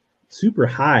super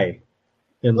high,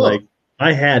 and like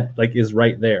my hat like is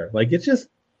right there. Like it's just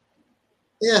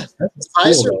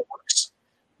visor works.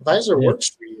 Visor works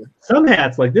for you. Some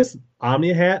hats, like this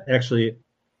Omnia hat, actually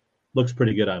looks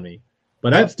pretty good on me.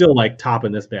 But I'm still like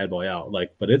topping this bad boy out.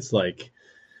 Like, but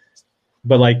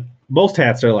most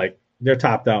hats are like they're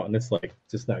topped out and it's like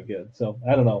just not good. So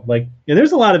I don't know. Like, and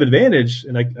there's a lot of advantage,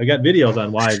 and I got videos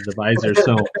on why the visor is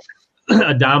so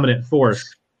a dominant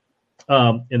force.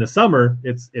 In the summer,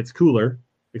 it's cooler,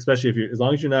 especially as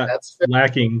long as you're not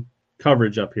lacking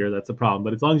coverage up here. That's a problem.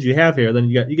 But as long as you have hair, then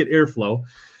you get airflow.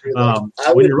 I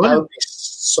would be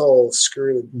so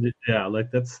screwed. Yeah,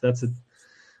 like that's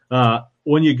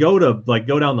when you go down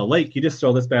the lake, you just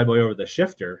throw this bad boy over the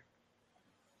shifter,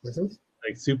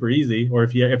 like super easy. Or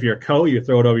if you're a co, you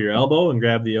throw it over your elbow and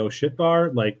grab the shit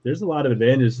bar. Like there's a lot of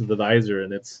advantages to the visor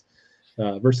and its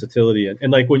versatility.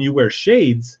 And like when you wear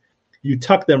shades, you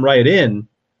tuck them right in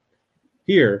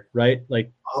here, right?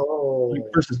 Like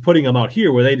versus putting them out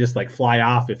here where they just like fly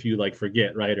off if you like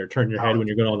forget, right? Or turn your head when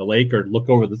you're going on the lake or look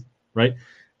over the right.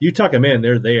 You tuck them in,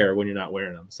 they're there when you're not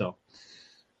wearing them. So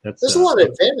there's a lot of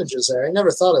advantages there. I never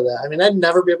thought of that. I mean, I'd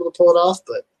never be able to pull it off,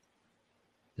 but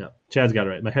yeah, Chad's got it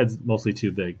right. My head's mostly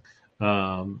too big.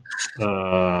 Does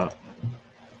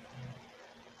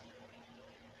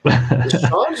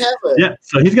Sean have yeah,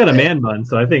 so he's got a man bun.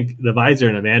 So I think the visor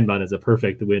and a man bun is a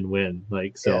perfect win-win.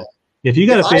 Like, so if you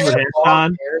got a favorite hair,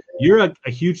 Sean, you're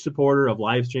a huge supporter of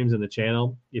live streams in the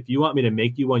channel. If you want me to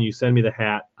make you one, you send me the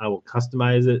hat. I will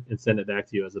customize it and send it back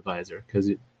to you as a visor because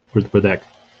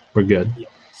we're good.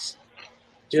 Yes.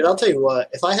 Dude, I'll tell you what.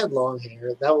 If I had long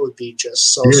hair, that would be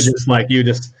just so. You're just like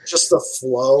just the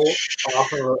flow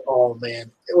off of it. Oh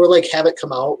man, or like have it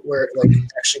come out where it like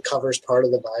actually covers part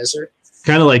of the visor.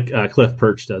 Kind of like Cliff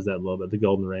Perch does that a little bit. The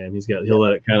Golden Ram, he'll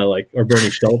let it kind of like, or Bernie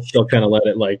Schultz, he'll kind of let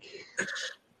it like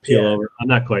peel over. I'm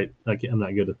not good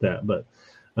at that, but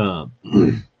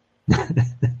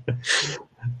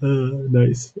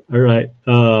nice. All right,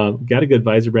 got a good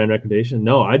visor brand recommendation.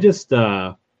 No, I just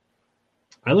I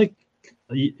like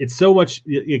it's so much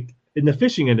in the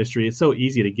fishing industry. It's so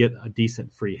easy to get a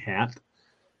decent free hat.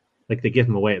 Like they give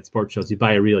them away at sports shows. You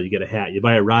buy a reel, you get a hat. You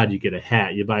buy a rod, you get a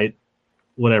hat. You buy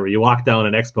whatever. You walk down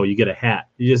an expo, you get a hat.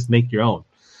 You just make your own.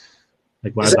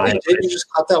 Like why buy it? Did you just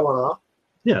cut that one off?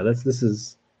 Yeah, this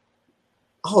is.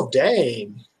 Oh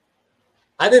dang!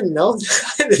 I didn't know.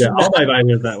 All my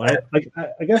visors that way. Like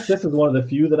I guess this is one of the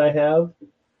few that I have.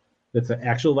 That's an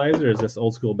actual visor. Is this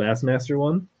old school Bassmaster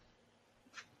one?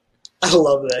 I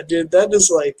love that, dude. That is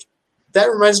like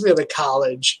that reminds me of the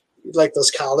college, like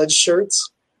those college shirts.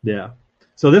 Yeah.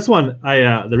 So this one,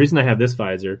 the reason I have this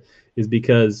visor is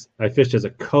because I fished as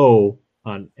a co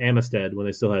on Amistad when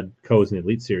they still had co's in the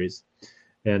Elite Series.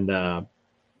 And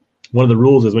one of the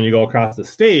rules is when you go across the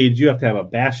stage, you have to have a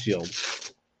bass shield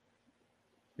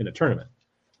in a tournament.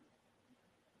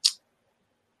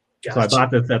 Gotcha. So I bought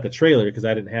this at the trailer because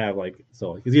I didn't have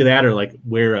because either that or like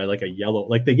wear a yellow,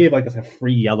 like they gave us a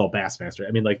free yellow Bassmaster.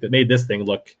 I mean, like that made this thing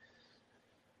look,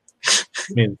 I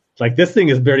mean, like this thing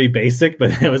is very basic,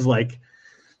 but it was like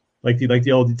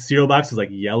the old cereal box was like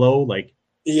yellow, like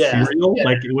cereal. Yeah.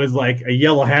 Like it was like a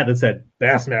yellow hat that said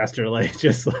Bassmaster, like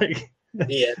just like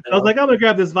I was like, I'm gonna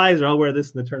grab this visor, I'll wear this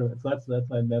in the tournament. So that's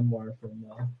my memoir from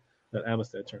that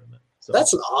Amistad tournament. So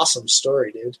that's an awesome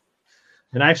story, dude.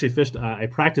 And I actually fished. I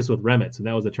practiced with Remitz, and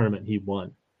that was a tournament he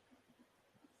won.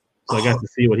 So I got to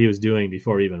see what he was doing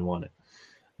before he even won it.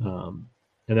 And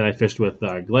then I fished with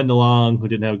Glenn DeLong, who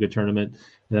didn't have a good tournament.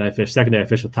 And then second day I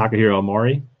fished with Takahiro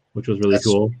Omori, which was really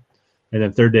cool. And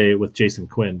then third day with Jason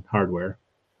Quinn, hardware.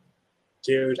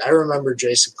 Dude, I remember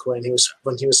Jason Quinn. He was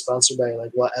sponsored by Evan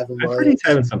Williams. I heard he's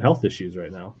having some health issues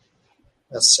right now.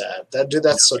 That's sad.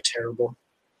 That's so terrible.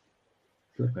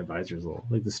 I feel like my visor's a little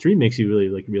like the stream makes you really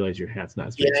like realize your hat's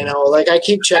not straight. Yeah, I know. Like I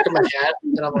keep checking my hat,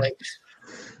 and I'm like,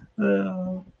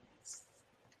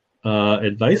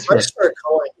 advice for a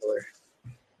co-angler.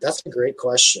 That's a great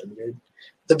question, dude.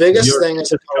 The biggest thing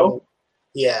is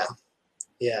yeah.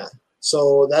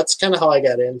 So that's kind of how I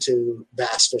got into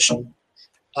bass fishing.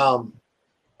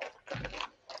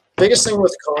 Biggest thing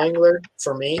with co-angler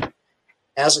for me,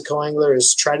 as a co-angler,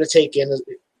 is try to take in.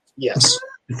 Yes.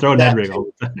 Throw a Ned rig all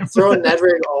the time. Throw a Ned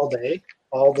rig all day,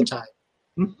 all the time.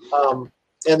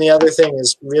 And the other thing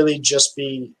is really just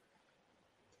be.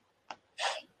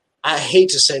 I hate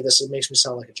to say this; it makes me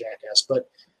sound like a jackass, but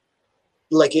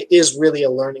like it is really a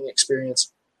learning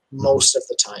experience most of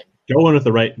the time. Go in with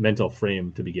the right mental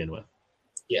frame to begin with.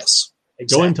 Yes,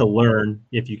 exactly. Go in to learn.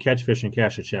 If you catch fish and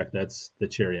cash a check, that's the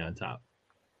cherry on top.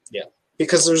 Yeah,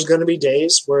 because there's going to be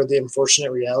days where the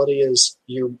unfortunate reality is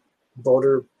your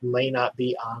boater may not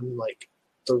be on like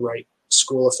the right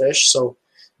school of fish. So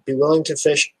be willing to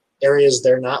fish areas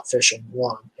they're not fishing,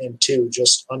 one, and two,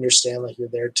 just understand like you're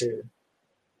there to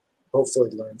hopefully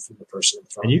learn from the person in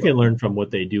front. And you can learn from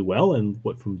what they do well and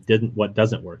what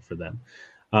doesn't work for them.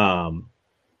 And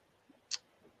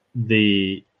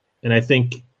I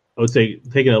think I would say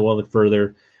taking it a little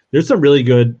further, there's some really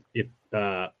good. If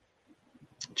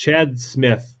Chad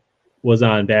Smith was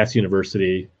on Bass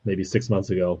University maybe 6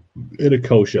 months ago in a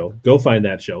co-show, go find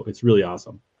that show. It's really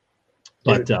awesome.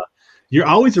 But you're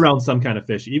always around some kind of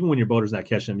fish, even when your boater's not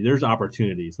catching them. There's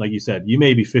opportunities. Like you said, you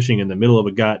may be fishing in the middle of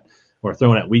a gut or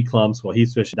throwing at weed clumps while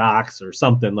he's fishing docks or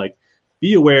something. Like,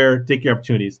 be aware, take your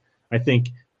opportunities. I think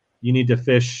you need to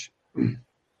fish,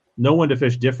 know when to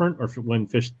fish different or when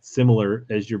fish similar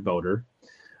as your boater.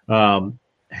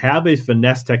 Have a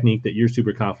finesse technique that you're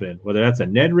super confident in, whether that's a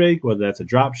Ned rig, whether that's a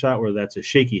drop shot, whether that's a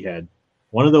shaky head.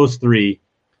 One of those three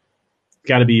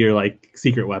got to be your like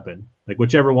secret weapon. Like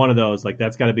whichever one of those, like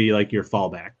that's got to be like your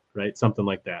fallback, right? Something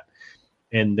like that.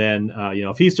 And then,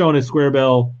 if he's throwing a square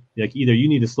bill, like either you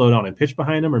need to slow down and pitch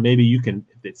behind him, or maybe you can,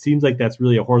 if it seems like that's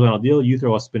really a horizontal deal, you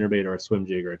throw a spinnerbait or a swim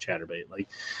jig or a chatterbait. Like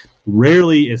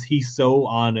rarely is he so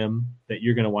on him that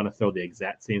you're going to want to throw the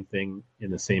exact same thing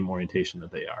in the same orientation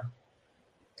that they are.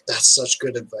 That's such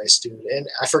good advice, dude. And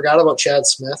I forgot about Chad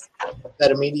Smith. That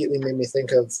immediately made me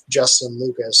think of Justin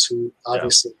Lucas, who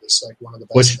obviously is like one of the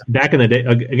best. Which back in the day,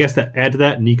 I guess to add to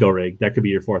that, Nico rig, that could be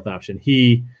your fourth option.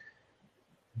 He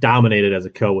dominated as a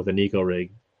co with a Nico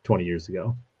rig 20 years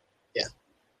ago. Yeah.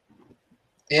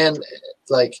 And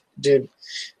like, dude,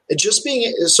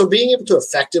 being able to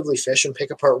effectively fish and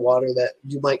pick apart water that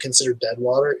you might consider dead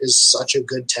water is such a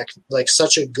good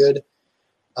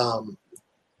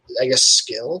I guess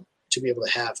skill to be able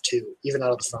to have too, even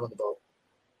out of the front of the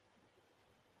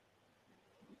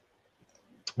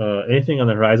boat. Anything on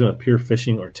the horizon with Pure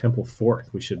Fishing or Temple Fork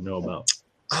we should know about?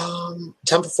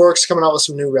 Temple Fork's coming out with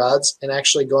some new rods, and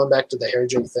actually going back to the hair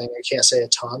jig thing, I can't say a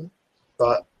ton,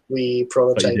 but we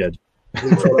prototyped the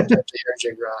hair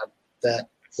jig rod that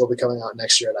will be coming out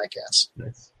next year at ICAST.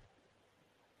 Nice.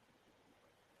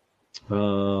 How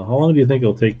long do you think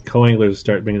it'll take co-anglers to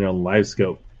start bringing their own live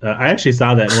scope? I actually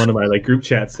saw that in one of my group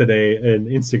chats today in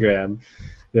Instagram,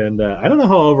 and I don't know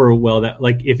how that.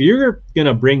 If you're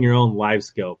gonna bring your own live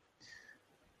scope,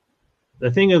 the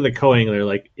thing of the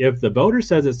co-angler, if the boater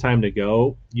says it's time to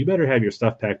go, you better have your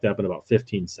stuff packed up in about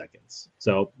 15 seconds.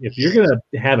 So if you're gonna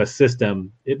have a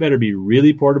system, it better be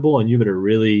really portable, and you better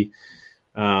really.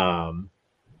 I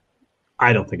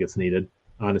don't think it's needed,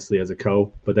 honestly, as a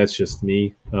co, but that's just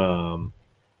me.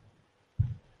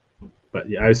 But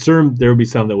yeah, I assume there will be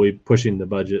some that will be pushing the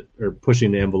budget or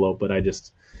pushing the envelope, but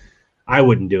I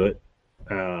wouldn't do it.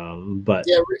 But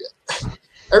yeah,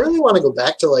 I really want to go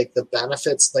back to the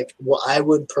benefits, what I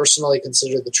would personally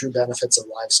consider the true benefits of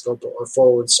live scope or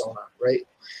forward sonar, right?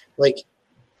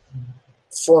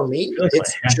 For me,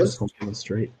 it's just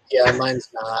straight. Yeah, mine's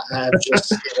not. I've just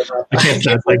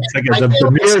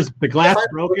the glass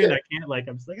broken. I can't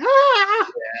I'm just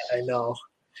Yeah, I know.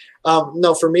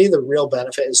 No, for me, the real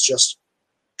benefit is just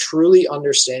truly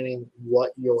understanding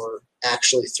what you're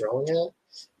actually throwing at.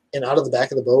 And out of the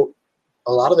back of the boat,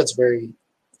 a lot of it's very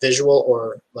visual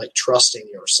or trusting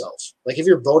yourself. If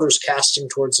your boater's casting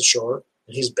towards the shore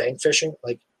and he's bank fishing,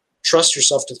 trust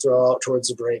yourself to throw out towards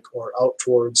the break or out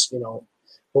towards,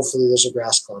 hopefully there's a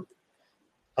grass clump.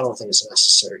 I don't think it's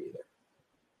necessary either.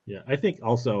 Yeah, I think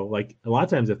also, a lot of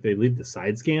times if they leave the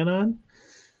side scan on,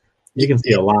 you can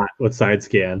see a lot with side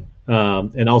scan.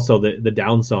 And also the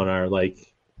down sonar,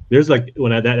 there's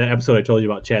when that episode I told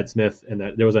you about Chad Smith, and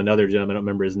that there was another gentleman, I don't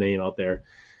remember his name out there.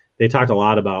 They talked a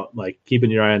lot about keeping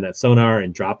your eye on that sonar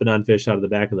and dropping on fish out of the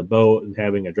back of the boat and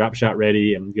having a drop shot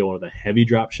ready and going with a heavy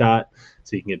drop shot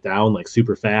so you can get down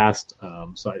super fast.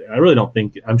 So I really don't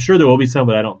think, I'm sure there will be some,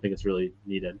 but I don't think it's really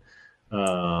needed.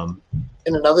 And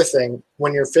another thing,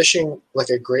 when you're fishing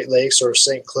a Great Lakes or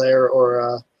St. Clair or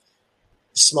a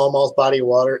smallmouth body of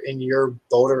water and your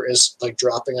boater is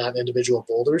dropping on individual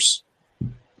boulders,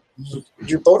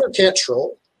 your boater can't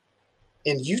troll,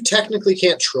 and you technically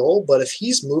can't troll, but if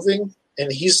he's moving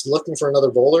and he's looking for another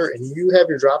boulder and you have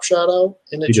your drop shot out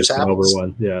and it just happens over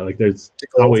one. Yeah, there's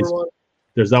always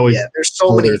there's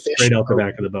so many fish straight out the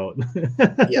back of the boat.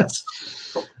 Yes.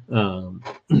 And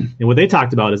what they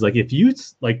talked about is if you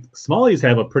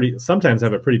smallies sometimes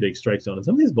have a pretty big strike zone, and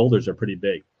some of these boulders are pretty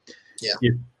big. Yeah.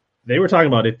 They were talking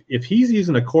about if he's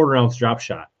using a 1/4 ounce drop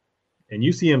shot and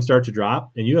you see him start to drop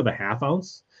and you have a 1/2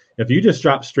 ounce, if you just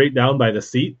drop straight down by the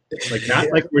seat, not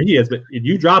where he is, but if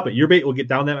you drop it, your bait will get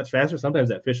down that much faster. Sometimes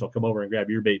that fish will come over and grab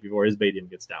your bait before his bait even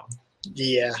gets down.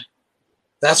 Yeah.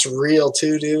 That's real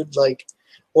too, dude.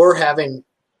 Or having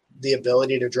the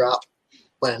ability to drop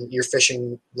when you're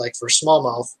fishing for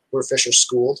smallmouth where fish are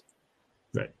schooled.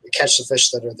 Right. Catch the fish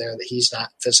that are there that he's not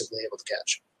physically able to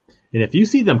catch. And if you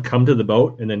see them come to the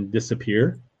boat and then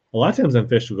disappear, a lot of times them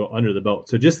fish will go under the boat.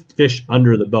 So just fish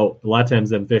under the boat. A lot of times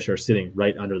them fish are sitting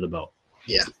right under the boat.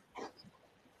 Yeah.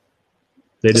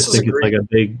 They just think it's like a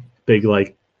big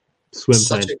like swim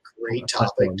time. Such a great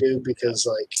topic, dude, because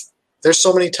like there's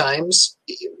so many times,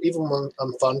 even when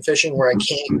I'm fun fishing, where I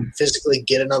can't physically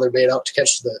get another bait out to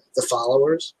catch the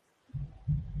followers.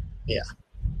 Yeah.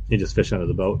 You just fish under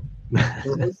the boat.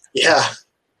 Mm-hmm. Yeah.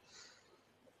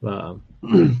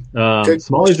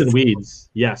 Smallies and weeds,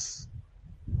 yes.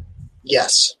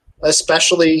 Yes,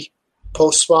 especially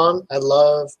post spawn. I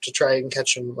love to try and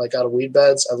catch them like out of weed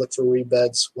beds. I look for weed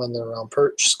beds when they're around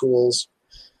perch schools.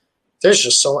 There's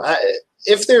just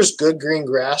if there's good green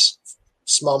grass,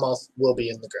 smallmouth will be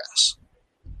in the grass.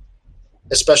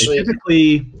 Especially, they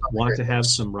typically want to have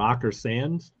some rock or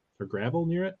sand or gravel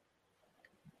near it.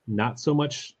 Not so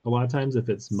much a lot of times if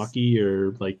it's mucky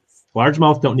or like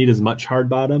largemouth don't need as much hard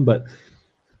bottom, but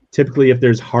typically if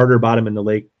there's harder bottom in the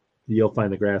lake, you'll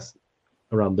find the grass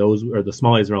around those, or the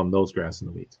smallies around those grass and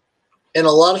the weeds. And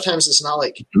a lot of times it's not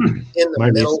like in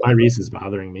the middle. My Reese is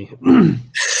bothering me.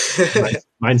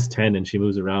 Mine's 10 and she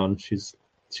moves around. She's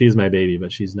my baby,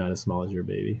 but she's not as small as your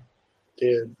baby.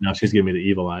 Dude. Now she's giving me the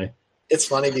evil eye. It's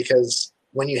funny because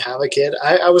when you have a kid,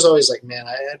 I was always like, man,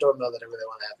 I don't know that I really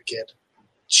want to have a kid.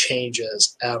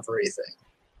 Changes everything.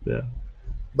 Yeah.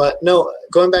 But no,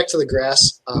 going back to the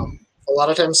grass, a lot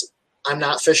of times I'm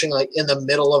not fishing like in the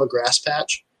middle of a grass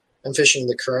patch. I'm fishing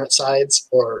the current sides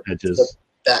or edges. The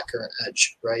back current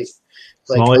edge, right?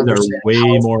 Like, smallies are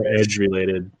way more edge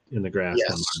related in the grass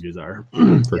than largies are,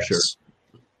 for sure.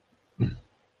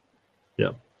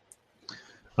 Yeah.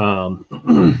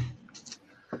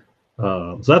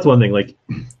 So that's one thing. Like,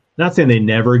 not saying they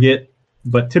never get,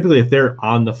 but typically if they're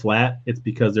on the flat, it's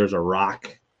because there's a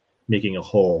rock making a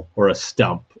hole or a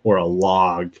stump or a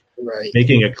log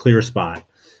making a clear spot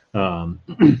in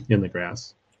the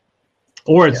grass.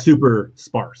 Or it's super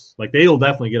sparse. Like they'll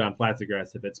definitely get on flats of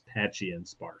grass if it's patchy and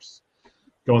sparse.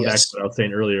 Going back to what I was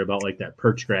saying earlier about like that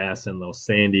perch grass and those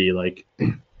sandy, like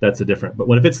that's a different. But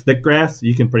if it's thick grass,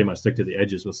 you can pretty much stick to the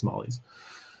edges with smallies.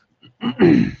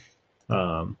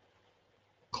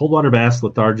 Cold water bass,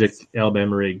 lethargic,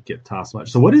 Alabama rig get tossed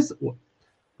much. So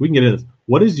we can get into this.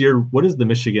 What is the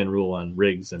Michigan rule on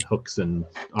rigs and hooks and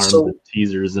arms and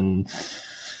teasers and?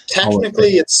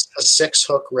 Technically, it's a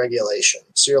 6-hook regulation,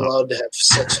 so you're allowed to have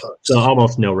 6 hooks. So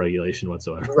almost no regulation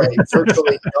whatsoever. Right,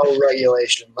 virtually no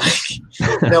regulation.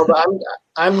 No, but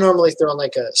I'm normally throwing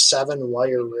like a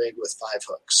 7-wire rig with 5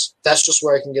 hooks. That's just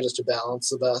where I can get it to balance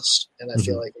the best, and I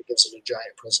feel like it gives it a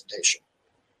giant presentation.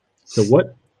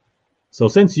 So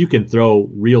since you can throw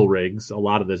real rigs a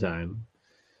lot of the time,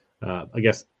 I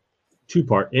guess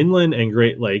 2-part, inland and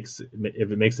Great Lakes,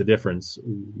 if it makes a difference,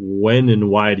 when and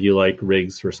why do you like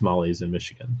rigs for smallies in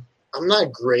Michigan? I'm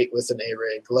not great with an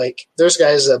A-rig. Like, there's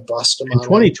guys that bust them in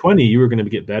 2020, you were going to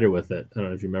get better with it. I don't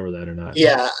know if you remember that or not.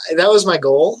 Yeah, that was my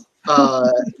goal.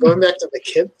 Going back to the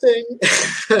kid thing.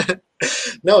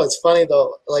 No, it's funny,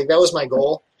 though. Like, that was my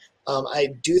goal. I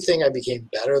do think I became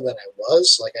better than I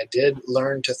was. Like, I did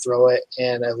learn to throw it,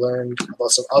 and I learned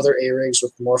about some other A-rigs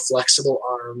with more flexible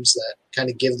arms that kind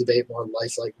of give the bait more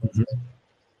lifelike movement.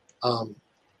 Mm-hmm.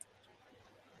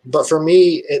 But for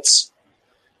me,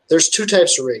 there's 2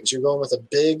 types of rigs. You're going with a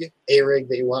big A-rig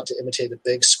that you want to imitate a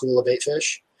big school of bait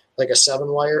fish, like a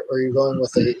 7-wire, or you're going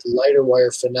with a lighter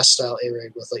wire finesse-style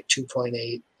A-rig with like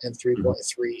 2.8 and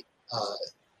 3.3,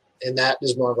 and that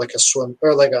is more of like a swim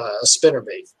or like a spinner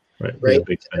bait. Right.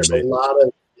 There's a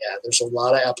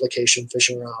lot of application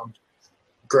fishing around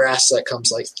grass that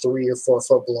comes like 3 or 4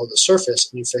 foot below the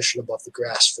surface, and you fish it above the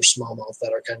grass for smallmouth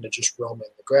that are kind of just roaming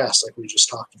the grass, like we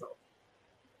just talked about.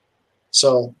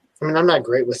 So, I mean, I'm not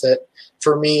great with it.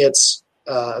 For me, it's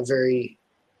a very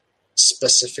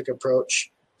specific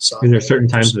approach. So, is there certain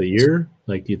times of the year?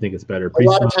 Like, do you think it's better? A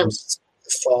lot of times,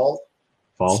 it's fall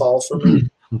for me.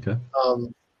 Okay.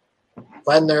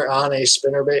 When they're on a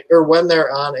spinner bait or when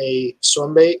they're on a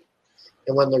swim bait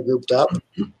and when they're grouped up,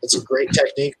 it's a great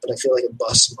technique, but I feel like it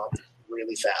busts them up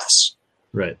really fast.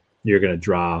 Right. You're going to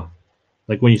draw.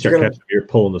 Like when you start catching, you're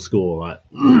pulling the school a lot.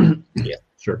 Yeah.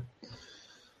 Sure.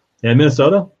 And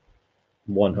Minnesota,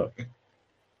 1 hook.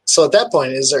 So at that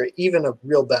point, is there even a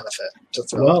real benefit to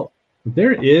throw? Well,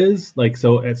 there is. Like,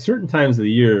 so at certain times of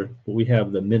the year, we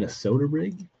have the Minnesota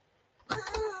rig.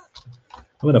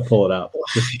 I'm going to pull it out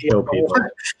just to show people.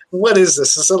 What is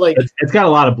this? Is it like it's got a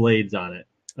lot of blades on it.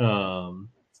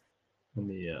 Let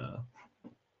me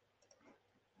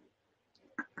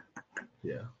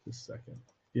just a second.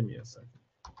 Give me a second.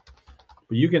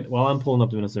 But you can, while I'm pulling up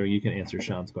the Minnesota, you can answer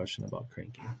Sean's question about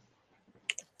cranking.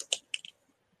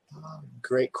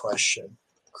 Great question.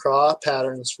 Craw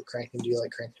patterns for cranking. Do you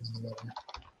like cranking in the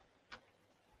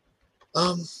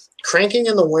winter? Cranking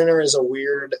in the winter is a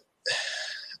weird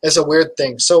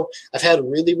thing. So I've had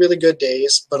really, really good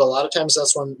days, but a lot of times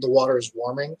that's when the water is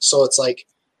warming. So it's like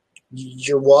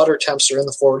your water temps are in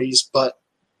the 40s, but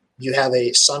you have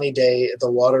a sunny day,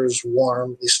 the water is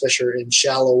warm, these fish are in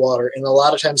shallow water, and a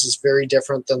lot of times it's very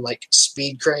different than like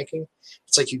speed cranking.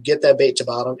 It's like you get that bait to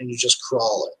bottom and you just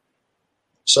crawl it.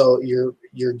 So you're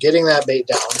getting that bait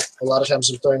down. A lot of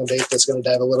times I'm throwing a bait that's going to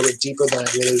dive a little bit deeper than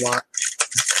I really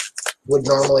would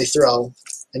normally throw,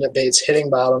 and the bait's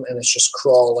hitting bottom and it's just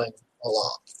crawling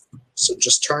along. So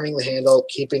just turning the handle,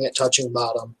 keeping it touching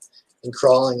bottom, and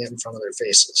crawling it in front of their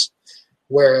faces.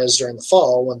 Whereas during the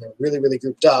fall, when they're really, really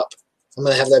grouped up, I'm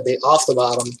going to have that bait off the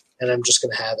bottom, and I'm just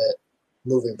going to have it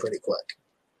moving pretty quick.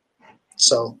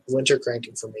 So winter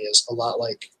cranking for me is a lot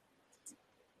like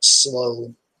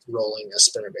slow rolling a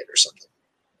spinnerbait or something.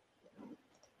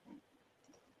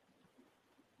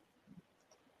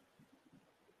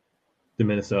 The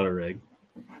Minnesota rig.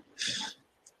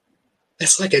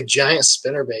 It's like a giant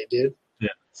spinnerbait, dude. Yeah.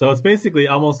 So it's basically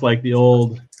almost like the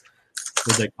old,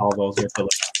 what do they call those? With the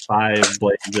 5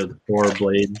 blades or the 4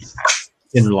 blades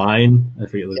in line. I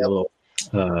forget, like a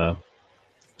little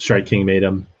Strike King made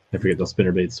them. I forget those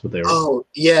spinnerbaits, what they were. Oh,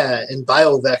 yeah. And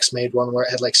BioVex made one where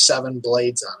it had like 7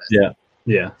 blades on it. Yeah.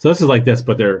 Yeah. So this is like this,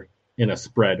 but they're in a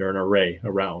spread or an array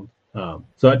around.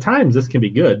 So at times this can be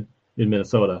good in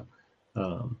Minnesota.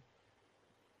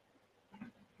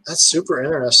 That's super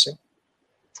interesting.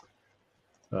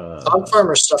 Hog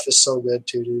Farmer stuff is so good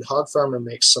too, dude. Hog Farmer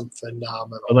makes some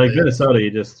phenomenal. Like Minnesota,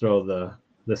 you just throw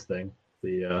this thing,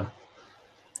 the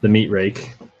meat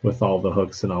rake with all the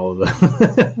hooks and all of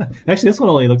the. Actually, this one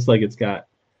only looks like it's got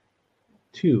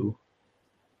 2.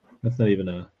 That's not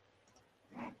even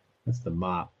that's the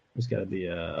mop. There's got to be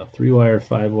a 3-wire,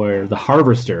 5-wire. The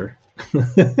harvester. Dude,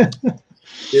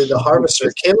 the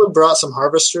harvester. Caleb brought some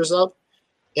harvesters up,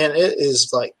 and it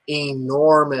is like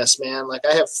enormous, man. Like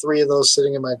I have 3 of those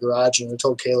sitting in my garage, and I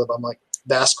told Caleb, I'm like,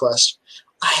 Bass Quest,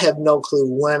 I have no clue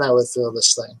when I would throw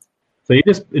this thing. So you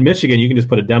just in Michigan, you can just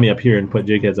put a dummy up here and put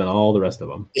jig heads on all the rest of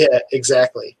them. Yeah,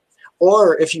 exactly.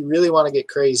 Or if you really want to get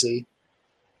crazy,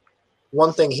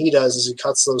 one thing he does is he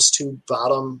cuts those 2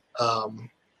 bottom,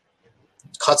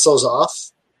 cuts those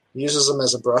off, uses them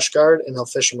as a brush guard, and he'll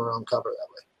fish them around cover that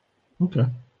way. Okay,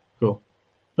 cool.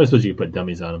 I suppose you could put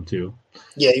dummies on them too.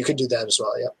 Yeah, you could do that as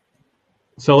well. Yeah.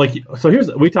 So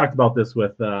we talked about this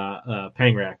with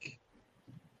Pangrack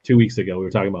 2 weeks ago. We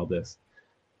were talking about this.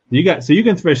 You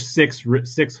can fish six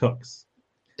hooks,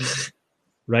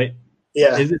 right?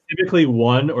 Yeah. Is it typically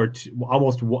 1 or 2?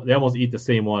 They almost eat the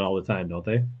same one all the time, don't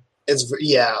they?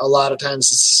 A lot of times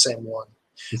it's the same one.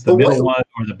 It's the middle one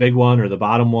or the big one or the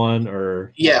bottom one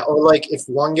or. Yeah, or like if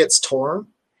one gets torn,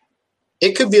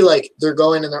 it could be like they're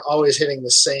going and they're always hitting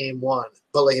the same one.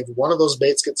 But like if one of those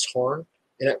baits gets torn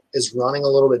and it is running a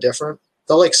little bit different,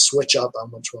 they'll like switch up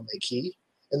on which one they key,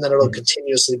 and then it'll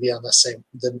continuously be on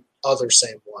the other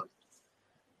same one.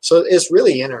 So it's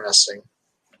really interesting.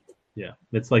 Yeah,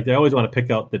 it's like they always want to pick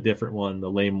out the different one,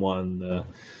 the lame one, the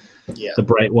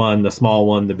bright one, the small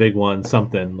one, the big one,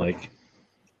 something like.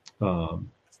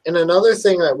 And another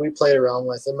thing that we played around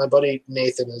with, and my buddy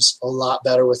Nathan is a lot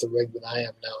better with the rig than I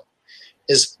am now,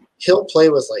 is he'll play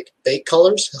with like bait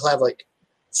colors. He'll have like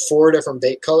 4 different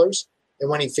bait colors,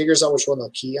 and when he figures out which one they'll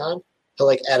key on, he'll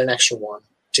like add an extra one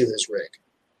to his rig,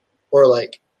 or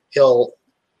like he'll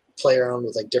play around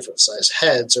with like different size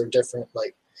heads or different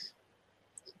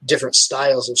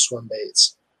styles of swim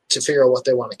baits to figure out what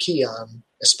they want to key on,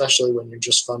 especially when you're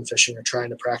just fun fishing or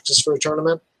trying to practice for a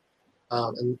tournament.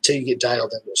 Until you get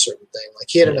dialed into a certain thing. Like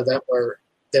he had an event where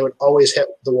they would always hit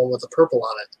the one with the purple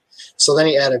on it. So then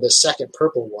he added a second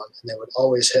purple one, and they would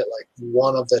always hit like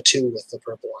one of the 2 with the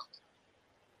purple on it.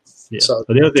 Yeah. So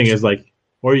the other thing is like,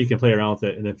 or you can play around with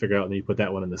it and then figure out, and then you put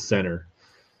that one in the center.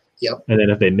 Yep. And then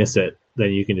if they miss it,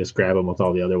 then you can just grab them with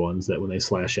all the other ones that when they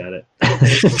slash at it.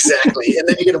 Exactly. And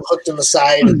then you get them hooked in the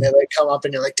side, and they like come up,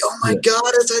 and you're like, oh my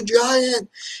God, it's a giant.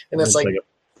 And it's like a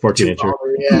 14-incher.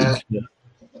 Yeah.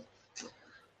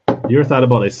 You ever thought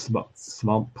about a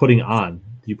small putting on?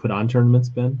 Do you put on tournaments,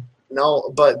 Ben? No,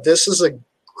 but this is a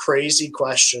crazy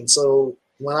question. So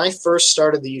when I first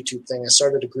started the YouTube thing, I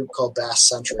started a group called Bass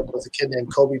Centric with a kid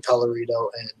named Kobe Pellerito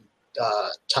and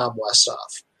Tom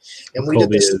Westoff. And we did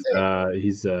this thing.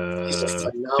 He's a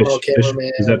phenomenal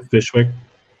cameraman. Is that Fishwick?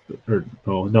 Or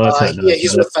no, that's not. Yeah,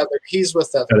 he's with Feather. He's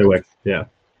with Featherwick. Yeah.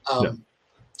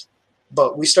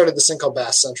 But we started this thing called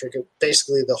Bass Centric.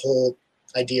 Basically, the whole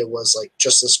idea was like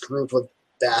just this group of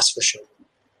bass fishing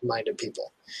minded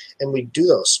people, and we'd do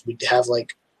those. We'd have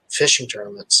like fishing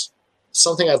tournaments. It's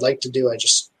something I'd like to do.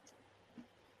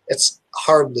 It's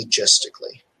hard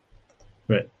logistically.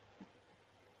 Right.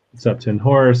 It's up to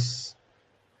Horse.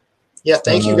 Yeah,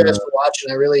 thank you guys for watching.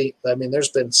 There's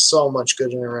been so much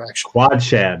good interaction. Quad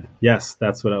Shad. Yes,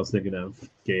 that's what I was thinking of,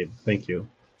 Gabe. Thank you.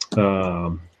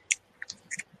 2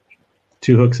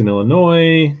 hooks in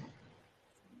Illinois,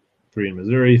 3 in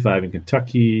Missouri, 5 in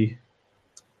Kentucky.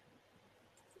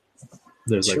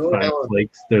 There's like 5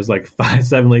 lakes. There's like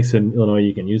 7 lakes in Illinois.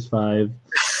 You can use 5.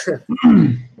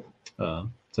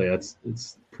 So yeah,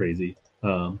 it's crazy.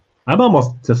 I'm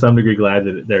almost to some degree glad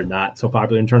that they're not so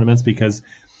popular in tournaments, because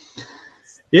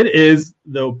it is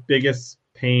the biggest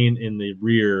pain in the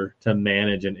rear to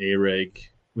manage an A-rig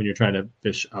when you're trying to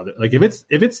fish other. Like if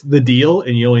it's the deal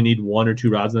and you only need 1 or 2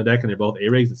 rods on the deck and they're both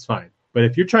A-rigs, it's fine. But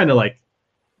if you're trying to like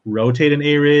rotate an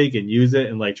A-rig and use it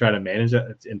and like try to manage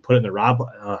it and put it in the rod,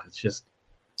 it's just.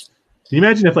 Can you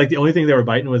imagine if like the only thing they were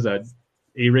biting was a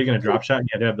A-rig and a drop shot, and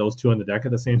you had to have those 2 on the deck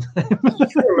at the same time?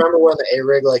 You remember when the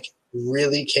A-rig like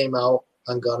really came out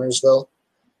on Guntersville?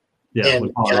 Yeah,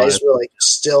 and guys were like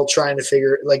still trying to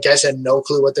figure. Like guys had no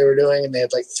clue what they were doing, and they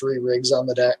had like 3 rigs on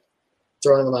the deck,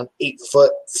 throwing them on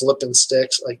 8-foot flipping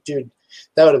sticks. Like, dude,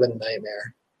 that would have been a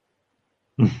nightmare.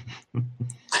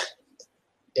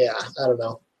 Yeah, I don't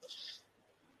know.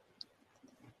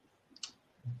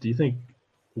 Do you think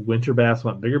winter bass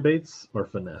want bigger baits or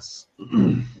finesse?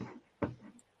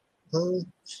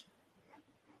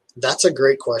 That's a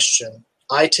great question.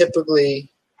 I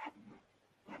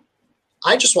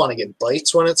just want to get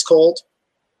bites when it's cold.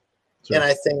 Sure. And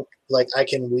I think like I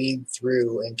can weed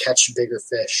through and catch bigger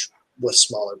fish with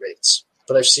smaller baits.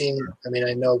 But I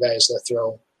know guys that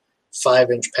throw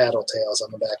 5-inch paddle tails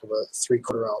on the back of a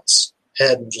 3/4 ounce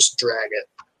head and just drag it.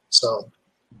 So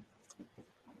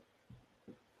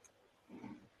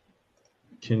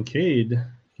Kincaid,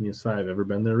 can you say I've ever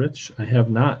been there, Rich? I have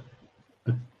not.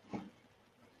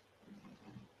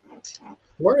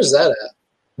 Where is that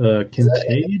at?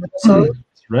 Kincaid,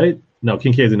 right? No,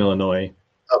 Kincaid's in Illinois.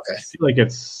 Okay. I feel like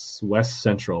it's west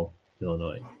central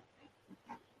Illinois.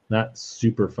 Not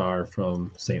super far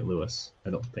from St. Louis,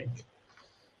 I don't think.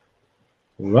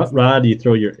 What rod do you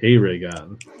throw your A-rig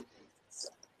on?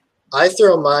 I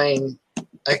throw mine,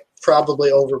 I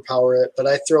probably overpower it, but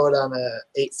I throw it on a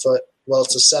 8-foot, well,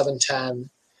 it's a 710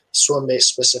 swim bait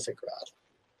specific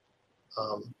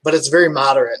rod. But it's very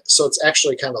moderate, so it's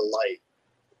actually kind of light.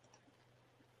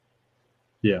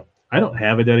 Yeah, I don't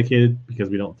have a dedicated because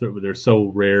we don't throw. They're so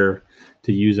rare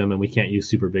to use them, and we can't use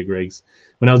super big rigs.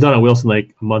 When I was down at Wilson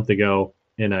Lake a month ago,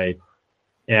 and I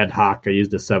ad hoc, I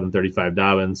used a 735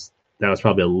 Dobbins. That was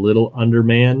probably a little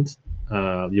undermanned.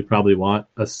 You probably want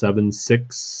a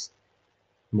 7.6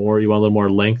 more. You want a little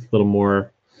more length, a little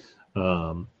more.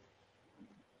 So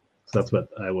that's what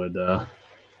I would. A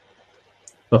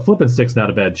flipping stick's not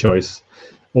a bad choice.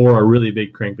 Or a really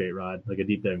big crankbait rod, like a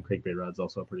deep dive crankbait rod is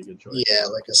also a pretty good choice. Yeah,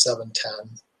 like a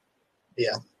 710.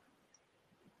 Yeah.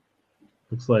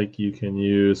 Looks like you can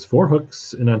use 4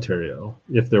 hooks in Ontario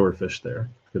if there were fish there.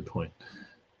 Good point.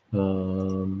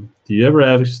 Do you ever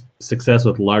have success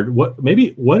with large? I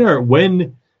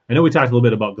know we talked a little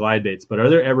bit about glide baits, but are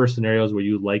there ever scenarios where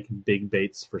you like big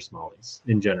baits for smallies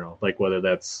in general? Like whether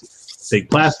that's big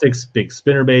plastics, big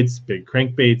spinner baits, big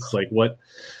crankbaits, like what?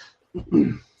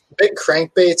 Big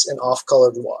crankbaits and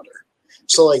off-colored water.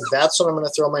 So, like, that's when I'm going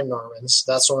to throw my Normans.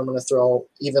 That's when I'm going to throw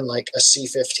even, like, a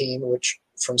C15, which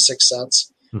from 6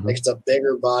 Cents. Mm-hmm. Like, it's a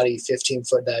bigger body,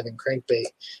 15-foot diving crankbait.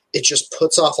 It just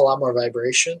puts off a lot more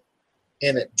vibration,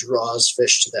 and it draws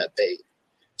fish to that bait.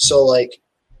 So, like,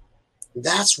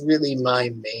 that's really my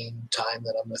main time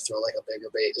that I'm going to throw, like, a bigger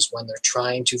bait is when they're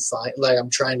trying to find – like, I'm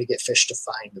trying to get fish to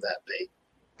find that bait.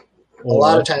 A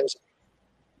lot of times –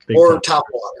 or top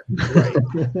water. Right.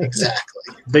 Exactly.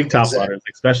 Big top waters,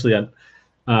 especially on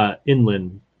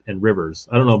inland and rivers.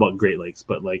 I don't know about Great Lakes,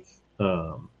 but like,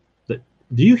 do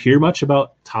you hear much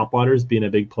about top waters being a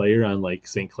big player on like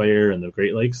St. Clair and the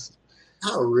Great Lakes?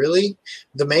 Not really.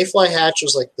 The mayfly hatch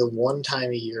is like the one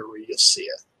time a year where you'll see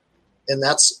it. And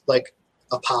that's like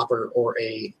a popper or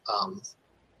a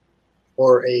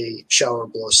shower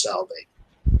blow style bait.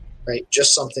 Right?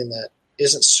 Just something that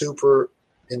isn't super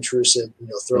intrusive,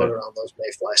 throw it around those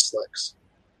mayfly slicks.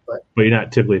 But you're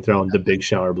not typically throwing the big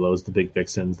shower blows, the big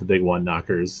vixens, the big one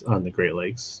knockers on the Great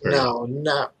Lakes. Right? No,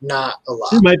 not a lot.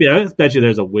 There might be. I bet you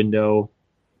there's a window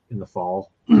in the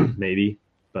fall, maybe.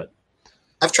 But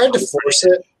I've tried to force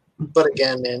it, but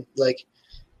again, man, like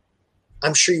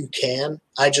I'm sure you can.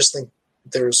 I just think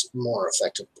there's more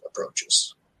effective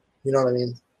approaches. You know what I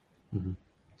mean? Mm-hmm.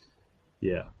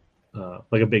 Yeah.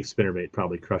 Like a big spinnerbait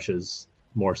probably crushes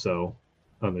more so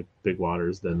on the big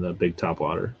waters than the big top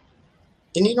water.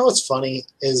 And you know what's funny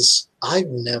is I've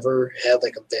never had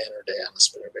like a banner day on a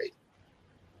spinnerbait.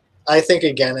 I think,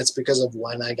 again, it's because of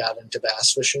when I got into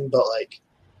bass fishing, but like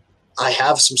I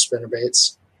have some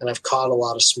spinnerbaits and I've caught a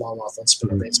lot of smallmouth on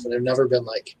spinnerbaits, but I've never been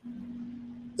like,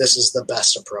 this is the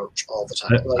best approach all the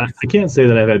time. I can't say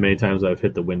that I've had many times I've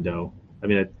hit the window. I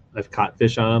mean, I've caught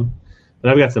fish on them,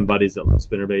 but I've got some buddies that love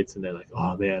spinnerbaits, and they're like,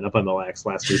 "Oh man, up on the Lax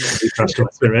last week, we crushed my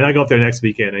spinnerbait." And I go up there next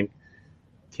weekend and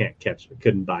can't catch it.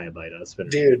 Couldn't buy a bite on a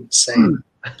spinnerbait. Dude, same,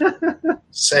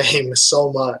 same,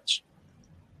 so much.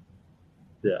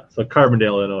 Yeah, so Carbondale,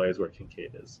 Illinois is where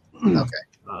Kincaid is. Okay.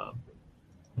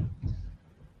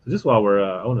 So just while we're,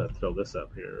 I want to throw this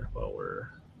up here while we're.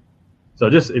 So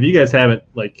just if you guys haven't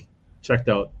like checked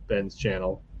out Ben's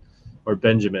channel, or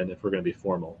Benjamin, if we're going to be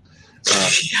formal,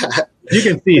 Yeah. you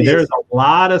can see there's a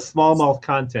lot of smallmouth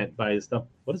content by his stuff.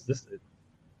 What is this?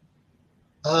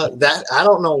 That I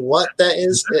don't know what that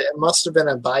is. It must have been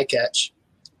a bycatch.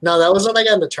 No, that was when I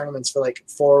got into tournaments for like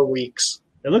 4 weeks.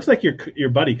 It looks like your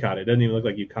buddy caught it. It doesn't even look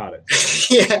like you caught it.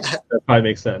 Yeah. That probably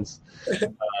makes sense.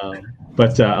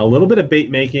 But a little bit of bait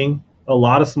making, a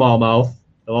lot of smallmouth.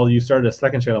 Well, you started a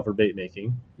second channel for bait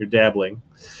making. You're dabbling.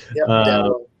 Yep,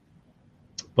 dabbling.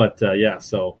 But yeah,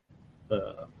 so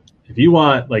if you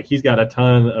want, like, he's got a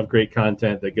ton of great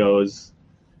content that goes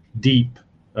deep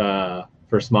for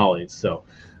smallies. So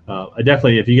I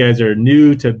definitely, if you guys are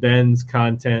new to Ben's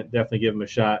content, definitely give him a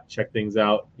shot. Check things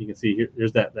out. You can see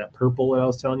here's that purple that I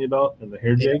was telling you about and the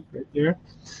hair jig right there.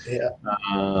 Yeah.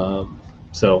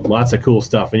 So lots of cool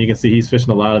stuff. And you can see he's fishing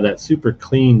a lot of that super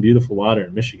clean, beautiful water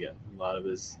in Michigan. A lot of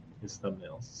his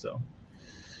thumbnails. So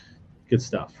good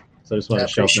stuff. So I just want to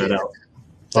shout that out.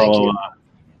 Thank you.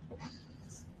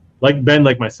 Like Ben,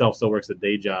 like myself, still works a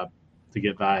day job to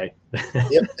get by.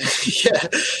 Yep. Yeah.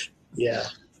 Yeah.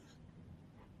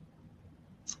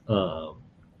 All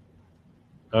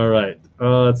right.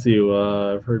 Let's see.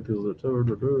 I've heard people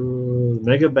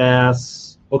Mega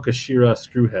Bass Okashira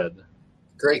Screwhead.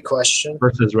 Great question.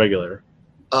 Versus regular.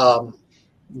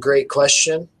 Great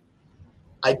question.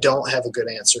 I don't have a good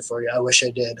answer for you. I wish I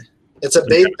did. It's a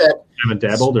bait that you haven't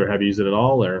dabbled, or have you used it at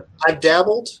all, or I've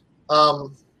dabbled.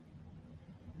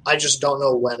 I just don't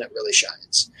know when it really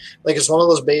shines. Like, it's one of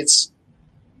those baits.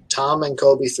 Tom and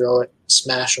Kobe throw it,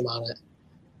 smash them on it.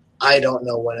 I don't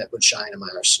know when it would shine in my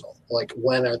arsenal. Like,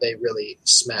 when are they really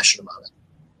smashing them on it?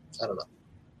 I don't know.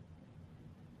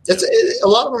 A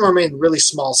lot of them are made really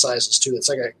small sizes too. It's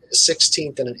like a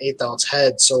 16th and an 1/8 ounce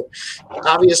head. So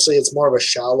obviously it's more of a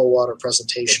shallow water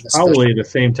presentation. Probably the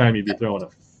same time you'd be throwing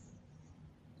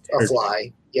a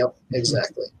fly. Yep,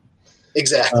 exactly.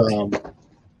 Exactly.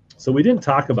 So we didn't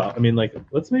talk about, I mean, like,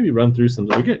 let's maybe run through some.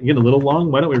 We're getting a little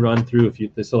long. Why don't we run through a few?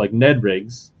 So like Ned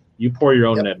rigs, you pour your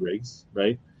own Ned rigs,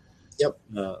 right? Yep.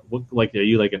 Like, are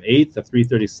you like an 1/8, a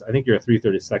 3/30? I think you're a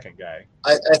 3/32 guy.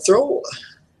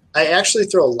 I actually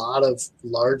throw a lot of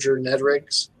larger Ned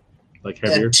rigs, like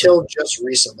heavier, until just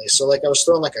recently. So like I was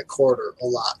throwing like a 1/4 a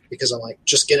lot because I'm like,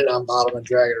 just get it on bottom and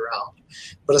drag it around.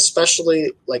 But especially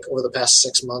like over the past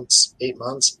 6 months, 8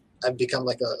 months, I've become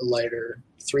like a lighter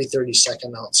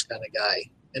 3/32 ounce kind of guy.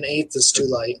 An 1/8 is too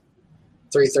light.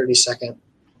 3/32,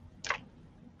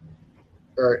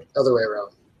 or other way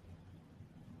around.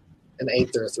 An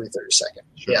 1/8 or a 3/32.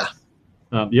 Sure. Yeah.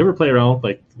 Do you ever play around with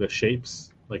like the shapes?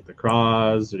 Like the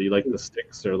craws, or do you like the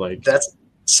sticks, or like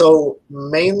so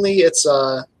mainly it's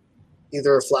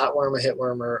either a flatworm, a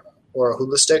hitworm, or a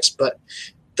hula sticks, but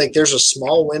like there's a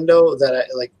small window that I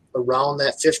like around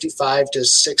that 55 to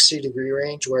 60 degree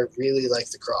range where I really like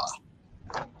the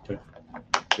craw. Okay.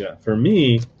 Yeah, for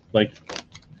me, like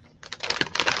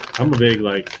I'm a big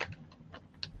like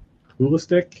hula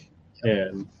stick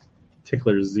and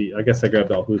Tickler Z. I guess I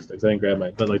grabbed all hula sticks. I didn't grab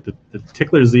mine, but like the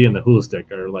Tickler Z and the hula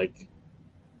stick are like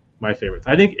my favorites.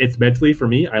 I think it's mentally for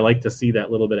me. I like to see that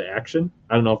little bit of action.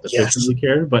 I don't know if the fish really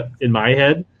care, but in my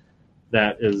head,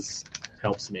 that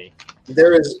helps me.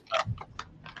 There's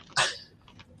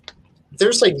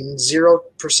like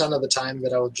 0% of the time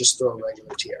that I would just throw a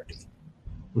regular TRD.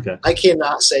 Okay. I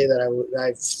cannot say that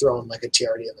I've thrown like a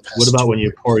TRD in the past. What about when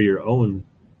you pour your own?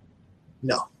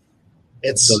 No,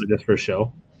 it's just for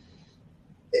show.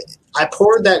 I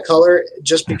poured that color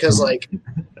just because like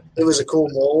it was a cool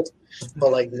mold.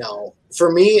 But like, no,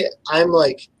 for me, I'm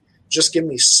like, just give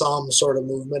me some sort of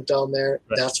movement down there.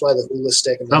 Right. That's why the hula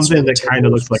stick. And something that kind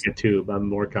of looks like a tube. I'm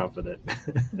more confident.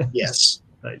 Yes.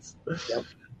 Nice. Yep.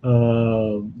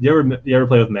 You ever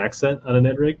play with Max Scent on a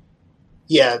Ned rig?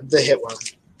 Yeah, the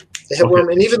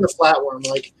hitworm, and even the flatworm.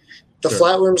 Like, The Sure.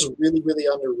 flatworm's really, really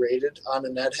underrated on a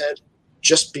Ned head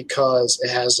just because it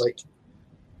has like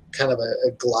kind of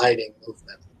a gliding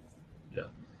movement.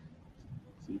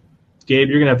 Gabe,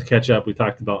 you're gonna have to catch up. We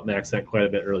talked about an accent quite a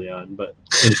bit early on, but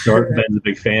in short, Ben's a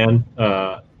big fan. Yeah,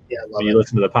 I love When you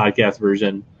listen to the podcast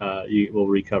version, you will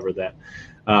recover that.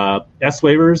 S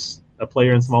waivers, a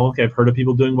player in smallmouth. I've heard of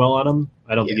people doing well on them.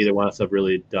 I don't think either one of us have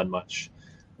really done much.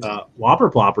 Whopper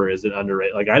Plopper is an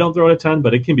underrated. Like I don't throw it a ton,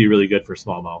 but it can be really good for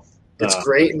smallmouth. It's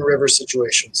great in river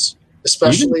situations,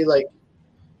 especially like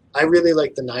I really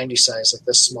like the 90 size, like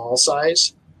the small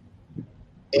size.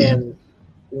 And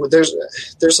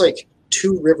there's like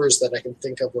 2 rivers that I can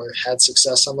think of where I've had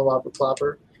success on the Whopper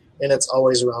Plopper, and it's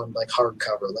always around like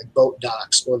hardcover, like boat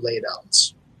docks or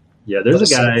laydowns. Yeah, there's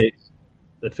a guy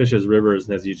that fishes rivers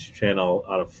and has a YouTube channel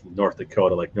out of North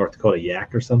Dakota, like North Dakota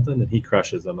Yak or something, and he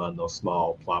crushes them on those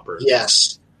small ploppers.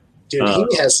 Yes. Dude,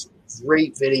 he has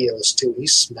great videos too. He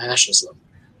smashes them.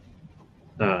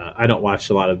 I don't watch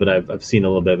a lot of it. I've seen a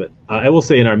little bit of it. I will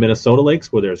say in our Minnesota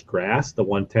lakes where there's grass, the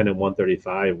 110 and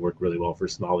 135 work really well for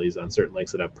smallies on certain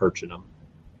lakes that have perch in them.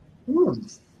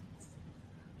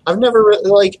 I've never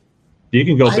you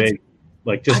can go big,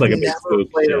 like just I've like a big never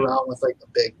spook. played around with like the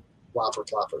big Whopper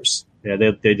Ploppers.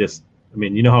 Yeah, they just. I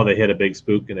mean, you know how they hit a big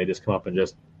spook and they just come up and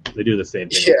they do the same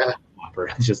thing. Yeah, with Whopper.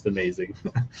 It's just amazing.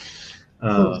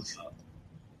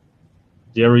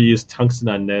 Do you ever use tungsten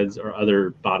on Neds or other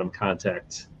bottom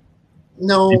contact?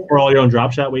 No. Do you pour all your own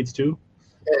drop shot weights too?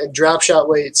 Drop shot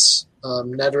weights,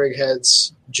 Ned rig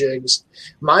heads, jigs.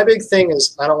 My big thing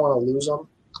is I don't want to lose them.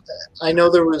 I know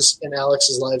there was in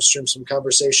Alex's live stream some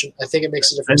conversation. I think it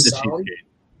makes a different sound.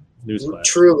 Newsflash.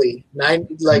 Truly,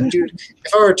 dude,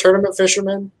 if I were a tournament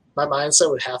fisherman, my mindset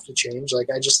would have to change. Like,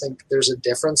 I just think there's a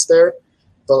difference there,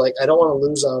 but like, I don't want to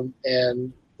lose them.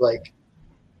 And like,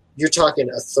 you're talking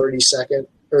a 30-second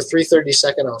or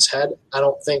 3/32 ounce head. I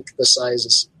don't think the size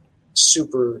is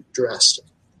super drastic.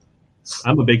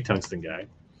 I'm a big tungsten guy.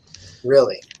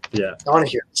 Really? Yeah. I want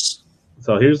to hear this.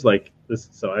 So here's like this.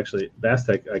 So actually,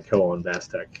 Vastec, I co-own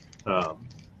Vastec,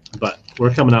 but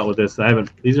we're coming out with this.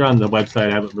 These are on the website.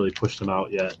 I haven't really pushed them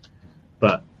out yet,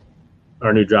 but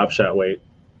our new drop shot weight,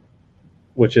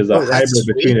 which is a hybrid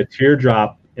between a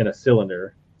teardrop and a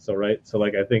cylinder. So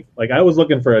like I think like I was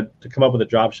looking to come up with a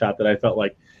drop shot that I felt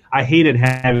like I hated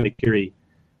having to carry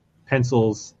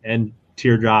pencils and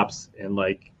teardrops and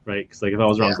because like if I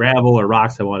was around gravel or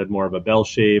rocks, I wanted more of a bell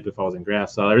shape. If I was in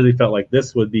grass, so I really felt like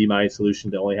this would be my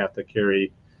solution to only have to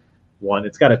carry one.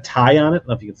 It's got a tie on it. I don't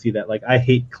know if you can see that. Like I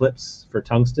hate clips for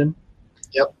tungsten.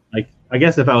 Yep. Like I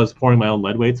guess if I was pouring my own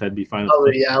lead weights, I'd be fine. I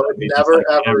would never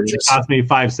ever. It cost me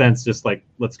 5 cents. Just like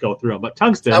let's go through them. But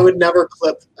tungsten, I would never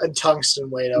clip a tungsten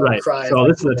weight. I would cry. So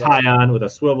this is a tie on with a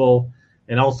swivel.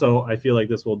 And also, I feel like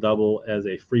this will double as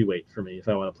a free weight for me if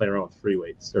I want to play around with free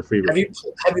weights or free. Have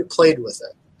you played with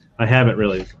it? I haven't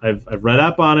really. I've read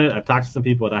up on it. I've talked to some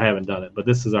people, but I haven't done it. But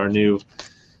this is our new.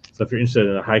 So if you're interested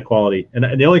in a high quality, and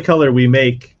the only color we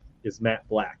make is matte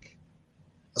black.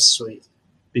 That's sweet.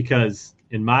 Because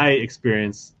in my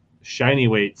experience, shiny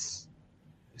weights,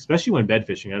 especially when bed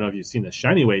fishing, I don't know if you've seen this,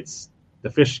 shiny weights, the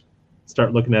fish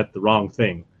start looking at the wrong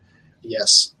thing.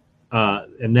 Yes.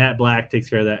 And matte black takes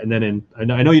care of that. And then I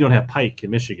know you don't have pike in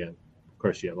Michigan. Of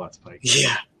course, you have lots of pike.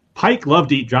 Yeah. Pike love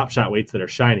to eat drop shot weights that are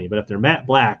shiny, but if they're matte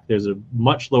black, there's a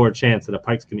much lower chance that a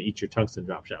pike's going to eat your tungsten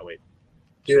drop shot weight.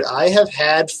 Dude, I have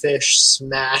had fish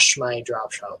smash my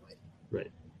drop shot weight.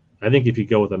 Right. I think if you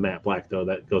go with a matte black, though,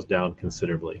 that goes down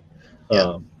considerably.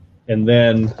 Yeah. And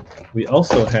then we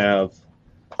also have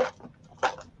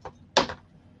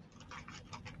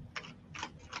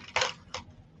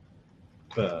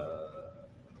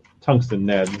tungsten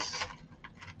Neds.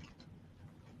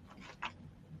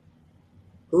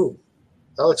 Ooh,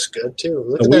 that looks good too.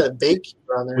 Look at that bait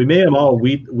keeper on there. We made them all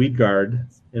weed guard,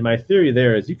 and my theory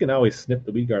there is you can always snip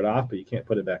the weed guard off, but you can't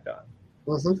put it back on.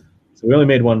 Mm-hmm. So we only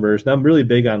made one version. I'm really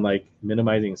big on like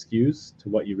minimizing SKUs to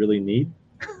what you really need.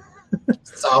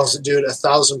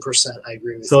 1,000%. I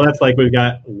agree with you. So that's like we've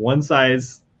got one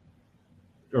size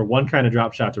or one kind of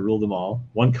drop shot to rule them all,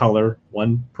 one color,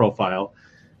 one profile.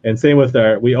 And same with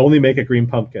we only make a green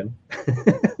pumpkin.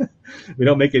 We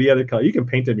don't make any other color. You can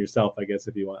paint them yourself, I guess,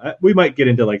 if you want. We might get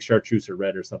into like chartreuse or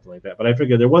red or something like that. But I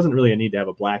figured there wasn't really a need to have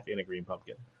a black and a green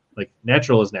pumpkin. Like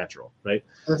natural is natural, right?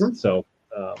 Mm-hmm. So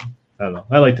I don't know.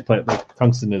 I like to play like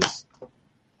tungsten is.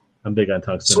 I'm big on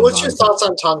tungsten. So what's your thoughts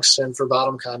on tungsten for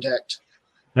bottom contact?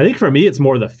 I think for me, it's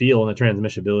more the feel and the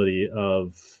transmissibility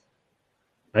of.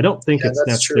 I don't think it's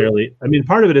necessarily. True. I mean,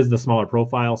 part of it is the smaller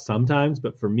profile sometimes,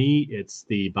 but for me, it's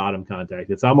the bottom contact.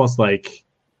 It's almost like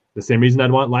the same reason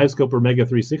I'd want LiveScope or Mega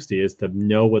 360 is to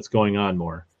know what's going on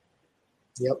more.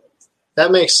 Yep.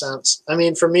 That makes sense. I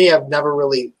mean, for me, I've never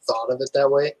really thought of it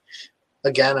that way.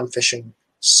 Again, I'm fishing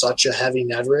such a heavy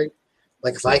Ned rig.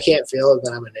 Like, if I can't feel it,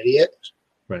 then I'm an idiot.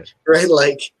 Right. Right?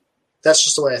 Like, that's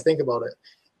just the way I think about it.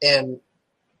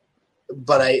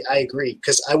 But I agree,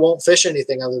 because I won't fish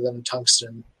anything other than a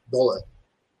tungsten bullet.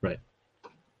 Right.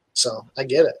 So I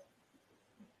get it.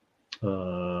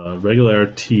 Regular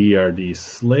TRD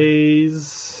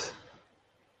slays.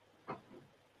 Let's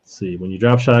see. When you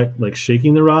drop shot, like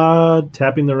shaking the rod,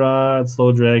 tapping the rod,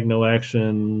 slow drag, no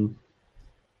action.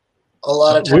 A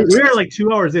lot of times. We're like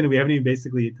 2 hours in and we haven't even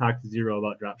basically talked to Zero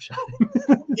about drop shotting.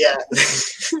 Yeah.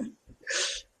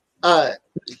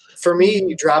 For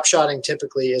me, drop shotting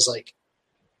typically is like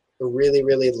a really,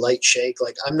 really light shake.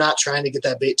 Like, I'm not trying to get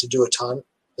that bait to do a ton,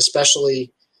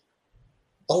 especially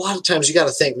a lot of times you got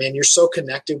to think, man, you're so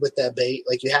connected with that bait.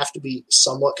 Like, you have to be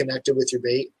somewhat connected with your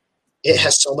bait. It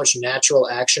has so much natural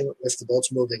action if the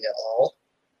boat's moving at all.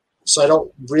 So I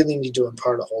don't really need to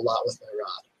impart a whole lot with my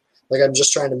rod. Like, I'm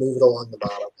just trying to move it along the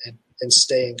bottom and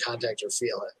stay in contact or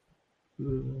feel it.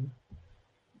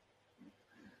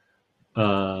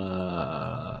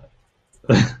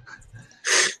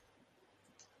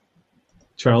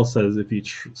 Charles says if you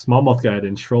smallmouth guide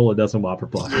and troll, it doesn't whopper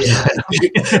block. Yeah.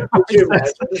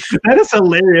 That is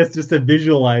hilarious just to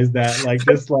visualize that. Like,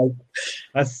 just like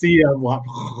a sea of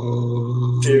whopper.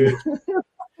 Dude.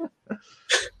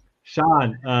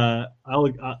 Sean,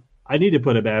 I need to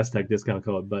put a Bass Tech discount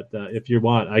code, but if you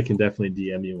want, I can definitely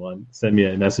DM you one. Send me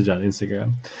a message on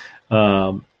Instagram.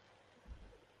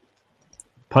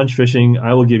 Punch fishing,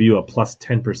 I will give you a plus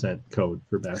 10% code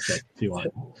for Bass Tech if you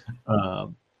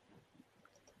want.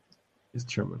 Is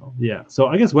terminal. Yeah. So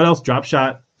I guess what else? Drop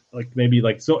shot, like maybe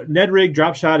like, so Ned rig,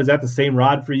 drop shot, is that the same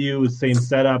rod for you? Same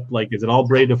setup? Like, is it all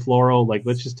braid to fluoro? Like,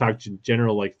 let's just talk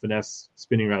general, like finesse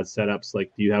spinning rod setups.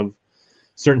 Like, do you have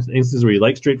certain instances where you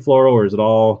like straight fluoro, or is it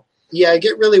all? Yeah, I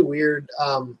get really weird.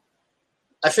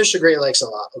 I fish the Great Lakes a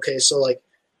lot. Okay. So like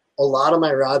a lot of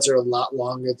my rods are a lot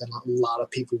longer than a lot of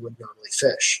people would normally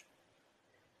fish.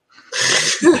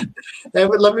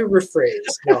 Let me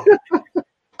rephrase.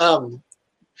 No.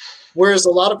 Whereas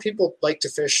a lot of people like to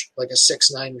fish like a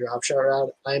 6'9" drop shot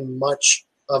rod, I'm much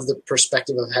of the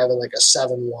perspective of having like a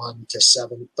 7'1" to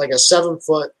 7. Like a 7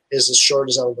 foot is as short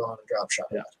as I would go on a drop shot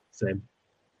rod. Yeah, same.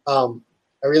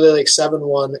 I really like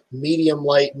 7'1", medium,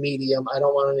 light, medium. I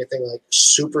don't want anything like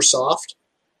super soft.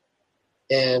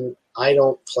 And I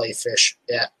don't play fish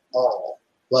at all.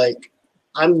 Like,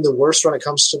 I'm the worst when it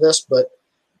comes to this, but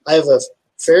I have a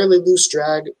fairly loose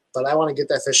drag, but I want to get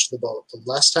that fish to the boat. The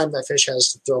less time that fish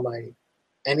has to throw my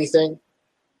anything,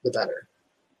 the better.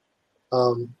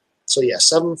 So yeah,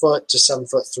 7 foot to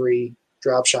 7'3"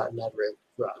 drop shot Ned rig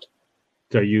rod.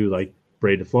 So you like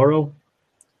braid to fluoro?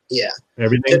 Yeah.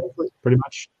 Everything, pretty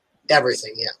much?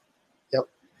 Everything, yeah.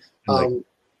 Yep.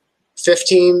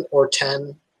 15 or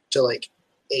 10 to like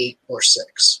 8 or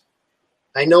 6.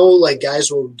 I know like guys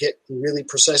will get really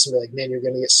precise and be like, man, you're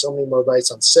going to get so many more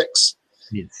bites on 6.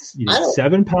 You need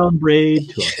 7-pound braid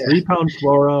to a 3-pound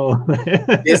fluoro.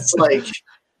 It's like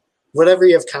whatever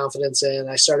you have confidence in.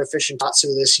 I started fishing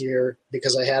Tatsu this year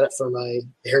because I had it for my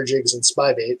hair jigs and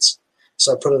spy baits.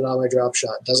 So I put it on my drop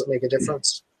shot. Does it make a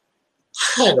difference?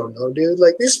 I don't know, dude.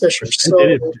 Like, these fish are so...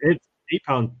 It's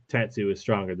 8-pound Tatsu is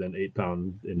stronger than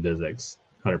 8-pound Invizix,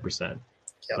 100%.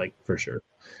 Yep. Like, for sure.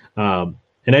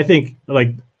 And I think,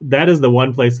 like, that is the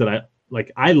one place that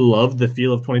I love the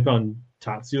feel of 20-pound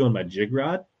Tatsu on my jig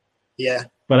rod. Yeah.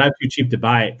 But I'm too cheap to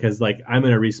buy it because, like, I'm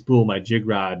going to respool my jig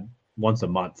rod once a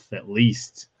month at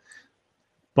least.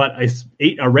 But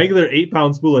a regular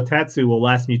 8-pound spool of Tatsu will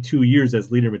last me 2 years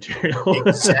as leader material.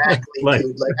 Exactly, like,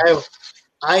 dude.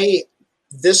 Like,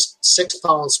 this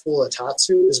 6-pound spool of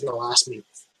Tatsu is going to last me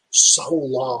so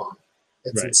long.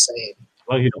 It's insane. As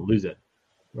long as you don't lose it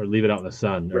or leave it out in the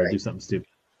sun or do something stupid.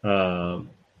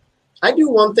 I do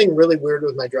one thing really weird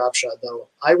with my drop shot, though.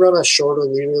 I run a shorter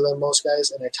leader than most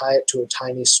guys, and I tie it to a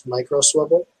tiny micro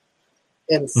swivel.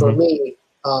 And for me,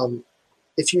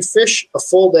 if you fish a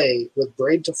full day with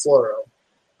braid to fluoro,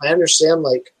 I understand,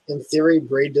 like, in theory,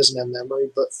 braid doesn't have memory,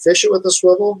 but fish it with a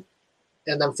swivel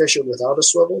and then fish it without a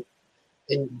swivel,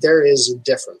 and there is a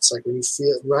difference. Like, when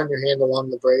you run your hand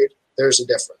along the braid, there's a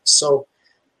difference. So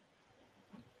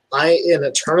in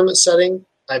a tournament setting,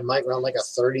 I might run like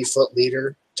a 30-foot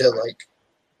leader to like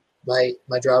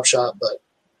my drop shot, but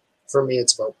for me,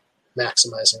 it's about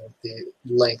maximizing the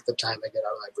length of time I get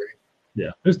out of my braid.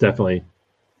 Yeah, there's definitely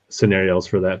scenarios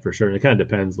for that for sure. And it kind of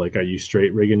depends. Like, are you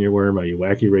straight rigging your worm? Are you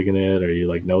wacky rigging it? Are you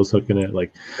like nose hooking it?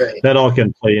 Like that all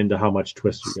can play into how much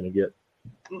twist you're going to get.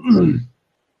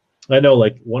 I know,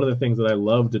 like, one of the things that I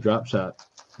love to drop shot,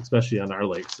 especially on our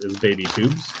lakes, is baby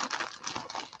tubes.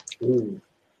 Ooh.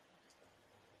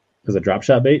 As a drop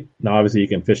shot bait. Now, obviously, you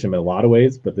can fish them in a lot of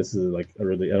ways, but this is like a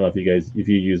really, I don't know if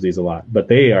you use these a lot, but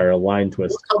they are a line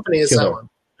twist. What company is killer. that one?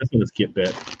 This one is Get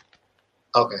Bit.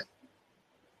 Okay.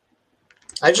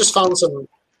 I just found some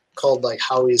called like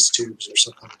Howie's tubes or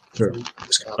something. Sure.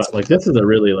 But like this is a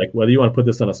really, like, whether you want to put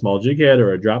this on a small jig head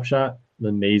or a drop shot,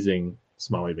 amazing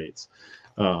smallie baits.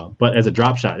 But as a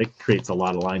drop shot, it creates a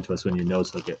lot of line twists when you nose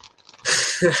hook it.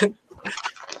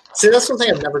 See, that's one thing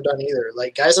I've never done either.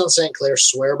 Like, guys on St. Clair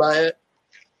swear by it.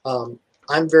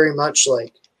 I'm very much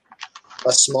like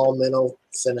a small minnow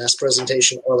finesse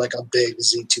presentation or like a big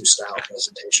Z2 style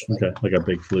presentation. Okay, like a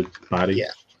big fluke body.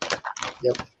 Yeah.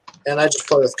 Yep. And I just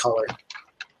play with color.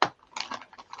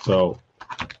 So,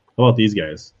 how about these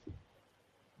guys?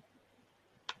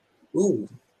 Ooh,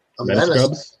 a Menace menace.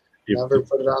 scrubs? Never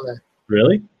put it on there.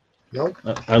 Really? Nope.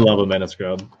 I love a menace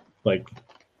scrub. Like,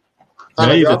 On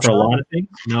I a use drop it for a shot? lot of things.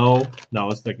 No,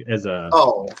 it's like as a.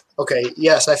 Oh, okay.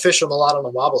 Yes, I fish them a lot on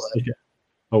a wobblehead. Okay.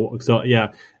 Oh, so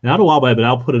yeah, not a walleye, but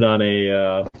I'll put it on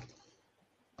a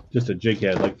just a jig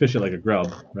head, like fish it like a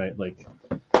grub, right? Like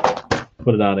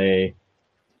put it on a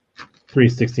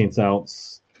 3/16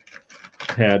 ounce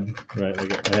head, right?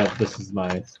 Like I have, this is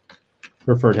my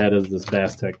preferred head is this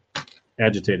Bass Tech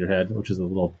agitator head, which is a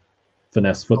little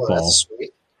finesse Oh, football, that's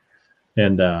sweet.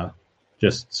 and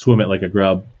just swim it like a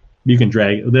grub. You can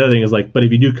drag. The other thing is like, but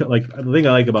if you do like the thing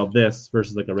I like about this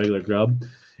versus like a regular grub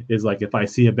is like if I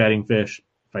see a bedding fish.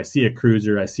 If I see a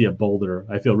cruiser, I see a boulder,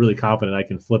 I feel really confident I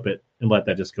can flip it and let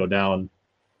that just go down,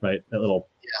 right? That little,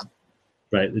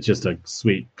 right? It's just a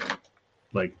sweet,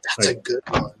 like That's a good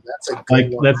one. That's a good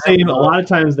like one. that same. A lot of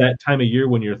times that time of year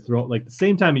when you're throwing, like the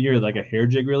same time of year, like a hair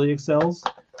jig really excels.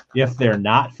 If they're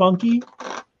not funky,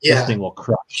 this thing will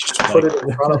crush. You just put it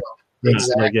in front of them.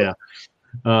 Exactly. Like,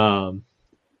 yeah.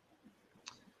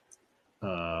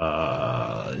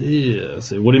 Yeah.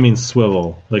 So what do you mean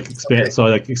swivel? Like expand. Okay. So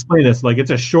like explain this. Like it's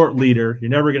a short leader.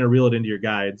 You're never going to reel it into your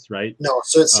guides, right? No.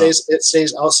 So it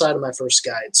stays outside of my first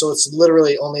guide. So it's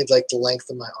literally only like the length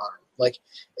of my arm. Like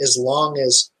as long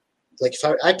as, like if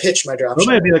I pitch my drop shot,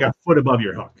 it might be like a foot above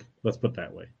your hook. Let's put it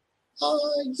that way.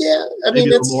 Yeah. I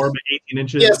mean, it's more, 18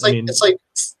 inches. Yeah, it's like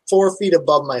 4 feet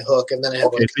above my hook, and then I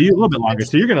have so you're a little bit longer.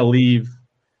 So you're going to leave.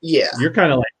 Yeah. You're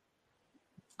kind of like.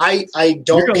 I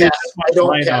don't cast. I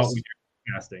don't cast.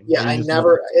 Casting. Yeah, I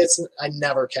never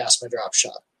cast my drop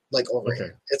shot like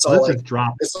overhand. It's all like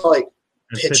drop. It's all like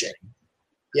pitching.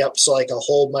 Yep. So like I'll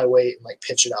hold my weight and like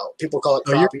pitch it out. People call it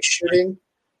crappie shooting.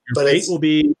 Your bait will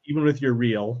be even with your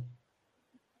reel.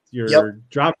 Your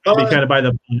drop will be kind of by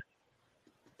the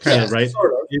right.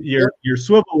 Sort of. Your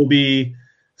swivel will be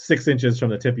 6 inches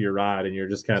from the tip of your rod, and you're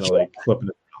just kind of like flipping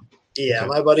it. Yeah,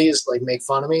 my buddies like make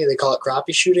fun of me. They call it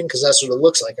crappie shooting because that's what it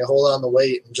looks like. I hold on the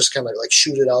weight and just kind of like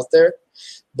shoot it out there.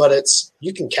 But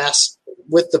you can cast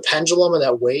with the pendulum and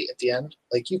that weight at the end.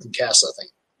 Like you can cast that thing.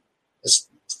 It's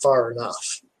far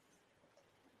enough.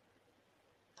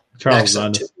 Charles,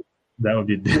 that would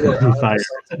be fire.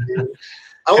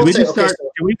 Can we just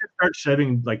start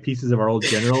shedding like pieces of our old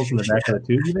generals in the back of the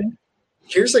tube? You think?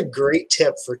 Here's a great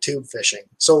tip for tube fishing.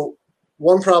 So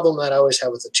one problem that I always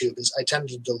have with the tube is I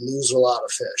tended to lose a lot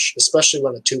of fish, especially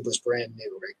when the tube was brand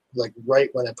new, right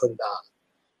when I put it on.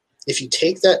 If you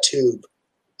take that tube,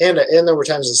 and there were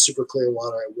times in super clear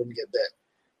water I wouldn't get bit.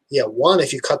 Yeah, one,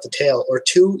 if you cut the tail, or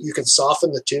two, you can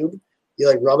soften the tube. You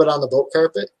like rub it on the boat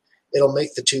carpet. It'll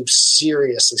make the tube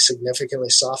seriously, significantly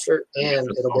softer, and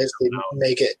it'll basically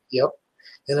make it,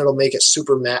 and it'll make it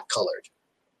super matte colored,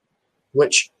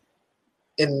 which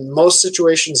in most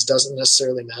situations doesn't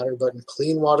necessarily matter, but in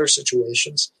clean water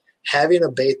situations, having a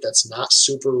bait that's not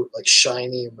super like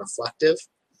shiny and reflective,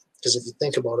 because if you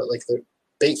think about it, like the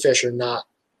bait fish are not,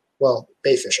 well,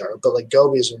 bait fish are, but like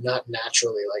gobies are not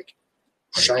naturally like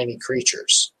shiny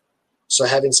creatures. So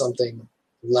having something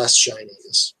less shiny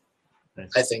is,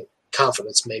 I think,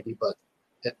 confidence maybe, but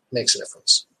it makes a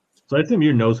difference. So I assume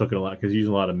you're nose hooking a lot because you use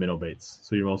a lot of minnow baits.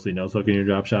 So you're mostly nose hooking your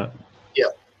drop shot? Yeah.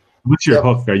 What's your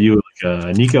hook? Are you like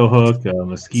a Nico hook, a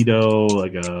Mosquito,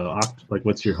 like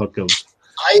what's your hook of?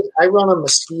 I run a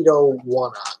Mosquito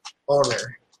 1-aught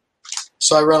owner.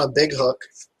 So I run a big hook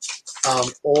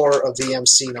or a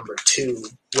VMC number 2,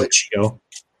 which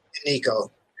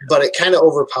Nico, but it kind of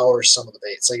overpowers some of the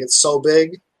baits. Like it's so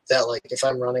big that like if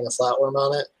I'm running a flatworm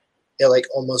on it, it like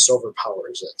almost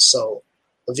overpowers it. So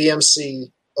a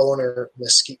VMC owner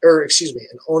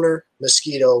an owner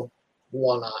Mosquito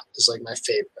 1-aught is like my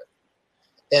favorite.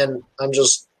 And I'm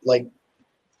just like,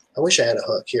 I wish I had a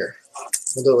hook here.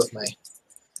 We'll do it with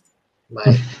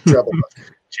my treble hook.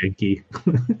 janky.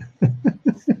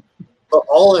 But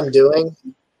all I'm doing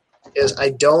is I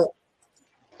go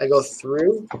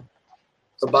through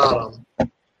the bottom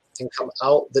and come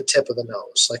out the tip of the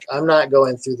nose. Like I'm not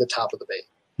going through the top of the bait.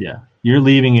 Yeah, you're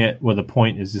leaving it where the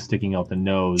point is just sticking out the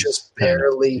nose, just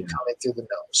barely coming through the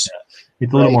nose. Yeah.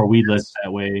 It's a little more weedless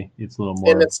that way. It's a little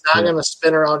more, and it's not going to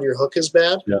spin around your hook as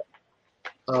bad. Yeah.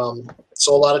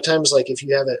 So a lot of times, like if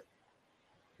you have it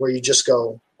where you just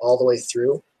go all the way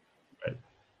through, right.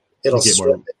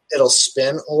 it'll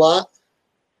spin a lot,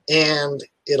 and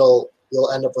you'll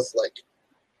end up with like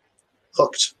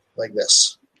hooked like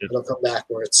this. Yep. It'll come back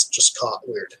where it's just caught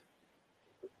weird.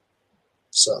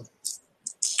 So.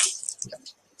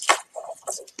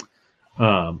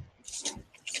 Yeah,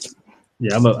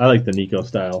 I like the Nico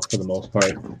style for the most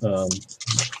part.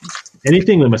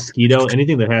 Anything the mosquito,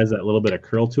 anything that has that little bit of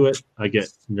curl to it, I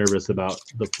get nervous about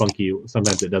the funky.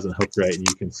 Sometimes it doesn't hook right, and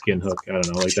you can skin hook. I don't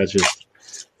know, like that's just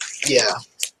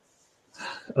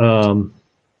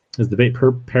Is the bait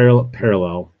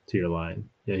parallel to your line?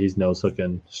 Yeah, he's nose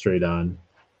hooking straight on.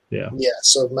 Yeah. Yeah,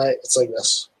 so it's like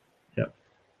this. Yep.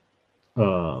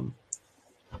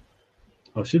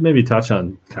 I should maybe touch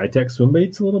on Keitech swim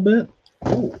baits a little bit.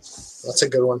 Ooh, that's a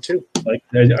good one too. Like,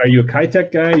 are you a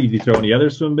Keitech guy? Do you throw any other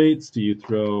swim baits? Do you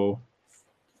throw?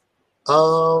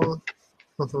 I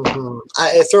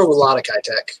throw a lot of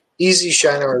Keitech. Easy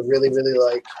Shiner, I really, really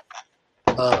like.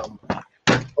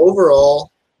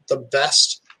 Overall, the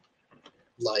best,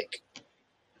 like,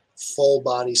 full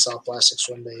body soft plastic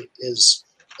swim bait is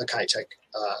a Keitech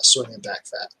swing and back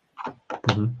fat.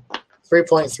 Mm-hmm.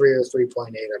 3.3 or 3.8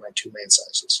 are my two main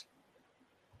sizes.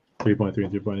 3.3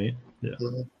 and 3.8. Yeah.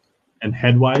 Mm-hmm. And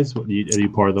head wise, do you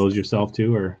pour those yourself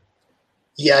too, or?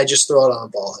 Yeah, I just throw it on a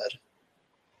ball head.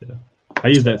 Yeah, I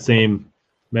use that same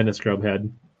Metascrub head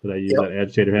that I use, that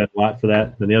agitator head, a lot for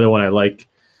that. Then the other one I like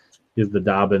is the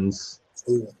Dobyns.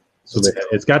 Ooh, so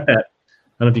it's got that.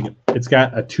 I don't know if you can. It's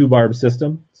got a 2-barb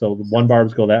system, so the one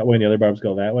barbs go that way and the other barbs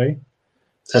go that way.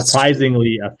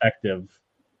 Surprisingly effective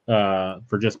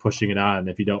for just pushing it on.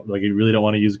 If you don't like, you really don't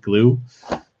want to use glue,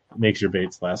 it makes your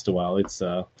baits last a while. It's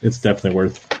definitely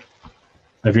worth.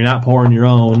 If you're not pouring your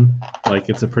own, like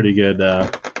it's a pretty good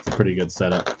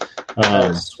setup.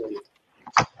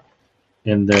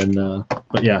 And then,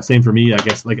 but yeah, same for me. I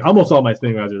guess like almost all my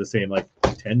spinning rods are the same, like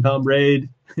 10-pound braid,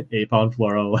 8-pound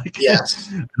fluoro. Like, yes,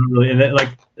 I don't really, and then, like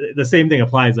the same thing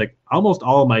applies. Like almost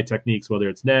all of my techniques, whether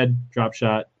it's Ned, drop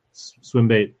shot, swim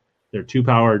bait, they're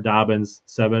 2-power Dobyns,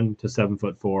 7 to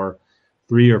 7'4",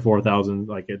 3 or 4,000.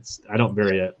 Like I don't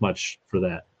vary much for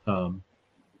that.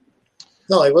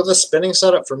 No, like with a spinning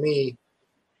setup for me,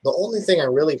 the only thing I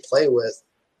really play with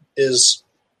is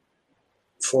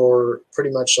for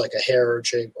pretty much like a hair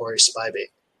jig or a spy bait.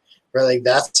 Right, like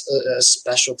that's a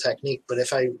special technique. But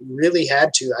if I really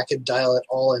had to, I could dial it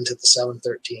all into the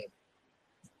 713.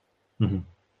 Mm-hmm.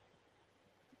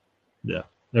 Yeah.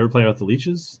 Ever play with the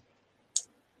leeches?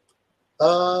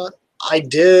 I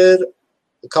did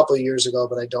a couple of years ago,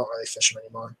 but I don't really fish them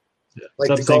anymore. Yeah. Like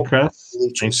What's up, St. Crest?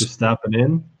 Thanks for stopping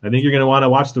in. I think you're going to want to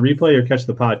watch the replay or catch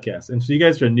the podcast. And so you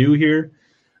guys are new here,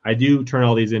 I do turn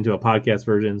all these into a podcast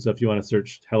version. So if you want to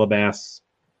search Hellabass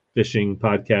Fishing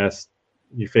Podcast,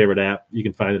 your favorite app, you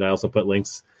can find it. I also put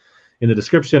links in the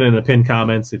description and the pinned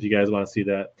comments if you guys want to see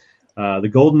that. The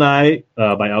GoldenEye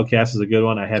by Outcast is a good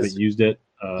one. I haven't used it,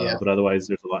 but otherwise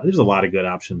there's a lot of good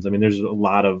options. I mean, there's a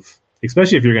lot of,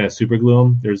 especially if you're going to super glue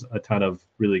them, there's a ton of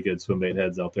really good swim bait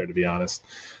heads out there, to be honest.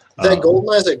 That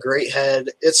GoldenEye is a great head.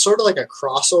 It's sort of like a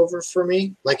crossover for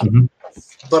me. Like,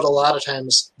 but a lot of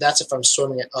times that's if I'm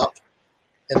swimming it up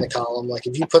in the column. Like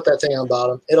if you put that thing on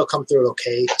bottom, it'll come through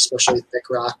okay, especially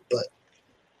thick rock, but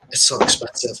it's so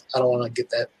expensive. I don't want to get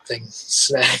that thing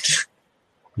snagged.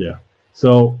 Yeah.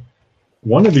 So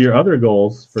one of your other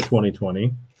goals for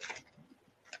 2020.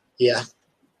 Yeah.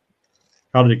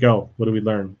 How did it go? What did we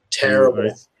learn? Terrible.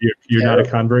 You're not a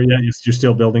convert yet? You're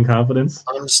still building confidence?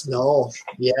 No.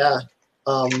 Yeah.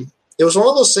 It was one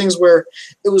of those things where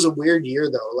it was a weird year,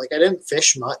 though. Like, I didn't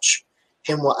fish much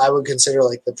in what I would consider,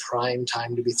 like, the prime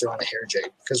time to be throwing a hair jig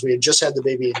because we had just had the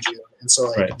baby in June. And so,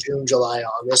 like, June, July,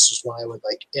 August was when I would,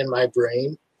 like, in my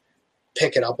brain,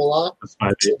 pick it up a lot.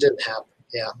 It didn't happen.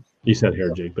 Yeah. You said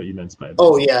hair jig, but you meant spy bait.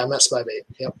 Oh, yeah, I meant spy bait.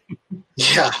 Yep.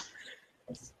 Yeah.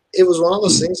 It was one of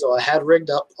those things, though. I had rigged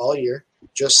up all year.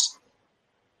 Just,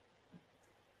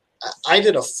 I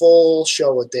did a full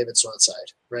show with David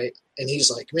Swanside, right? And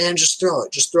he's like, "Man, just throw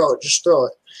it, just throw it, just throw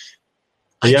it."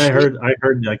 Yeah, I heard.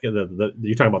 Like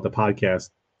you're talking about the podcast.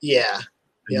 Yeah.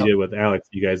 You did with Alex.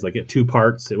 You guys like it 2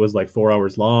 parts. It was like 4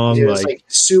 hours long. It was like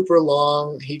super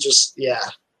long. He just,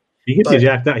 He gets you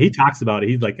jacked up. He talks about it.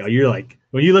 He's like, you're like,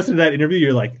 when you listen to that interview,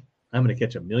 you're like, I'm going to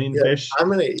catch a million fish. I'm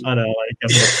going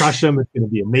to crush them. It's going to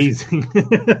be amazing.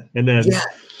 And then, yeah,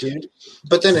 dude.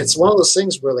 But then it's one of those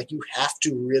things where like you have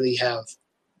to really have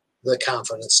the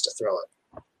confidence to throw it.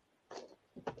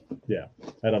 Yeah,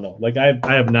 I don't know. Like I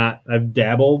have not. I've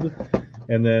dabbled,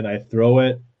 and then I throw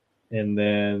it, and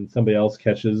then somebody else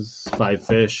catches 5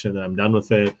 fish, and then I'm done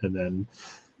with it, and then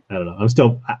I don't know. I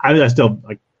still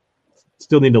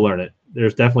need to learn it.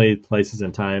 There's definitely places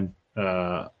and time.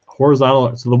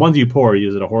 Horizontal. So the ones you pour,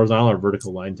 use it a horizontal or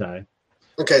vertical line tie?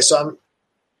 Okay, so I'm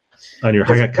on your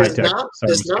as not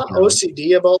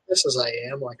OCD about this as I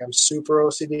am. Like I'm super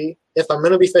OCD. If I'm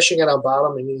going to be fishing it on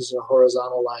bottom and using a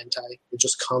horizontal line tie, it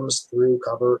just comes through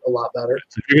cover a lot better.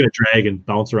 So if you're going to drag and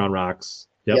bounce around rocks,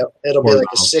 it'll be like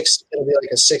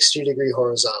a 60-degree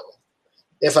horizontal.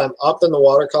 If I'm up in the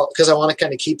water column, because I want to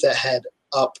kind of keep that head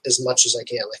up as much as I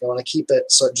can. Like I want to keep it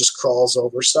so it just crawls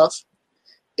over stuff.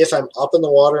 If I'm up in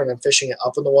the water and I'm fishing it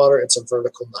up in the water, it's a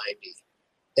vertical 90.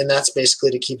 And that's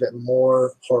basically to keep it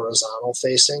more horizontal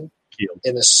facing. Keeled.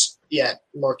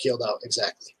 More keeled out,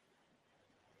 exactly.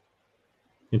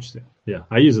 Interesting. Yeah,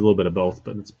 I use a little bit of both,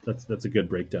 but that's a good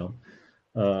breakdown.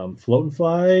 Float and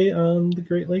fly on the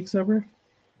Great Lakes ever?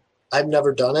 I've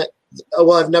never done it.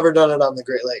 Well, I've never done it on the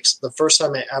Great Lakes. The first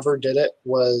time I ever did it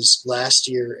was last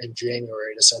year in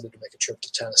January. I decided to make a trip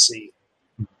to Tennessee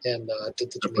and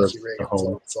did the Jamaica rig and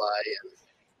float and fly. And,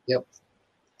 yep.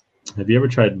 Have you ever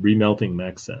tried remelting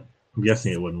max set? I'm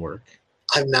guessing it wouldn't work.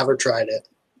 I've never tried it.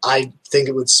 I think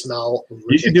it would smell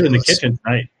ridiculous. You should do it in the kitchen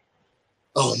tonight.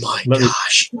 Oh my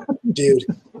gosh. Dude,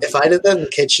 if I did that in the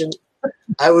kitchen,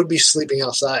 I would be sleeping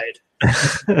outside.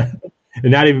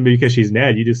 And not even because she's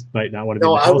Ned. You just might not want to be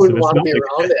in the house. No, I wouldn't want to be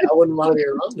around it. I wouldn't want to be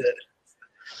around it.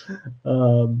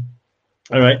 All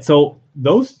right. So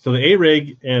the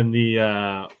A-rig and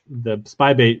the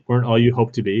spy bait weren't all you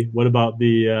hoped to be. What about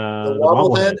the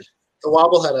wobblehead? The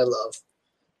wobblehead I love.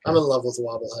 I'm in love with the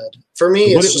wobblehead. For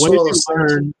me, it's just what one of did those you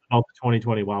learn about the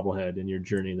 2020 wobblehead in your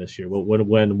journey this year?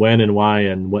 When and why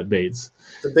and what baits?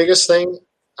 The biggest thing,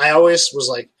 I always was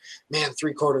like, man,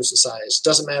 3/4 the size.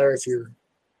 Doesn't matter if you're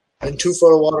in 2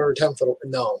 foot of water or 10 foot.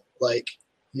 No, like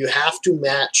you have to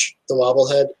match the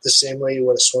wobblehead the same way you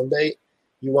would a swim bait.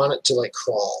 You want it to like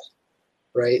crawl,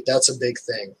 right? That's a big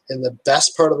thing. And the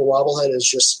best part of the wobblehead is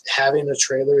just having a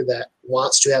trailer that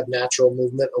wants to have natural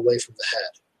movement away from the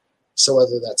head. So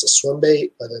whether that's a swim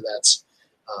bait, whether that's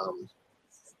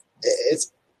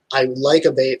I like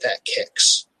a bait that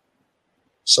kicks.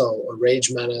 So a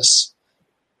Rage Menace,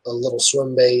 a little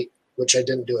swim bait, which I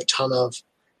didn't do a ton of,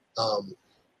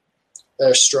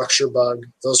 a Structure Bug.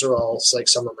 Those are all like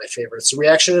some of my favorites. The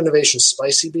Reaction Innovation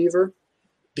Spicy Beaver,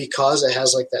 because it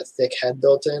has like that thick head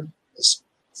built in, is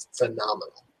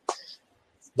phenomenal.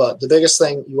 But the biggest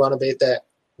thing, you want a bait that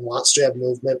wants to have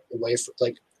movement away from,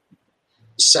 like,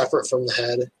 separate from the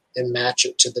head and match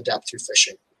it to the depth you're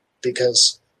fishing.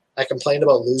 Because I complained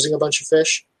about losing a bunch of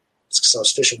fish. It's because I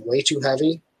was fishing way too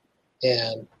heavy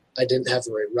and I didn't have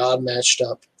the right rod matched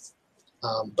up.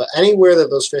 But anywhere that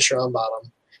those fish are on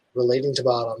bottom, relating to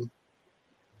bottom,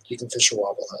 you can fish a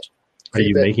wobblehead. Are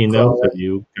you making those? Or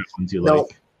you got ones you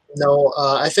like? No,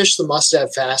 I fish the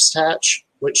Mustad Fast Hatch,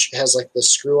 which has like the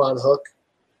screw-on hook,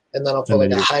 and then I'll put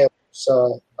like a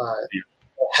Hayabusa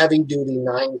heavy duty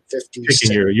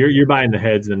 950. You're buying the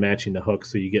heads and matching the hook,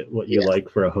 so you get what you like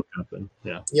for a hookup. And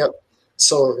Yep.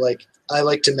 So like I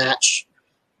like to match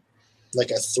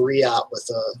like a 3/0 with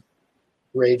a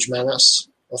Rage Menace,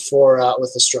 a 4/0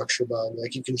 with a Structure Bug.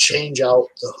 Like you can change out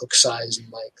the hook size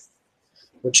and length,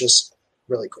 which is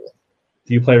really cool.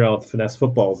 Do you play around with finesse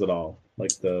footballs at all?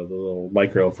 Like the little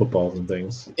micro footballs and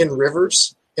things? In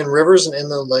rivers and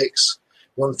inland lakes,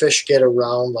 when fish get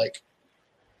around like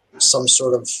some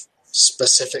sort of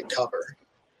specific cover,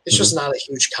 it's just not a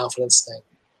huge confidence thing.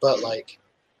 But like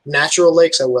natural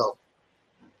lakes, I will.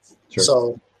 Sure.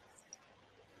 So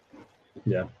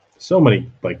yeah, so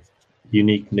many like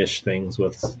unique niche things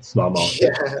with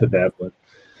smallmouth to dab with.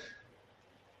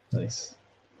 Nice.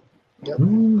 Yep.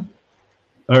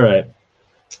 All right.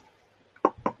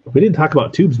 We didn't talk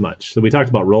about tubes much. So we talked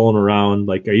about rolling around.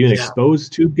 Like, are you an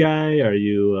exposed tube guy? Are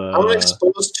you? I'm an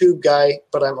exposed tube guy,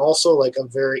 but I'm also like a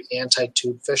very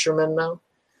anti-tube fisherman now.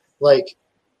 Like,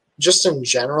 just in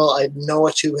general, I know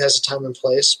a tube has a time and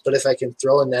place, but if I can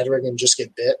throw a Ned rig and just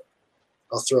get bit,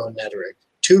 I'll throw a Ned rig.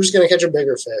 Tube's going to catch a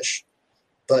bigger fish,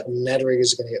 but Ned rig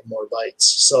is going to get more bites.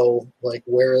 So, like,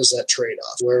 where is that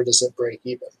trade-off? Where does it break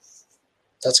even?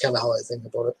 That's kind of how I think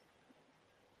about it.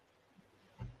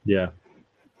 Yeah.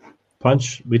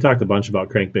 Punch, we talked a bunch about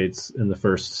crankbaits in the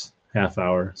first half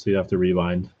hour, so you have to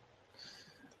rewind.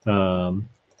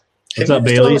 What's up,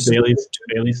 Bailey?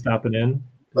 Bailey stopping in.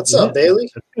 What's up, Bailey?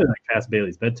 It's kind of like past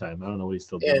Bailey's bedtime. I don't know what he's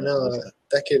still doing. Yeah, no,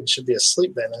 that kid should be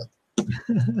asleep by now.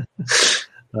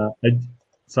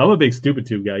 So I'm a big stupid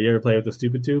tube guy. You ever play with the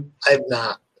stupid tube? I've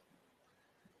not.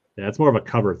 Yeah, it's more of a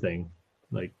cover thing,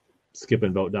 like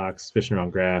skipping boat docks, fishing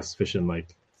around grass, fishing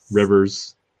like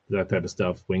rivers, that type of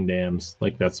stuff, wing dams.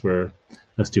 Like that's where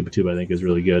a stupid tube I think is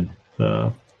really good.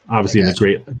 Obviously in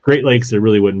the Great Lakes, there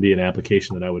really wouldn't be an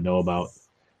application that I would know about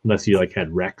unless you like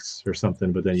had wrecks or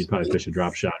something, but then you'd probably fish a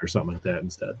drop shot or something like that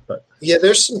instead. But yeah,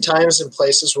 there's some times and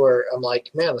places where I'm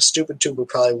like, man, a stupid tube would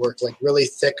probably work, like really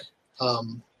thick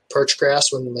perch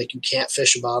grass when like you can't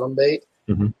fish a bottom bait,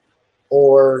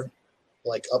 or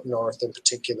like up north in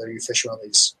particular, you fish around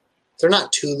these. They're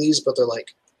not tules, but they're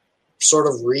like sort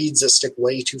of reeds that stick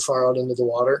way too far out into the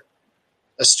water.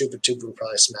 A stupid tube would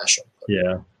probably smash them.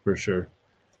 Yeah, for sure.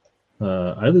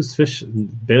 I lose fish.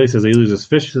 Bailey says he loses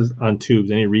fish on tubes.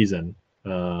 Any reason?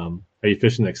 Are you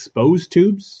fishing exposed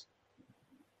tubes?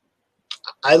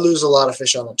 I lose a lot of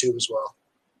fish on a tube as well.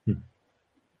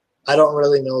 I don't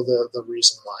really know the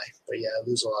reason why, but yeah, I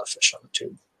lose a lot of fish on a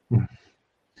tube.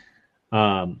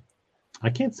 I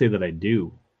can't say that I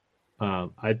do.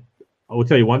 I will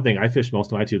tell you one thing. I fish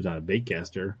most of my tubes on a bait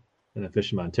caster, and I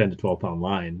fish them on 10 to 12 pound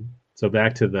line. So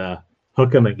back to the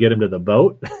hook them and get them to the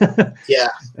boat. Yeah.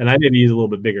 And I maybe use a little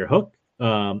bit bigger hook.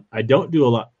 I don't do a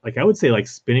lot. Like I would say like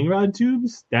spinning rod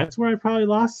tubes. That's where I probably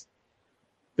lost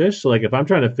fish. So like if I'm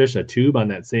trying to fish a tube on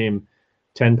that same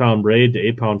 10 pound braid to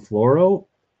 8 pound fluoro,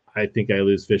 I think I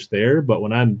lose fish there. But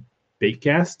when I'm bait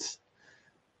cast,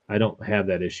 I don't have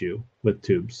that issue with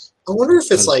tubes. I wonder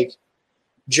if it's like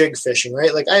jig fishing,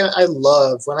 right? Like I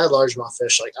love when I largemouth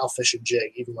fish, like I'll fish a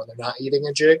jig even when they're not eating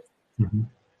a jig.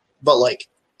 But like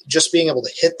just being able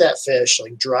to hit that fish,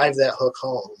 like drive that hook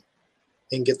home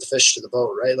and get the fish to the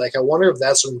boat, right? Like I wonder if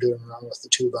that's what I'm doing wrong with the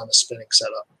tube on the spinning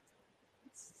setup.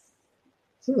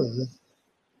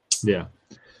 Yeah.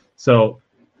 So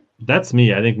that's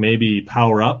me. I think maybe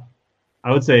power up.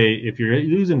 I would say if you're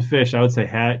losing fish, I would say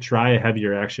try a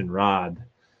heavier action rod,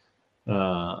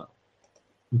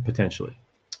 potentially.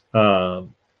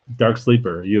 Dark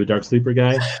Sleeper. You a Dark Sleeper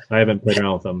guy? I haven't played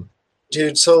around with them.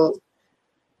 Dude, so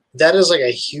that is like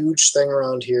a huge thing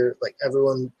around here. Like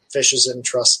everyone fishes and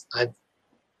trusts. I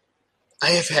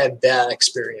have had bad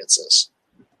experiences.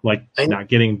 Like not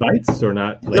getting bites or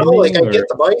not landing? No, like I get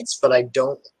the bites, but I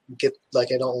don't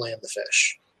land the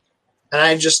fish. And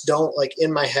I just don't, like,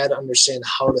 in my head, understand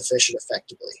how to fish it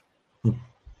effectively. And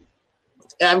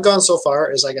I've gone so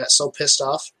far as I got so pissed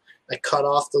off, I cut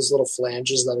off those little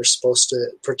flanges that are supposed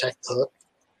to protect the hook.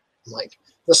 I'm like,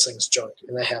 this thing's junk,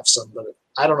 and I have some, but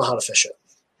I don't know how to fish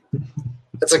it.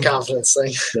 It's a confidence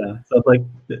thing. Yeah. So it's like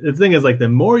the thing is like the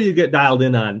more you get dialed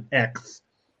in on X,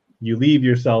 you leave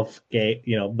yourself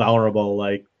vulnerable.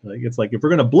 Like it's like if we're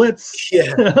gonna blitz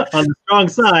on the strong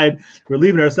side, we're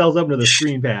leaving ourselves up to the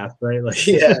screen path, right? Like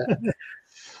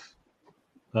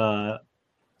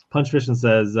Punch Fishing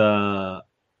says I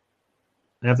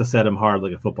have to set him hard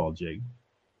like a football jig.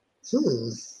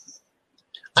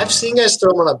 I've seen guys throw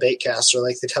them on a bait caster,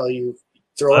 like they tell you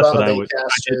throw it on a bait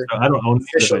caster. I don't own it.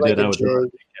 If I did, I would throw it on a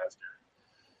bait caster.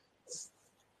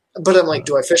 But I'm like,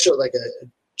 do I fish it like a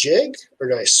jig, or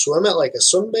do I swim it like a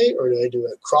swim bait, or do I do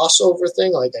a crossover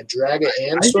thing, like I drag it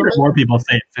and swim it? More people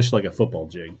say fish like a football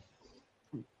jig,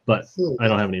 but I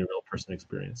don't have any real personal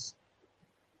experience.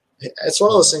 It's one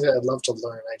of those things that I'd love to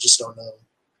learn. I just don't know.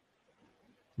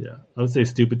 Yeah, I would say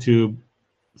stupid tube,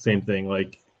 same thing.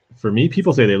 Like for me,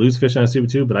 people say they lose fish on a stupid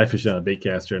tube, but I fish on a bait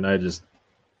caster, and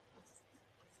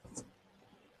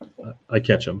I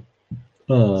catch them.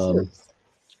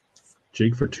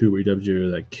 Jig for tube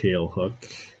EW, that kale hook.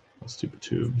 Stupid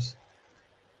tubes.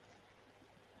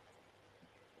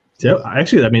 Yeah,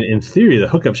 actually, I mean, in theory, the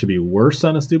hookup should be worse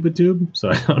on a stupid tube.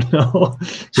 So I don't know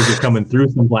because you're coming through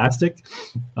some plastic.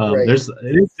 Right.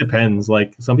 It depends.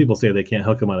 Like some people say they can't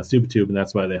hook them on a stupid tube, and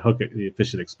that's why they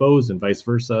fish it exposed, and vice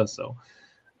versa. So,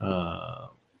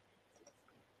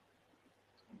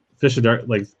 fish a dark,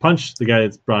 like Punch, the guy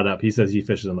that's brought up, he says he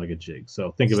fishes them like a jig.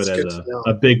 So think of it as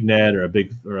a big net or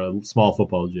a small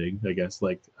football jig, I guess,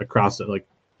 like across it, like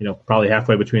probably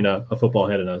halfway between a football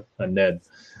head and a Ned.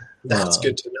 That's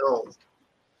good to know.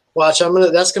 Watch,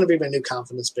 that's gonna be my new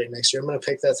confidence bait next year. I'm gonna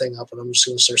pick that thing up and I'm just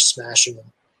gonna start smashing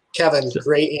them. Kevin,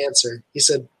 great answer. He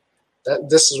said that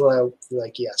this is what I would be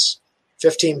like. Yes,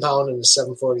 15 pound and a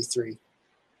 743.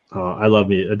 I love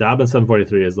me. A Dobbin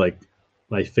 743 is like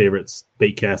my favorite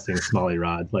bait casting smallie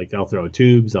rod. Like I'll throw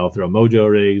tubes, I'll throw Mojo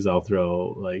rigs, I'll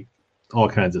throw like all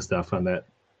kinds of stuff on that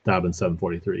Dobbin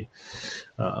 743.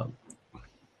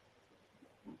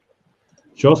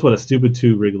 Show us what a stupid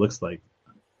tube rig looks like.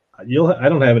 I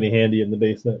don't have any handy in the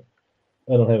basement.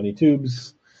 I don't have any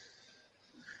tubes.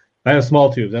 I have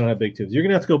small tubes. I don't have big tubes. You're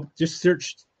gonna have to go just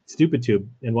search stupid tube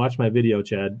and watch my video,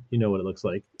 Chad. You know what it looks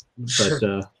like.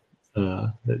 But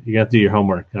you have to do your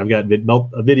homework. I've got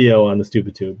a video on the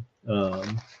stupid tube.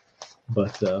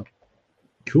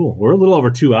 Cool. We're a little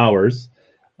over 2 hours.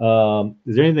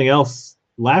 Is there anything else?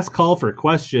 Last call for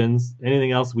questions.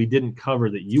 Anything else we didn't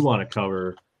cover that you want to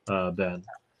cover, Ben?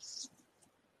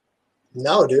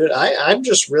 No, dude. I'm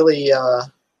just really, I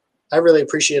really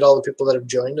appreciate all the people that have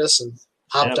joined us and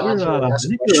hopped on. I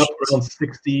think we were up around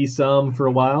 60 some for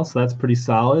a while, so that's pretty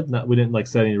solid. We didn't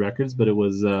set any records, but it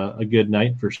was a good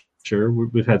night for sure.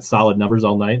 We've had solid numbers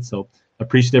all night, so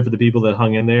appreciative for the people that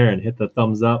hung in there and hit the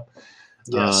thumbs up.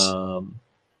 Yes.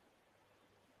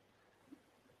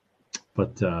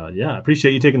 I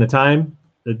appreciate you taking the time.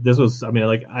 This was,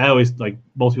 I always,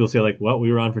 most people say, well,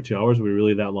 we were on for 2 hours. Were we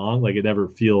really that long? It never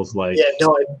feels like. Yeah,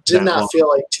 no, it did not feel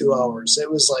like 2 hours. It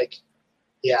was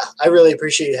I really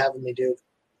appreciate you having me, dude.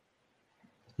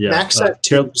 Yeah. Max set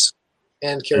tubes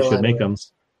and Carolina should make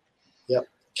rigs. Them. Yep.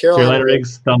 Carolina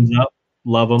rigs, thumbs up.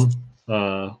 Love them.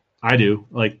 I do.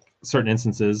 Certain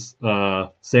instances.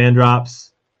 Sand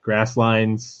drops, grass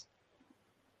lines.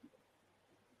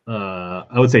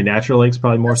 I would say natural lakes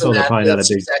probably more so. They're probably not a big.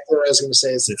 That's exactly what I was going to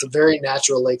say. It's a very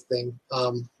natural lake thing.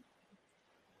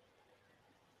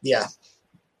 Yeah.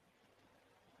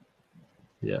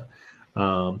 Yeah.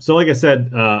 So like I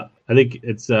said, I think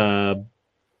it's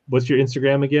what's your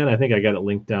Instagram again? I think I got it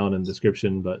linked down in the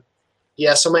description, but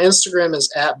yeah. So my Instagram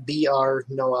is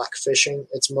 @BRNowakFishing.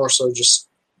 It's more so just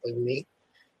like me,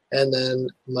 and then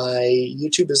my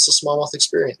YouTube is the Smallmouth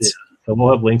Experience. Yeah. So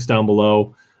we'll have links down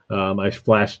below. I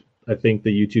flashed, I think,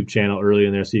 the YouTube channel early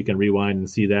in there so you can rewind and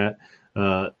see that.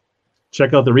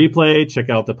 Check out the replay. Check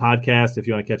out the podcast if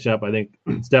you want to catch up. I think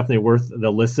it's definitely worth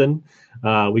the listen.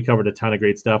 We covered a ton of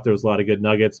great stuff. There was a lot of good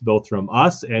nuggets, both from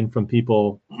us and from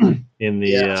people in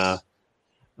the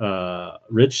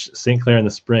Rich St. Clair in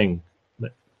the spring.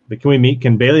 But can we meet?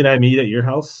 Can Bailey and I meet at your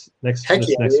house next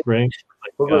spring?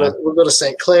 We'll go to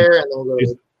St. Clair and then we'll go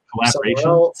to somewhere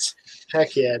else.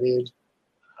 Heck yeah, dude.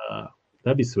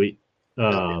 That'd be sweet.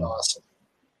 That'd be awesome.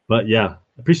 But yeah,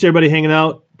 appreciate everybody hanging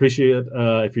out. Appreciate it.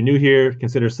 If you're new here,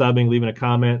 consider subbing, leaving a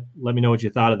comment. Let me know what you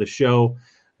thought of the show.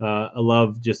 I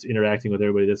love just interacting with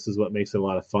everybody. This is what makes it a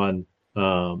lot of fun.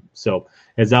 So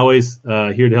as always,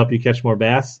 here to help you catch more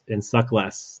bass and suck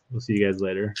less. We'll see you guys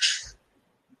later.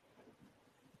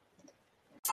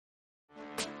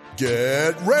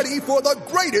 Get ready for the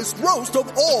greatest roast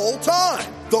of all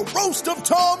time. The Roast of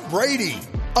Tom Brady.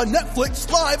 A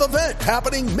Netflix live event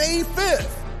happening May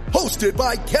 5th. Hosted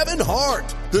by Kevin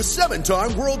Hart. The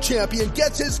 7-time world champion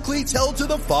gets his cleats held to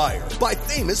the fire by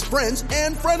famous friends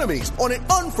and frenemies on an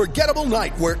unforgettable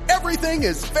night where everything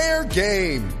is fair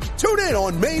game. Tune in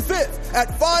on May 5th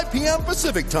at 5 p.m.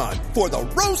 Pacific time for the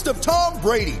Roast of Tom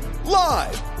Brady.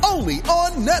 Live only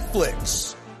on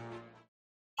Netflix.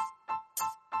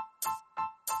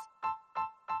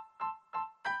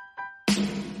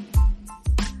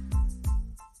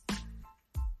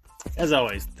 As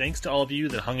always, thanks to all of you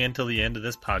that hung in till the end of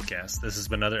this podcast. This has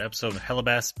been another episode of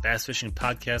Hellabass Bass Fishing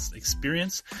Podcast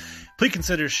Experience. Please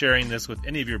consider sharing this with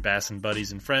any of your bassin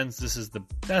buddies and friends. This is the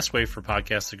best way for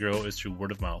podcasts to grow is through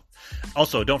word of mouth.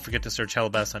 Also, don't forget to search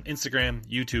Hellabass on Instagram,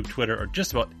 YouTube, Twitter, or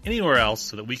just about anywhere else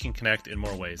so that we can connect in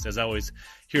more ways. As always,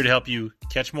 here to help you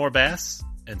catch more bass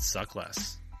and suck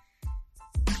less.